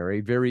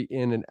binary, very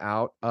in and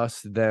out,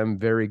 us, them,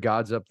 very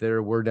God's up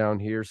there, we're down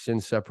here, sin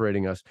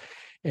separating us.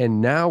 And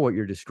now what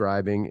you're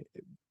describing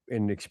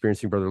and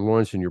experiencing, Brother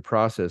Lawrence, in your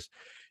process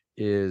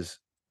is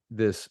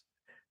this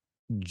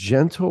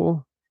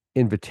gentle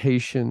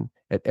invitation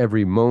at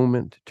every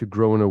moment to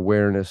grow an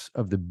awareness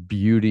of the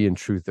beauty and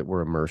truth that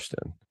we're immersed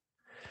in,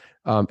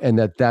 and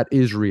that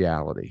is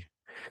reality.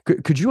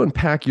 Could you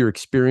unpack your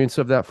experience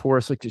of that for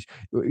us? Like,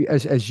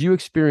 as you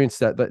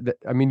experienced that,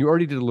 I mean, you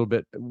already did a little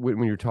bit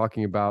when you were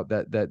talking about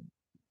that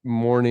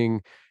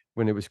morning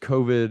when it was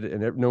COVID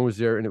and no one was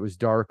there and it was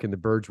dark and the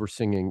birds were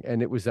singing.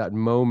 And it was that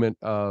moment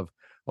of,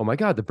 oh my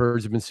God, the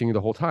birds have been singing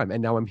the whole time.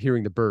 And now I'm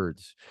hearing the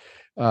birds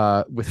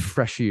with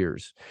fresh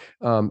ears.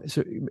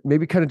 So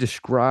maybe kind of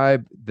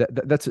describe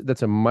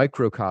that's a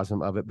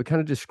microcosm of it, but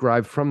kind of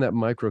describe from that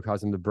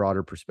microcosm the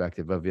broader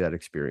perspective of that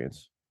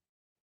experience.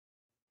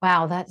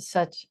 Wow, that's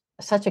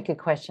such a good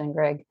question,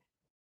 Greg.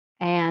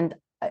 And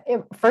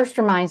it first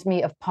reminds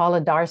me of Paula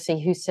Darcy,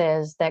 who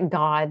says that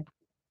God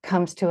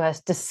comes to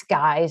us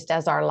disguised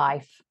as our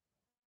life.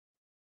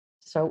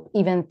 So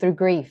even through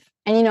grief.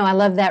 And I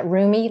love that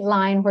Rumi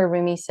line where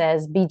Rumi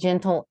says, "Be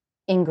gentle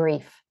in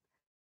grief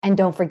and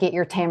don't forget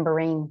your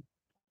tambourine."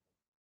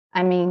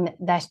 I mean,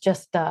 that's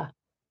just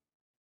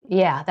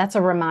that's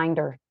a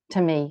reminder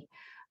to me.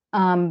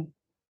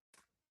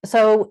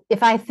 So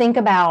if I think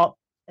about,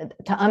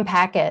 to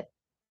unpack it,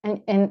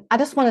 and I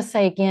just want to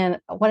say again,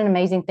 what an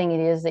amazing thing it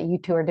is that you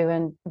two are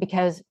doing,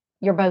 because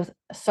you're both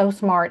so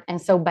smart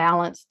and so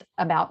balanced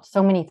about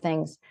so many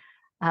things.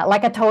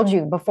 Like I told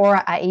you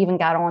before I even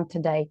got on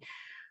today,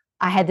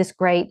 I had this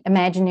great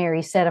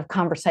imaginary set of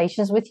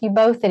conversations with you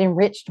both that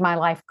enriched my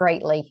life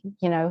greatly,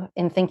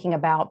 in thinking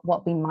about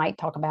what we might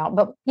talk about,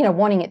 but,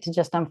 wanting it to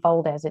just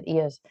unfold as it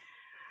is.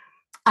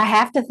 I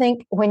have to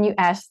think, when you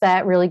ask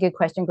that really good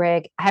question,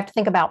 Greg, I have to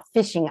think about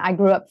fishing. I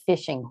grew up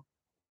fishing.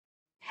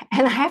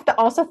 And I have to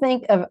also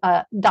think of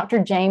Dr.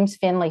 James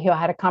Finley, who I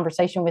had a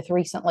conversation with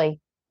recently,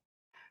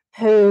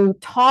 who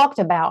talked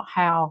about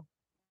how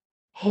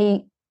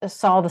he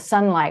saw the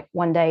sunlight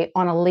one day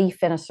on a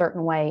leaf in a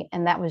certain way.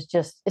 And that was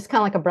it's kind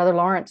of like a Brother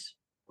Lawrence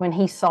when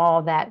he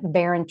saw that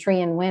barren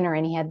tree in winter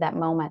and he had that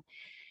moment.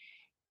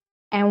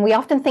 And we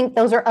often think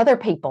those are other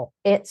people.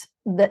 It's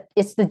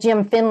the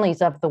Jim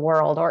Finleys of the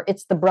world, or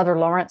it's the Brother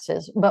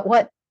Lawrences. But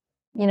what,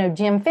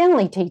 Jim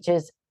Finley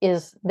teaches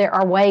is there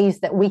are ways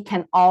that we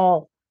can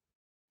all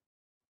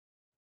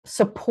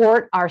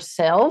support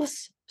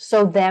ourselves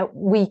so that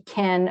we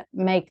can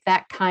make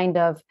that kind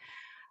of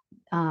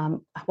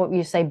what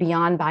you say,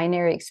 beyond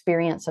binary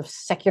experience of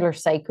secular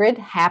sacred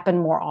happen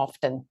more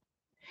often.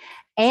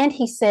 And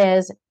he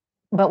says,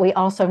 but we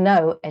also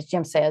know, as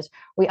Jim says,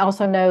 we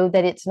also know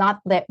that it's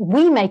not that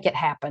we make it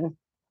happen,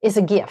 is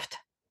a gift.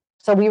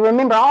 So we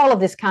remember all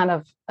of this kind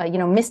of,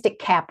 mystic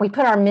cap. We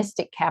put our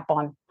mystic cap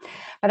on.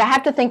 But I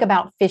have to think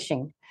about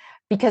fishing,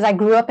 because I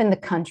grew up in the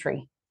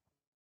country.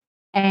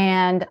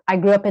 And I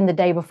grew up in the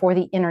day before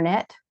the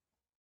internet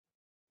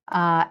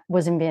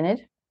was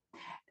invented.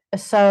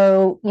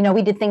 So,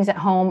 we did things at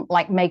home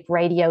like make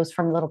radios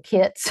from little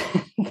kits.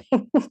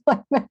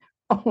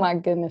 Oh my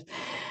goodness.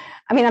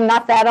 I mean, I'm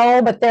not that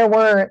old, but there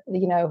were,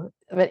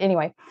 but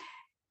anyway.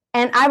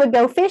 And I would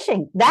go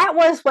fishing. That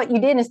was what you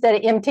did instead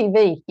of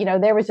MTV.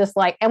 There was just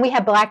and we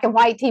had black and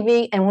white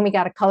TV. And when we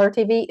got a color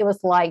TV, it was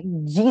like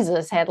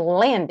Jesus had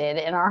landed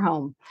in our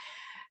home.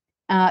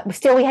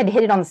 Still, we had to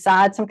hit it on the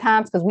side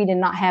sometimes because we did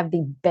not have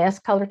the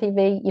best color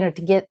TV,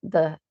 to get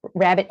the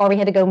rabbit, or we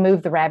had to go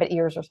move the rabbit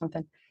ears or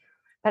something.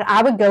 But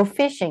I would go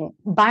fishing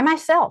by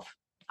myself.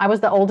 I was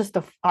the oldest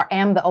of, or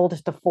am the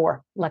oldest of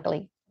four,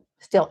 luckily.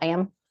 Still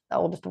am the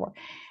oldest of four.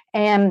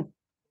 And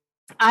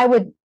I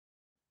would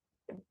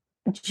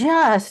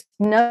just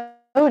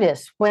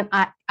notice when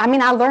I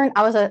mean, I learned,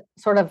 I was a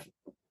sort of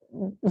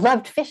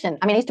loved fishing.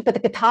 I mean, I used to put the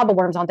catawba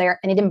worms on there,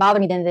 and it didn't bother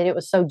me then that it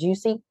was so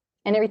juicy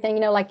and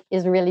everything, like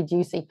is really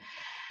juicy.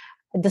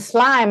 The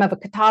slime of a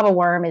catawba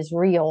worm is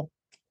real.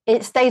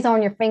 It stays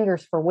on your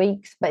fingers for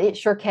weeks, but it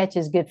sure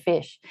catches good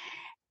fish.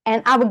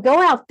 And I would go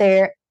out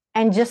there,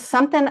 and just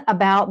something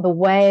about the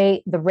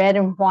way the red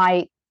and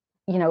white,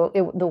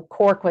 the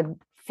cork would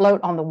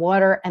float on the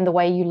water, and the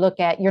way you look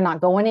at, you're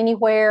not going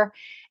anywhere.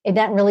 It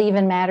doesn't really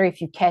even matter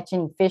if you catch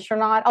any fish or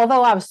not,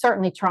 although I was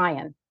certainly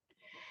trying.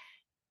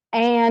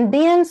 And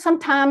then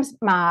sometimes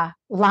my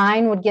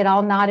line would get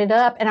all knotted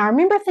up. And I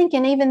remember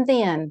thinking even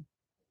then,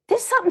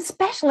 there's something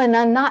special in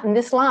unknotting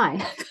this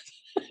line.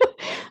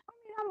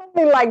 I'm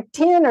only like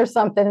 10 or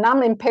something, and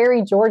I'm in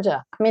Perry,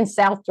 Georgia. I'm in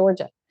South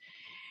Georgia.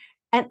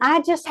 And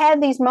I just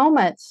had these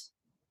moments.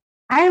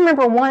 I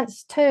remember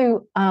once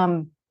too,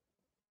 hours.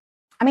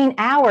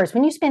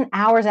 When you spend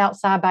hours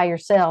outside by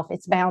yourself,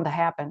 it's bound to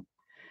happen.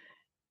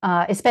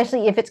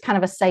 Especially if it's kind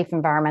of a safe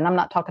environment. I'm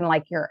not talking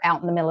like you're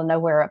out in the middle of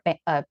nowhere,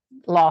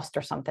 lost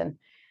or something.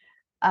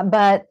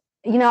 But,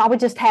 I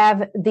would just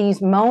have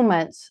these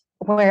moments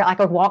where I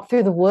could walk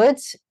through the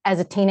woods as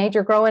a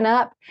teenager growing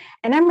up.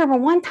 And I remember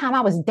one time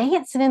I was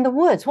dancing in the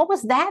woods. What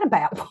was that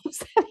about? What was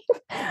that?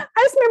 I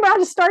just remember I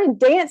just started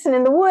dancing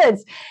in the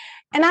woods.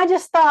 And I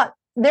just thought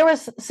there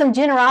was some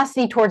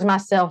generosity towards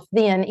myself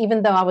then,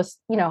 even though I was,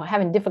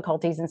 having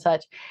difficulties and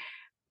such,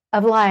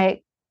 of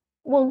like,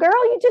 well, girl,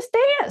 you just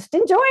danced.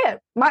 Enjoy it.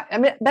 But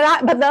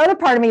the other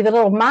part of me, the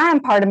little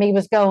mind part of me,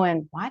 was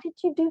going, why did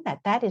you do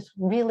that? That is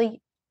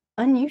really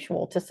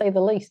unusual, to say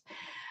the least.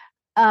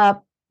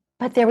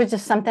 But there was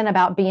just something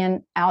about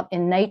being out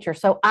in nature.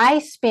 So I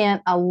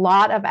spent a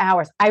lot of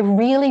hours. I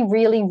really,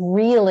 really,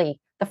 really,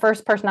 the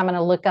first person I'm going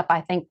to look up,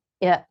 I think,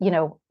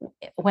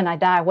 when I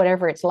die,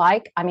 whatever it's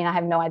like, I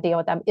have no idea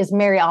what that is,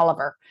 Mary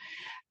Oliver,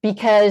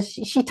 because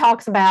she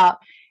talks about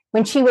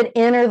when she would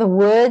enter the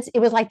woods, it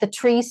was like the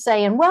trees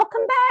saying,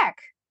 welcome back.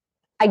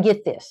 I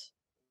get this.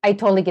 I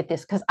totally get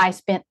this, because I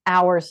spent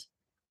hours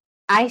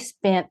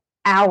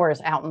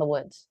out in the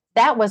woods.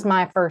 That was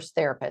my first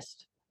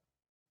therapist,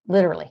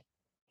 literally.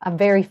 A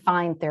very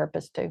fine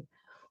therapist too,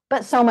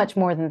 but so much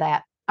more than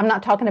that. I'm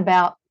not talking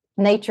about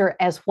nature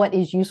as what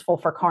is useful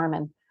for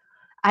Carmen.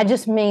 I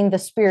just mean the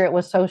spirit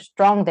was so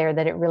strong there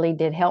that it really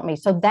did help me.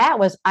 So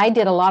I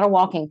did a lot of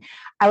walking.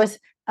 I was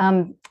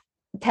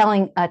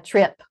telling a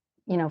Trip,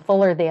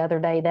 Fuller the other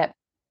day, that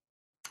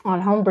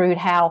on Homebrewed,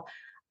 how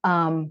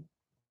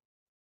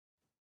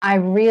I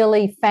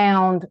really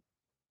found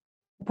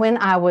when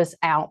I was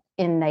out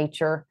in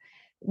nature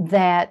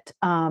that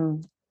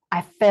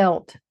I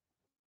felt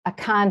a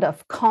kind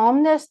of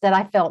calmness that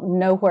I felt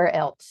nowhere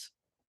else.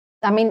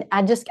 I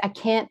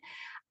can't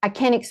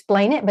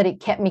explain it, but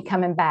it kept me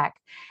coming back.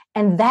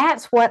 And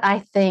that's what I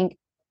think,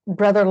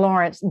 Brother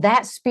Lawrence,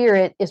 that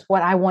spirit is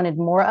what I wanted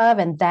more of.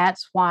 And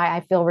that's why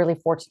I feel really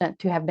fortunate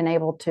to have been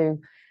able to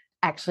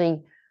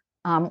actually,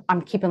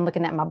 I'm keeping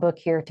looking at my book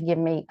here to give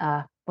me,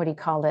 good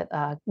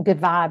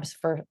vibes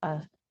for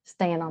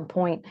staying on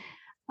point.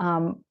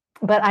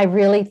 But I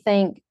really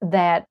think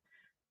that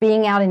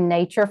being out in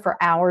nature for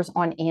hours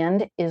on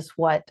end is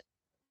what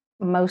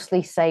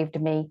mostly saved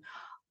me.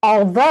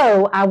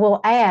 Although I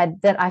will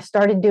add that I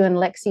started doing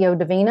Lectio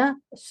Divina,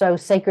 so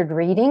sacred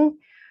reading,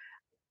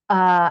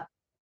 and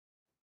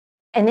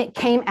it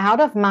came out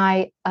of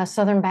my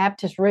Southern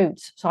Baptist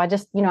roots. So I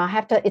just,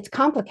 it's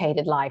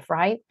complicated life,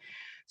 right?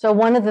 So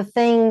one of the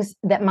things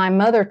that my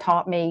mother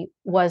taught me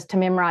was to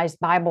memorize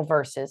Bible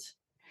verses.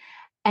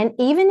 And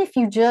even if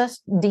you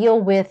just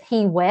deal with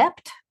he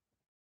wept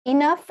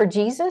enough for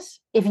Jesus,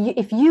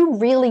 if you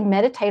really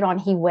meditate on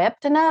he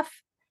wept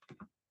enough,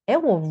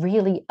 it will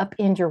really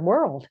upend your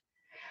world.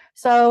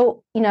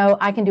 So,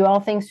 I can do all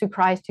things through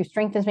Christ who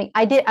strengthens me.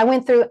 I did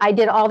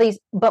all these,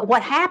 but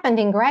what happened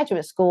in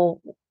graduate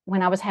school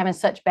when I was having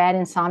such bad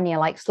insomnia,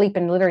 like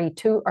sleeping literally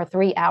 2 or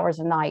 3 hours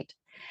a night,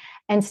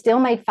 and still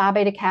made Phi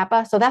Beta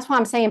Kappa. So that's why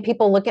I'm saying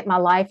people look at my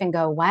life and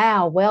go,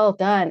 wow, well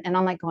done. And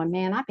I'm like going,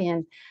 man, I've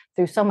been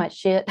through so much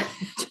shit.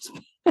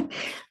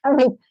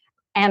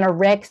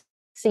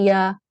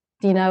 Anorexia,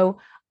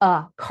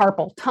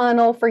 carpal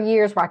tunnel for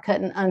years where I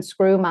couldn't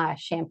unscrew my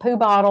shampoo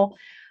bottle.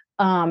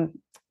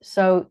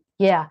 So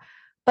yeah,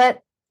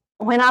 but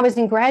when I was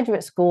in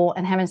graduate school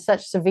and having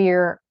such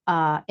severe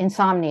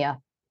insomnia,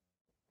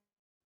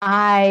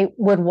 I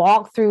would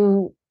walk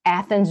through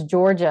Athens,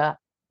 Georgia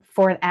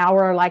for an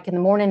hour, like in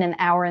the morning, an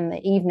hour in the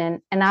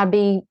evening, and I'd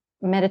be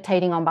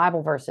meditating on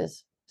Bible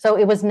verses. So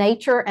it was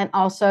nature and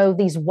also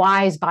these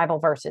wise Bible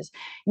verses.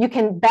 You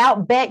can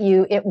bet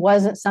you it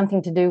wasn't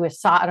something to do with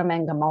Sodom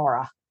and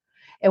Gomorrah.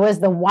 It was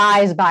the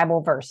wise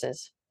Bible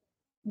verses,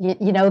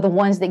 the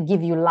ones that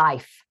give you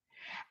life.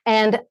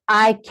 And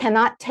I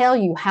cannot tell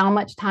you how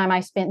much time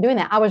I spent doing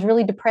that. I was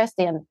really depressed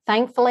then.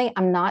 Thankfully,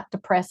 I'm not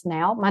depressed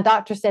now. My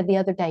doctor said the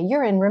other day,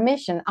 you're in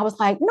remission. I was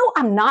like, no,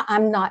 I'm not.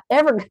 I'm not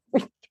ever going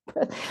to be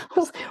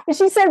depressed. When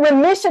she said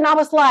remission, I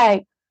was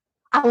like,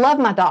 I love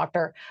my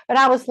doctor, but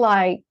I was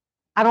like,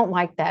 I don't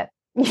like that.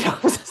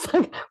 It's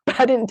like, but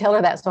I didn't tell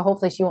her that, so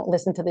hopefully she won't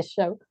listen to this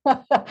show.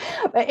 But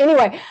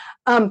anyway,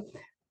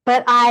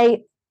 but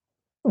I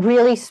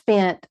really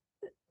spent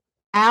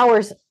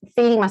hours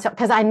feeding myself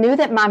because I knew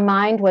that my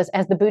mind was,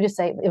 as the Buddhists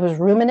say, it was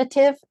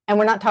ruminative. And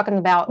we're not talking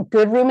about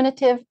good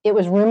ruminative. It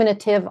was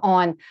ruminative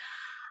on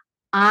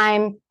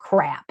I'm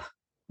crap.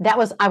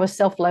 I was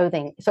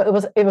self-loathing. So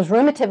it was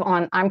ruminative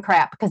on I'm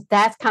crap, because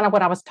that's kind of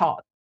what I was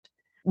taught,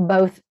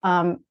 both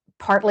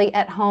partly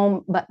at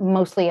home, but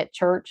mostly at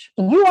church.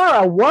 You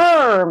are a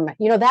worm.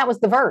 That was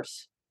the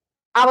verse.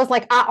 I was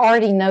like, I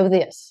already know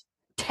this.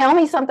 Tell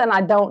me something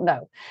I don't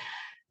know.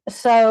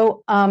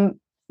 So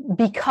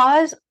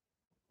because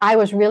I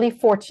was really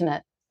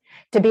fortunate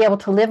to be able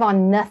to live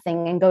on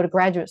nothing and go to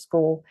graduate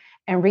school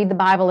and read the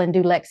Bible and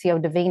do Lectio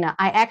Divina,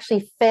 I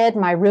actually fed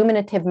my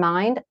ruminative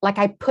mind. Like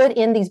I put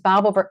in these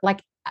Bible verses,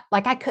 like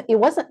I could, it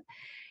wasn't,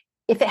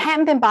 if it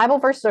hadn't been Bible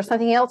verses or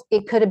something else,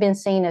 it could have been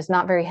seen as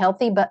not very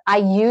healthy, but I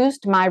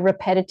used my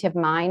repetitive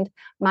mind,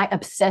 my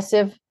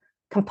obsessive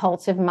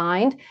compulsive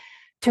mind,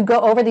 to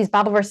go over these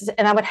Bible verses.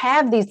 And I would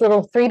have these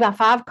little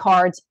 3x5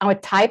 cards. I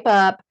would type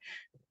up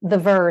the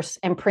verse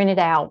and print it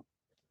out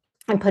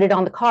and put it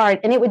on the card,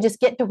 and it would just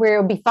get to where it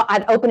would be,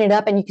 I'd open it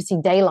up and you could see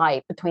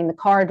daylight between the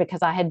card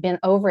because I had been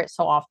over it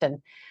so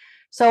often.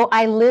 So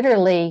I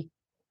literally,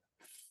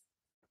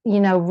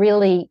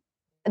 really,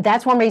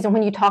 that's one reason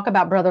when you talk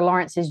about Brother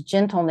Lawrence's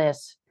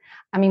gentleness,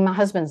 I mean, my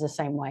husband's the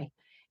same way.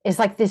 It's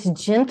like this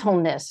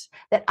gentleness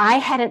that I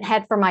hadn't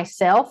had for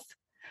myself,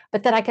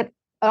 but that I could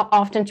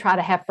often try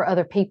to have for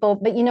other people.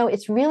 But,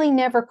 it's really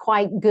never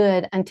quite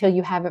good until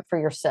you have it for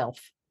yourself.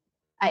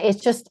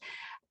 It's just,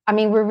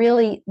 we're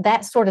really,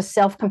 that sort of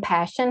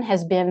self-compassion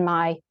has been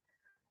my,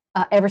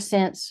 ever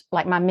since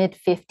like my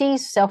mid-50s,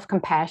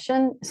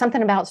 self-compassion,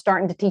 something about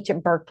starting to teach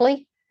at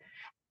Berkeley.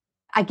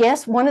 I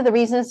guess one of the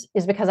reasons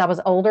is because I was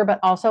older, but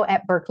also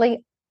at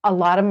Berkeley, a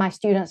lot of my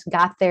students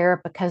got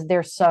there because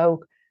they're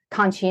so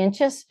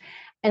conscientious.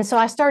 And so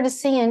I started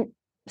saying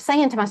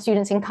to my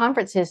students in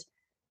conferences,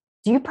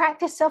 do you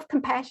practice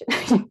self-compassion?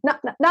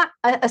 not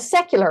a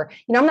secular,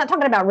 I'm not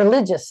talking about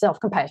religious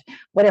self-compassion,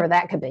 whatever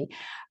that could be.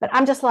 But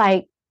I'm just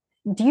like,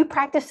 do you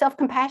practice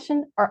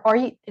self-compassion? Or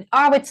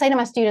I would say to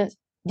my students,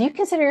 do you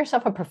consider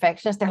yourself a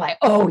perfectionist? They're like,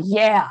 oh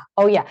yeah.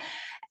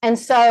 And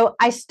so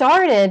I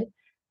started,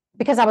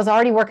 because I was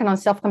already working on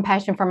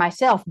self-compassion for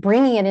myself,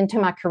 bringing it into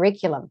my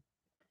curriculum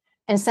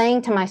and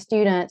saying to my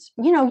students,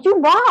 you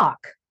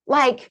rock.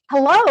 Like,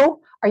 hello,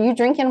 are you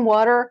drinking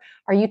water?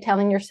 Are you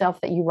telling yourself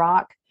that you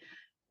rock?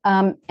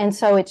 And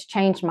so it's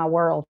changed my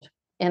world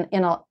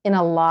in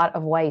a lot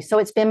of ways. So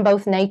it's been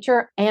both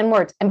nature and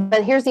words.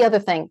 But here's the other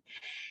thing.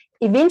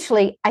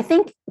 Eventually, I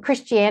think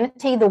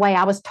Christianity, the way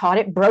I was taught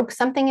it, broke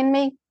something in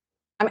me.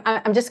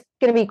 I'm just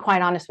going to be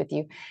quite honest with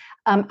you.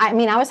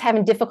 I was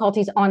having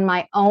difficulties on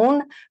my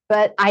own,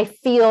 but I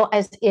feel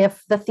as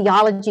if the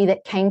theology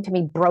that came to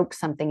me broke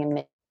something in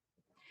me.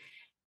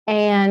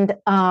 And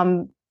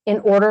in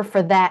order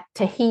for that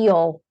to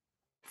heal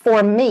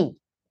for me,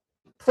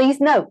 please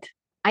note,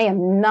 I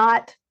am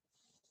not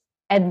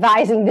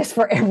advising this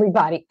for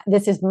everybody.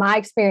 This is my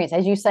experience,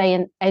 as you say,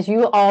 and as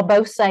you all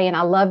both say, and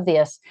I love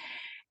this.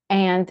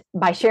 And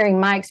by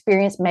sharing my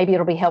experience, maybe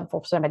it'll be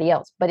helpful for somebody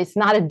else, but it's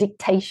not a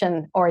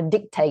dictation or a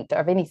dictate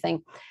of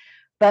anything.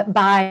 But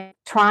by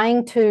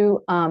trying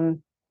to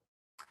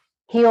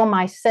heal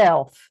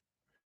myself,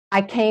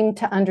 I came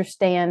to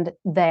understand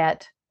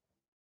that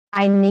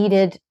I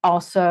needed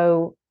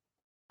also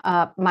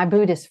my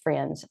Buddhist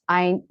friends.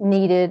 I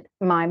needed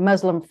my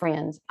Muslim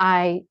friends.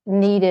 I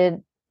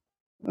needed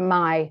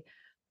my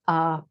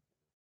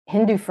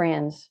Hindu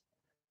friends.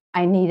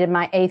 I needed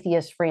my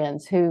atheist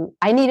friends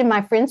I needed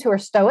my friends who are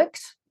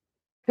Stoics,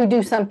 who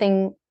do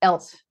something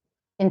else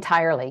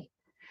entirely.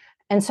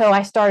 And so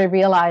I started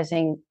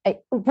realizing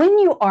when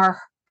you are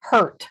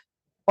hurt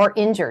or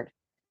injured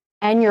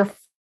and you're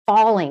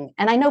falling,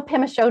 and I know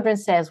Pema Chodron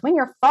says, when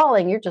you're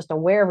falling, you're just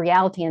aware of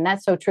reality, and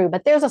that's so true.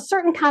 But there's a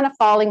certain kind of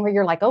falling where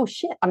you're like, oh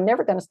shit, I'm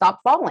never going to stop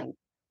falling.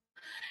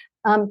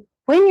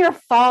 When you're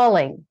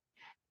falling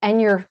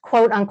and you're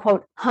quote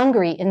unquote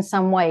hungry in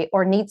some way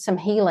or need some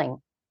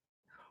healing,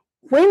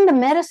 when the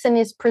medicine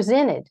is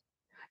presented,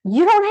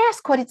 you don't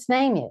ask what its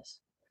name is.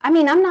 I'm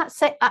not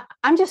saying,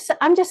 I'm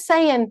just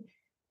saying,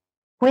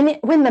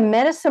 when the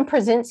medicine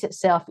presents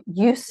itself,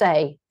 you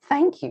say,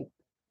 thank you,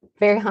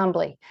 very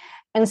humbly.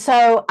 And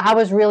so I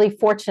was really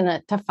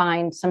fortunate to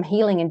find some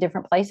healing in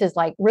different places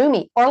like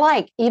Rumi, or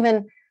like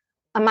even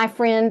my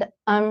friend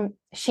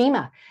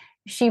Shima.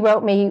 She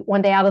wrote me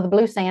one day out of the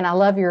blue saying, I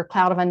love your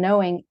Cloud of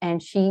Unknowing.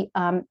 And she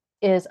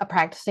is a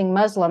practicing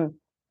Muslim.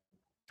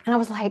 And I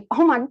was like,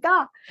 oh my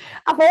God,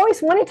 I've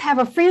always wanted to have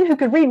a friend who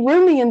could read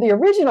Rumi in the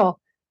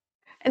original.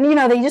 And,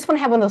 they just want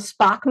to have one of those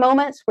Spock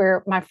moments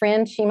where my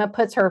friend Shima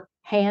puts her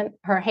hand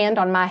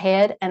on my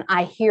head and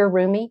I hear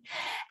Rumi.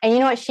 And you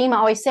know what Shima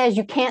always says,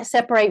 you can't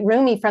separate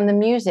Rumi from the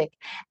music.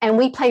 And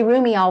we play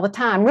Rumi all the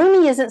time.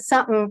 Rumi isn't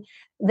something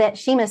that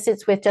Shima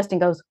sits with just and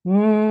goes,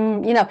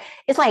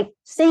 it's like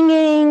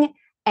singing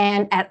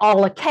And at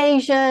all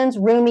occasions,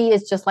 Rumi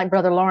is just like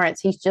Brother Lawrence.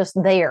 He's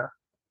just there,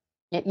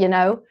 you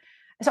know?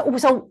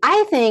 So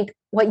I think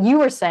what you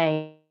were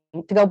saying,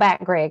 to go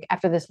back, Greg,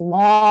 after this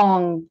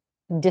long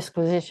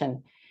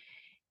disquisition,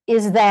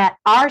 is that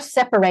our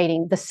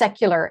separating the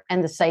secular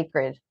and the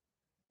sacred,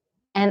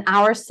 and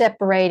our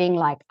separating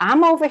like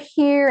I'm over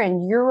here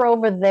and you're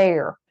over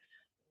there,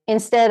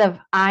 instead of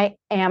I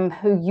am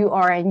who you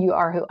are and you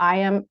are who I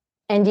am.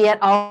 And yet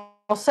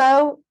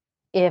also,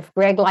 if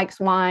Greg likes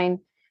wine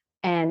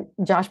and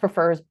Josh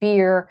prefers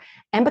beer,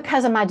 and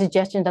because of my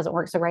digestion doesn't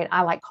work so great,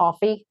 I like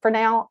coffee for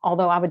now,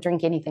 although I would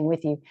drink anything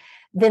with you,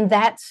 then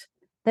that's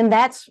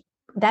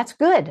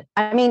good.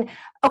 I mean,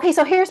 okay,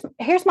 so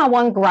here's my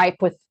one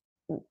gripe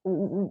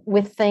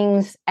with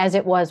things as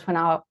it was when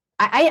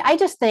I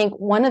just think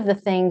one of the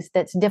things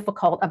that's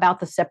difficult about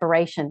the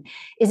separation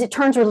is it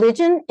turns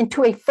religion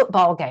into a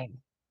football game.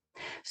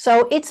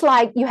 So it's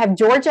like you have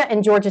Georgia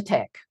and Georgia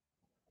Tech.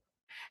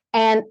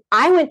 And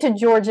I went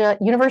to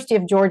University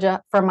of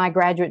Georgia for my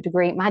graduate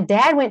degree. My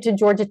dad went to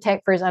Georgia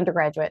Tech for his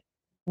undergraduate.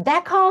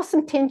 That caused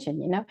some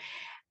tension, you know.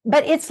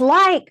 But it's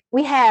like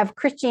we have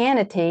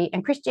Christianity,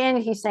 and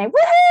Christianity saying,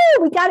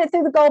 woohoo, we got it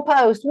through the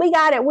goalpost. We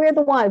got it. We're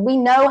the one. We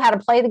know how to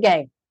play the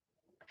game.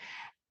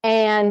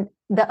 And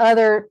the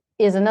other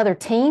is another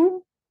team,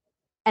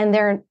 and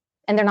they're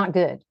not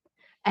good.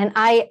 And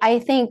I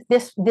think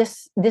this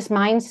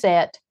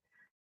mindset,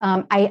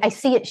 I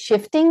see it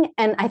shifting,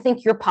 and I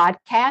think your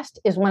podcast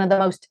is one of the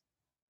most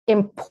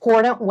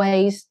important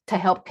ways to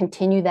help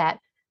continue that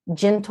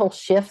gentle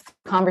shift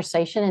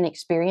conversation and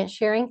experience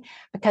sharing,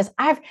 because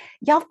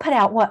y'all put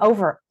out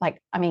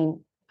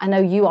I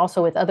know you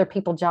also with other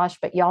people, Josh,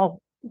 but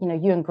y'all, you know,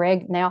 you and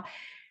Greg now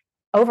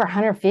over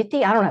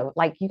 150, I don't know,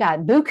 like you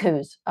got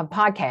bukus of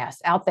podcasts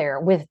out there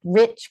with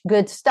rich,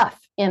 good stuff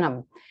in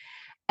them.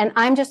 And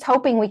I'm just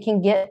hoping we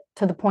can get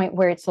to the point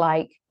where it's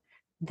like,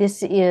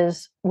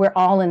 we're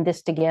all in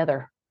this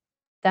together.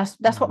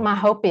 That's what my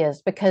hope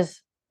is,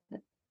 because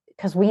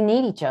we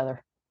need each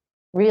other,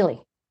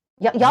 really.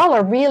 Y'all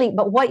are really,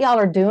 but what y'all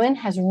are doing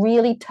has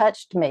really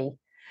touched me,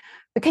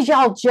 because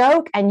y'all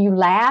joke and you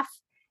laugh,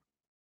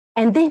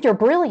 and then you're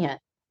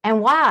brilliant and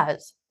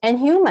wise and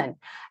human.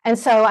 And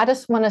so I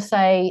just want to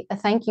say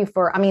thank you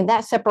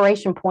that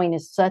separation point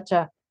is such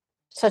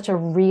a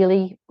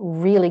really,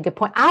 really good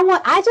point.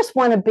 I just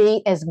want to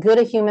be as good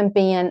a human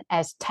being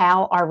as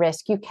Tao, our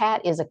rescue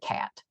cat, is a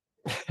cat.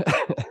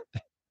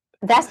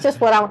 That's just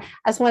what I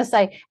just want to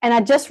say. And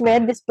I just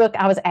read this book.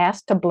 I was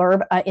asked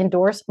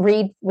to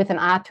read with an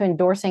eye to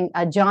endorsing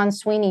John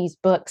Sweeney's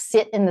book,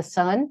 Sit in the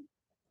Sun.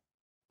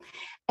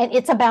 And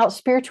it's about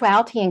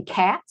spirituality and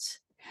cats.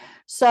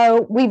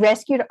 So we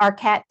rescued our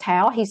cat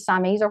Tao. He's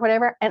Siamese or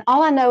whatever. And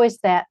all I know is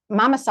that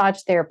my massage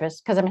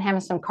therapist, because I've been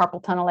having some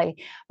carpal tunnel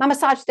lately, my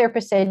massage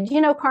therapist said,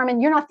 you know,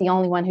 Carmen, you're not the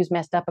only one who's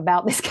messed up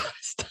about this kind of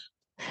stuff.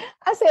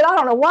 I said, I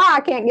don't know why I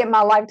can't get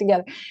my life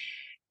together.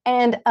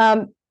 And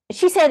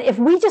she said, if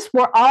we just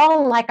were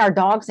all like our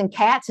dogs and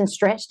cats and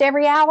stretched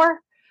every hour,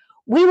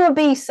 we would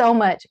be so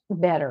much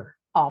better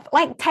off.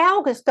 Like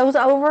Tao just goes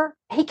over.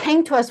 He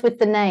came to us with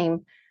the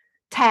name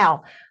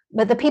Tao,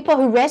 but the people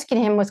who rescued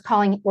him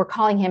were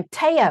calling him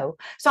Teo.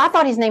 So I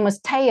thought his name was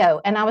Teo.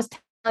 And I was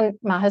telling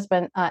my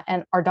husband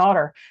and our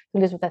daughter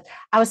who lives with us,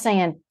 I was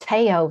saying,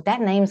 Teo,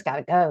 that name's got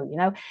to go, you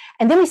know?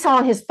 And then we saw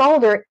on his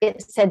folder,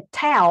 it said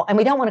Tao, and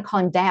we don't want to call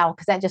him Dow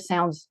because that just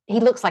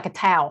he looks like a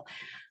towel.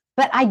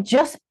 But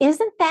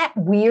isn't that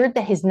weird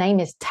that his name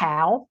is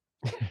Tao?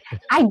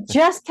 I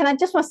just want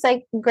to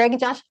say, Greg and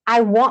Josh, I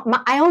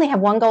only have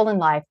one goal in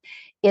life,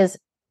 is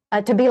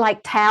to be like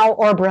Tao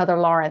or Brother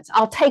Lawrence.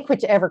 I'll take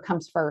whichever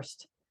comes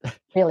first,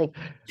 really.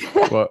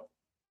 Well,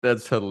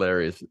 that's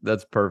hilarious.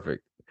 That's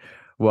perfect.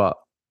 Well,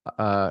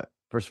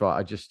 first of all,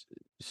 I just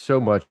so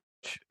much,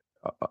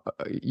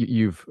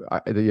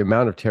 the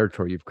amount of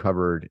territory you've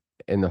covered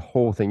and the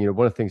whole thing, you know,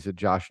 one of the things that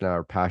Josh and I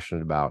are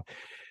passionate about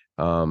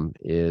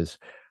is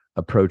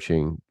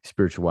approaching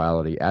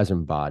spirituality as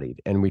embodied.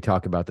 And we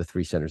talk about the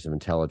three centers of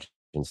intelligence,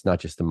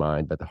 not just the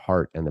mind, but the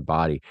heart and the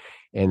body.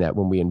 And that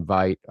when we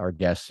invite our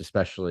guests,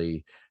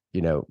 especially,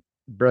 you know,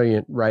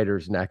 brilliant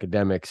writers and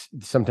academics,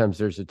 sometimes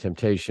there's a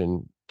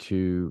temptation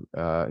to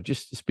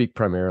just speak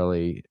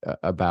primarily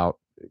about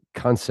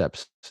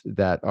concepts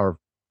that are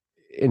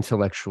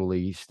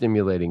intellectually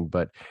stimulating,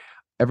 but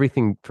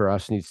everything for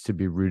us needs to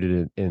be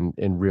rooted in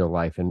real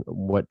life and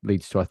what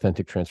leads to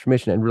authentic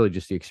transformation and really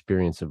just the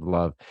experience of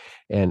love.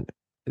 And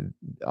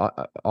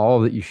all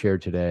that you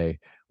shared today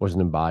was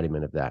an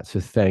embodiment of that. So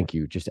thank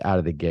you, just out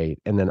of the gate.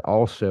 And then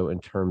also in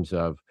terms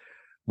of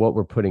what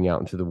we're putting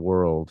out into the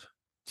world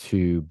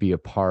to be a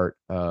part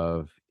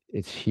of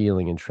its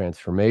healing and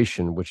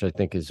transformation, which I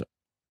think is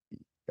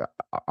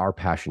our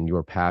passion,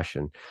 your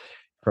passion.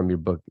 From your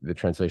book, The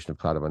Translation of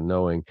Cloud of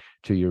Unknowing,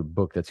 to your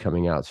book that's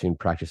coming out soon,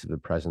 Practice of the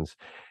Presence.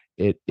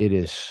 It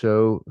is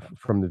so,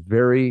 from the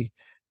very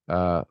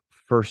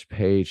first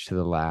page to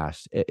the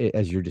last,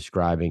 as you're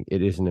describing,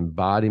 it is an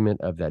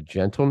embodiment of that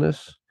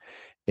gentleness.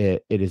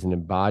 It is an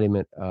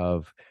embodiment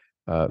of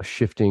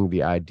shifting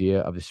the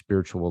idea of the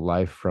spiritual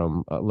life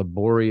from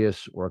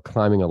laborious or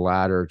climbing a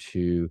ladder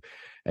to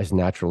as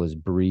natural as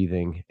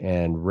breathing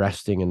and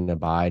resting and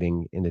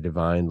abiding in the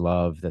divine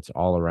love that's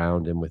all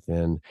around and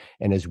within.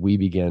 And as we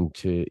begin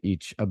to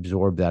each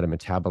absorb that and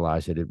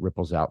metabolize it, it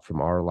ripples out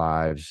from our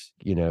lives,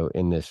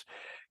 in this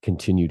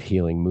continued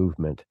healing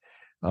movement.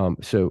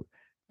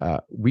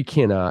 We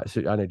cannot.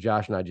 So I know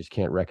Josh and I just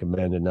can't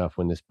recommend enough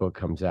when this book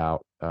comes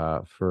out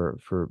for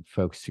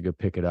folks to go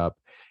pick it up.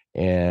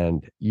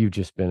 And you've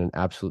just been an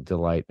absolute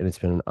delight, and it's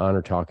been an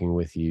honor talking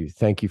with you.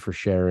 Thank you for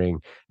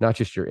sharing not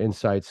just your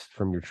insights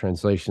from your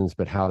translations,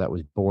 but how that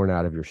was born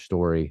out of your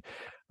story.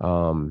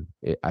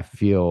 I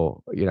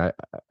feel,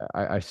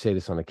 I say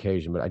this on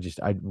occasion, but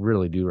I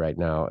really do right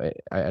now,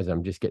 as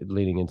I'm just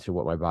leaning into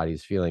what my body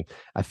is feeling.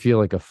 I feel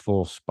like a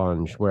full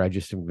sponge where I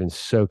just have been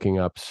soaking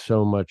up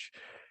so much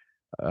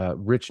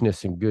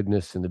richness and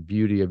goodness and the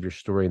beauty of your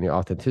story and the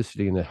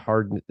authenticity and the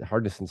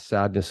hardness and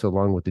sadness,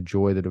 along with the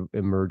joy that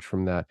emerged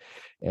from that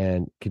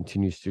and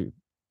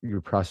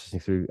you're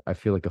processing through. I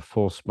feel like a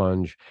full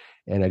sponge.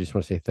 And I just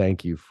want to say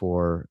thank you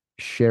for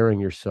sharing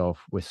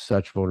yourself with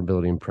such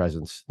vulnerability and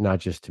presence, not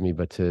just to me,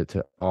 but to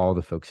all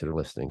the folks that are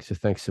listening. So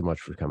thanks so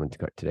much for coming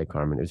today,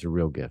 Carmen. It was a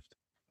real gift.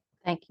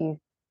 Thank you,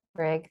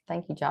 Greg.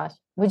 Thank you, Josh.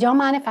 Would y'all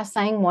mind if I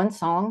sang one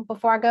song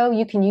before I go?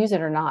 You can use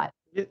it or not.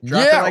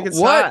 Drop it like it's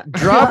hot.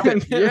 Drop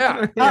it.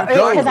 Yeah.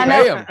 Because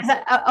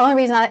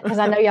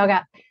I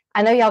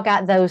know y'all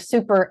got those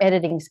super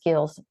editing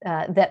skills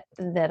that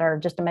are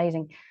just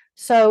amazing.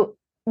 So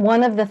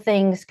one of the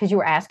things, because you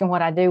were asking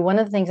what I do, one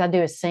of the things I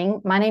do is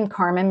sing. My name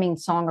Carmen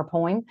means song or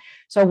poem.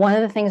 So one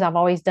of the things I've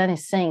always done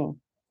is sing,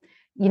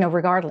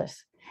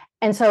 regardless.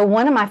 And so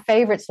one of my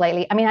favorites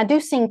lately, I do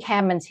sing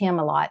Cadman's Hymn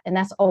a lot, and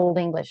that's Old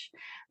English.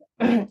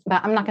 But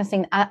I'm not going to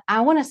sing.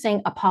 I want to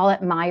sing a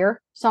Paulette Meyer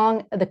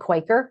song, The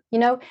Quaker,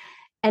 and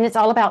it's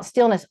all about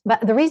stillness.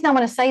 But the reason I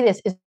want to say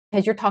this is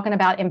because you're talking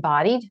about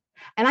embodied.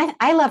 And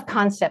I love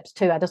concepts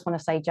too. I just want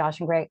to say, Josh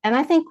and Greg. And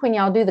I think when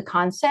y'all do the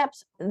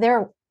concepts,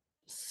 they're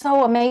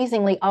so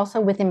amazingly also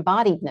with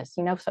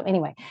embodiedness, So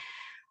anyway,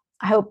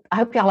 I hope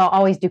y'all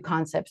always do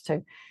concepts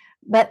too.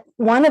 But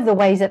one of the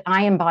ways that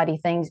I embody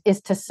things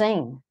is to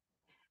sing.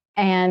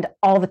 And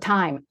all the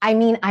time. I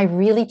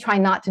really try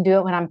not to do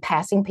it when I'm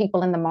passing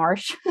people in the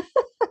marsh.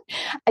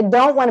 I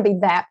don't want to be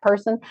that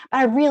person, but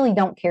I really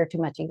don't care too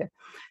much either.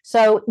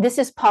 So this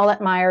is Paulette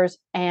Myers,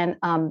 and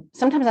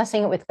sometimes I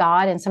sing it with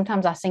God, and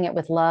sometimes I sing it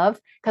with love,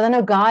 because I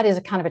know God is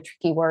a kind of a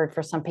tricky word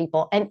for some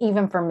people, and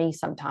even for me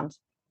sometimes.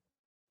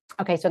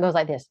 Okay, so it goes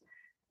like this.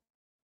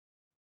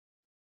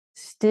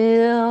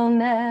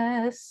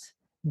 Stillness,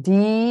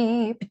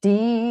 deep,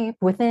 deep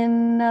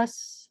within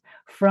us.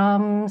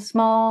 From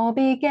small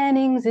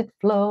beginnings it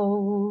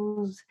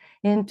flows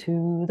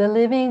into the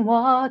living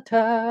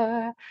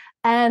water,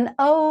 an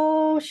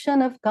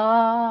ocean of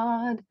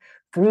God.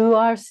 Through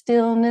our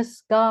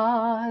stillness,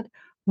 God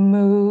moves.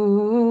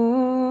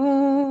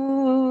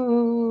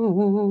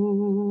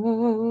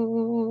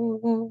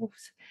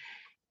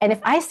 And if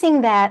I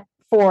sing that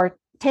for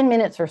 10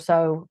 minutes or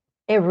so,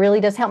 it really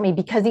does help me,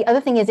 because the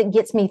other thing is it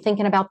gets me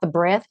thinking about the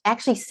breath.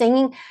 Actually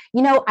singing,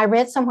 I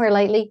read somewhere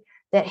lately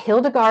that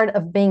Hildegard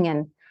of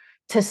Bingen,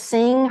 to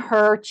sing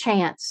her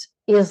chants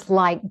is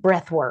like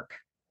breath work,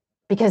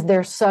 because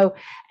they're so,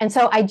 and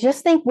so I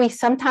just think we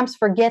sometimes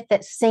forget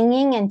that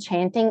singing and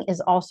chanting is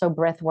also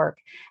breath work.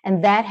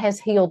 And that has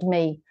healed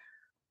me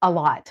a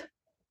lot,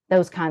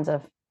 those kinds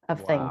of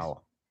things.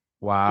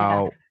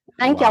 Wow. Yeah.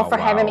 Thank y'all for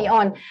having me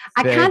on.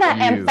 I kind of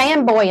am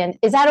fanboying.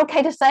 Is that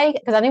okay to say?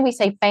 Because I know we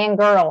say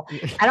fangirl.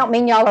 I don't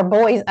mean y'all are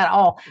boys at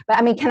all. But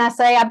can I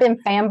say I've been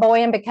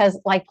fanboying, because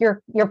like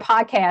your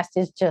podcast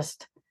is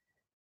just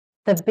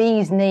the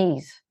bee's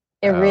knees.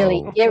 It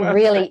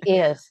really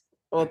is.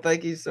 Well,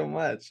 thank you so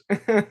much.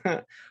 Greg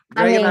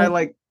and I,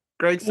 like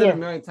Greg said a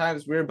million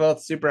times, we were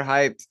both super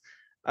hyped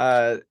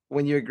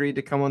when you agreed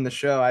to come on the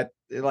show. I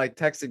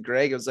texted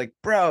Greg. I was like,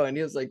 bro, and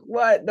he was like,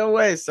 what? No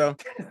way. So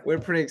we're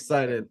pretty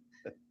excited.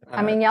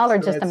 Y'all are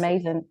just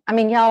amazing.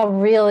 Y'all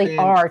really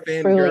are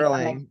truly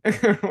girling.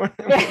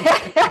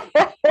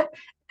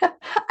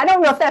 I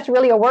don't know if that's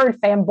really a word,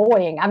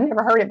 fanboying. I've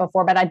never heard it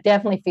before, but I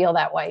definitely feel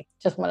that way.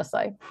 Just want to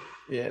say.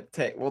 Yeah,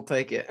 we'll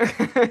take it.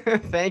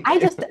 Thank you.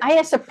 I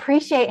just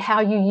appreciate how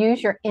you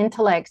use your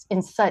intellects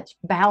in such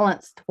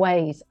balanced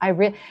ways.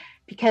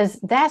 Because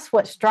that's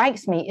what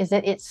strikes me, is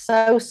that it's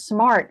so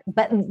smart,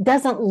 but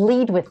doesn't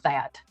lead with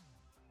that.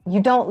 You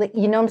don't,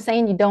 you know what I'm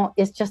saying? You don't,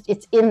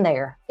 it's in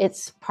there.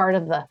 It's part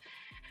of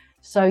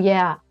so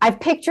yeah, I've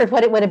pictured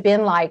what it would have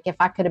been like if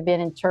I could have been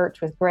in church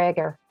with Greg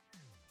or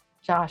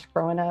Josh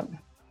growing up.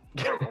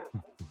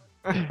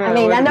 I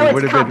know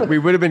it's complicated. We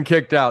would have been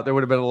kicked out. There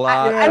would have been a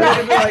lot. I would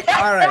have been like,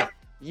 all right,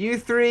 you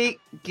three,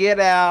 get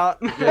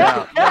out.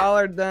 Y'all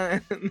are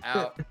done.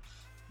 Out.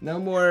 No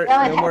more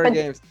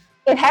games.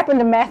 It happened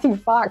to Matthew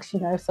Fox,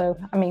 so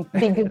be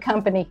good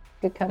company.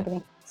 Good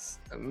company.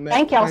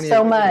 Thank y'all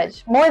so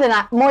much. More than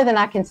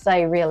I can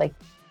say, really.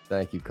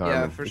 Thank you, Carmen.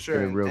 Yeah, for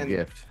sure. It's been a real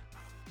gift.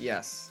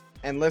 Yes.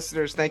 And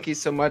listeners, thank you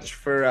so much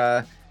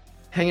for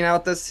hanging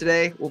out with us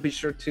today. We'll be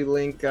sure to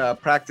link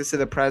Practice of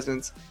the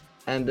Presence.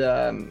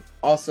 And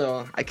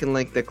also, I can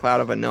link The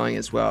Cloud of Unknowing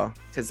as well,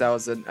 because that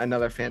was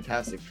another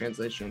fantastic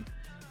translation.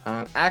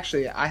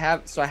 Actually, I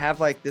have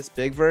like this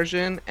big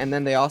version, and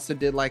then they also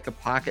did like a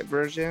pocket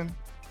version.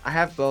 I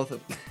have both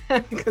of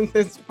them because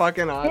it's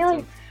fucking awesome.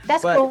 Really?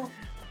 That's cool.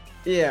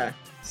 Yeah.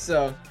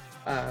 So,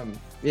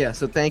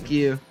 so thank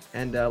you.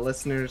 And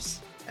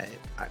listeners,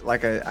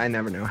 I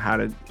never know how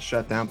to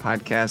shut down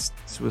podcasts.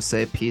 So we'll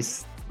say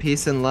peace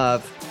and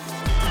love.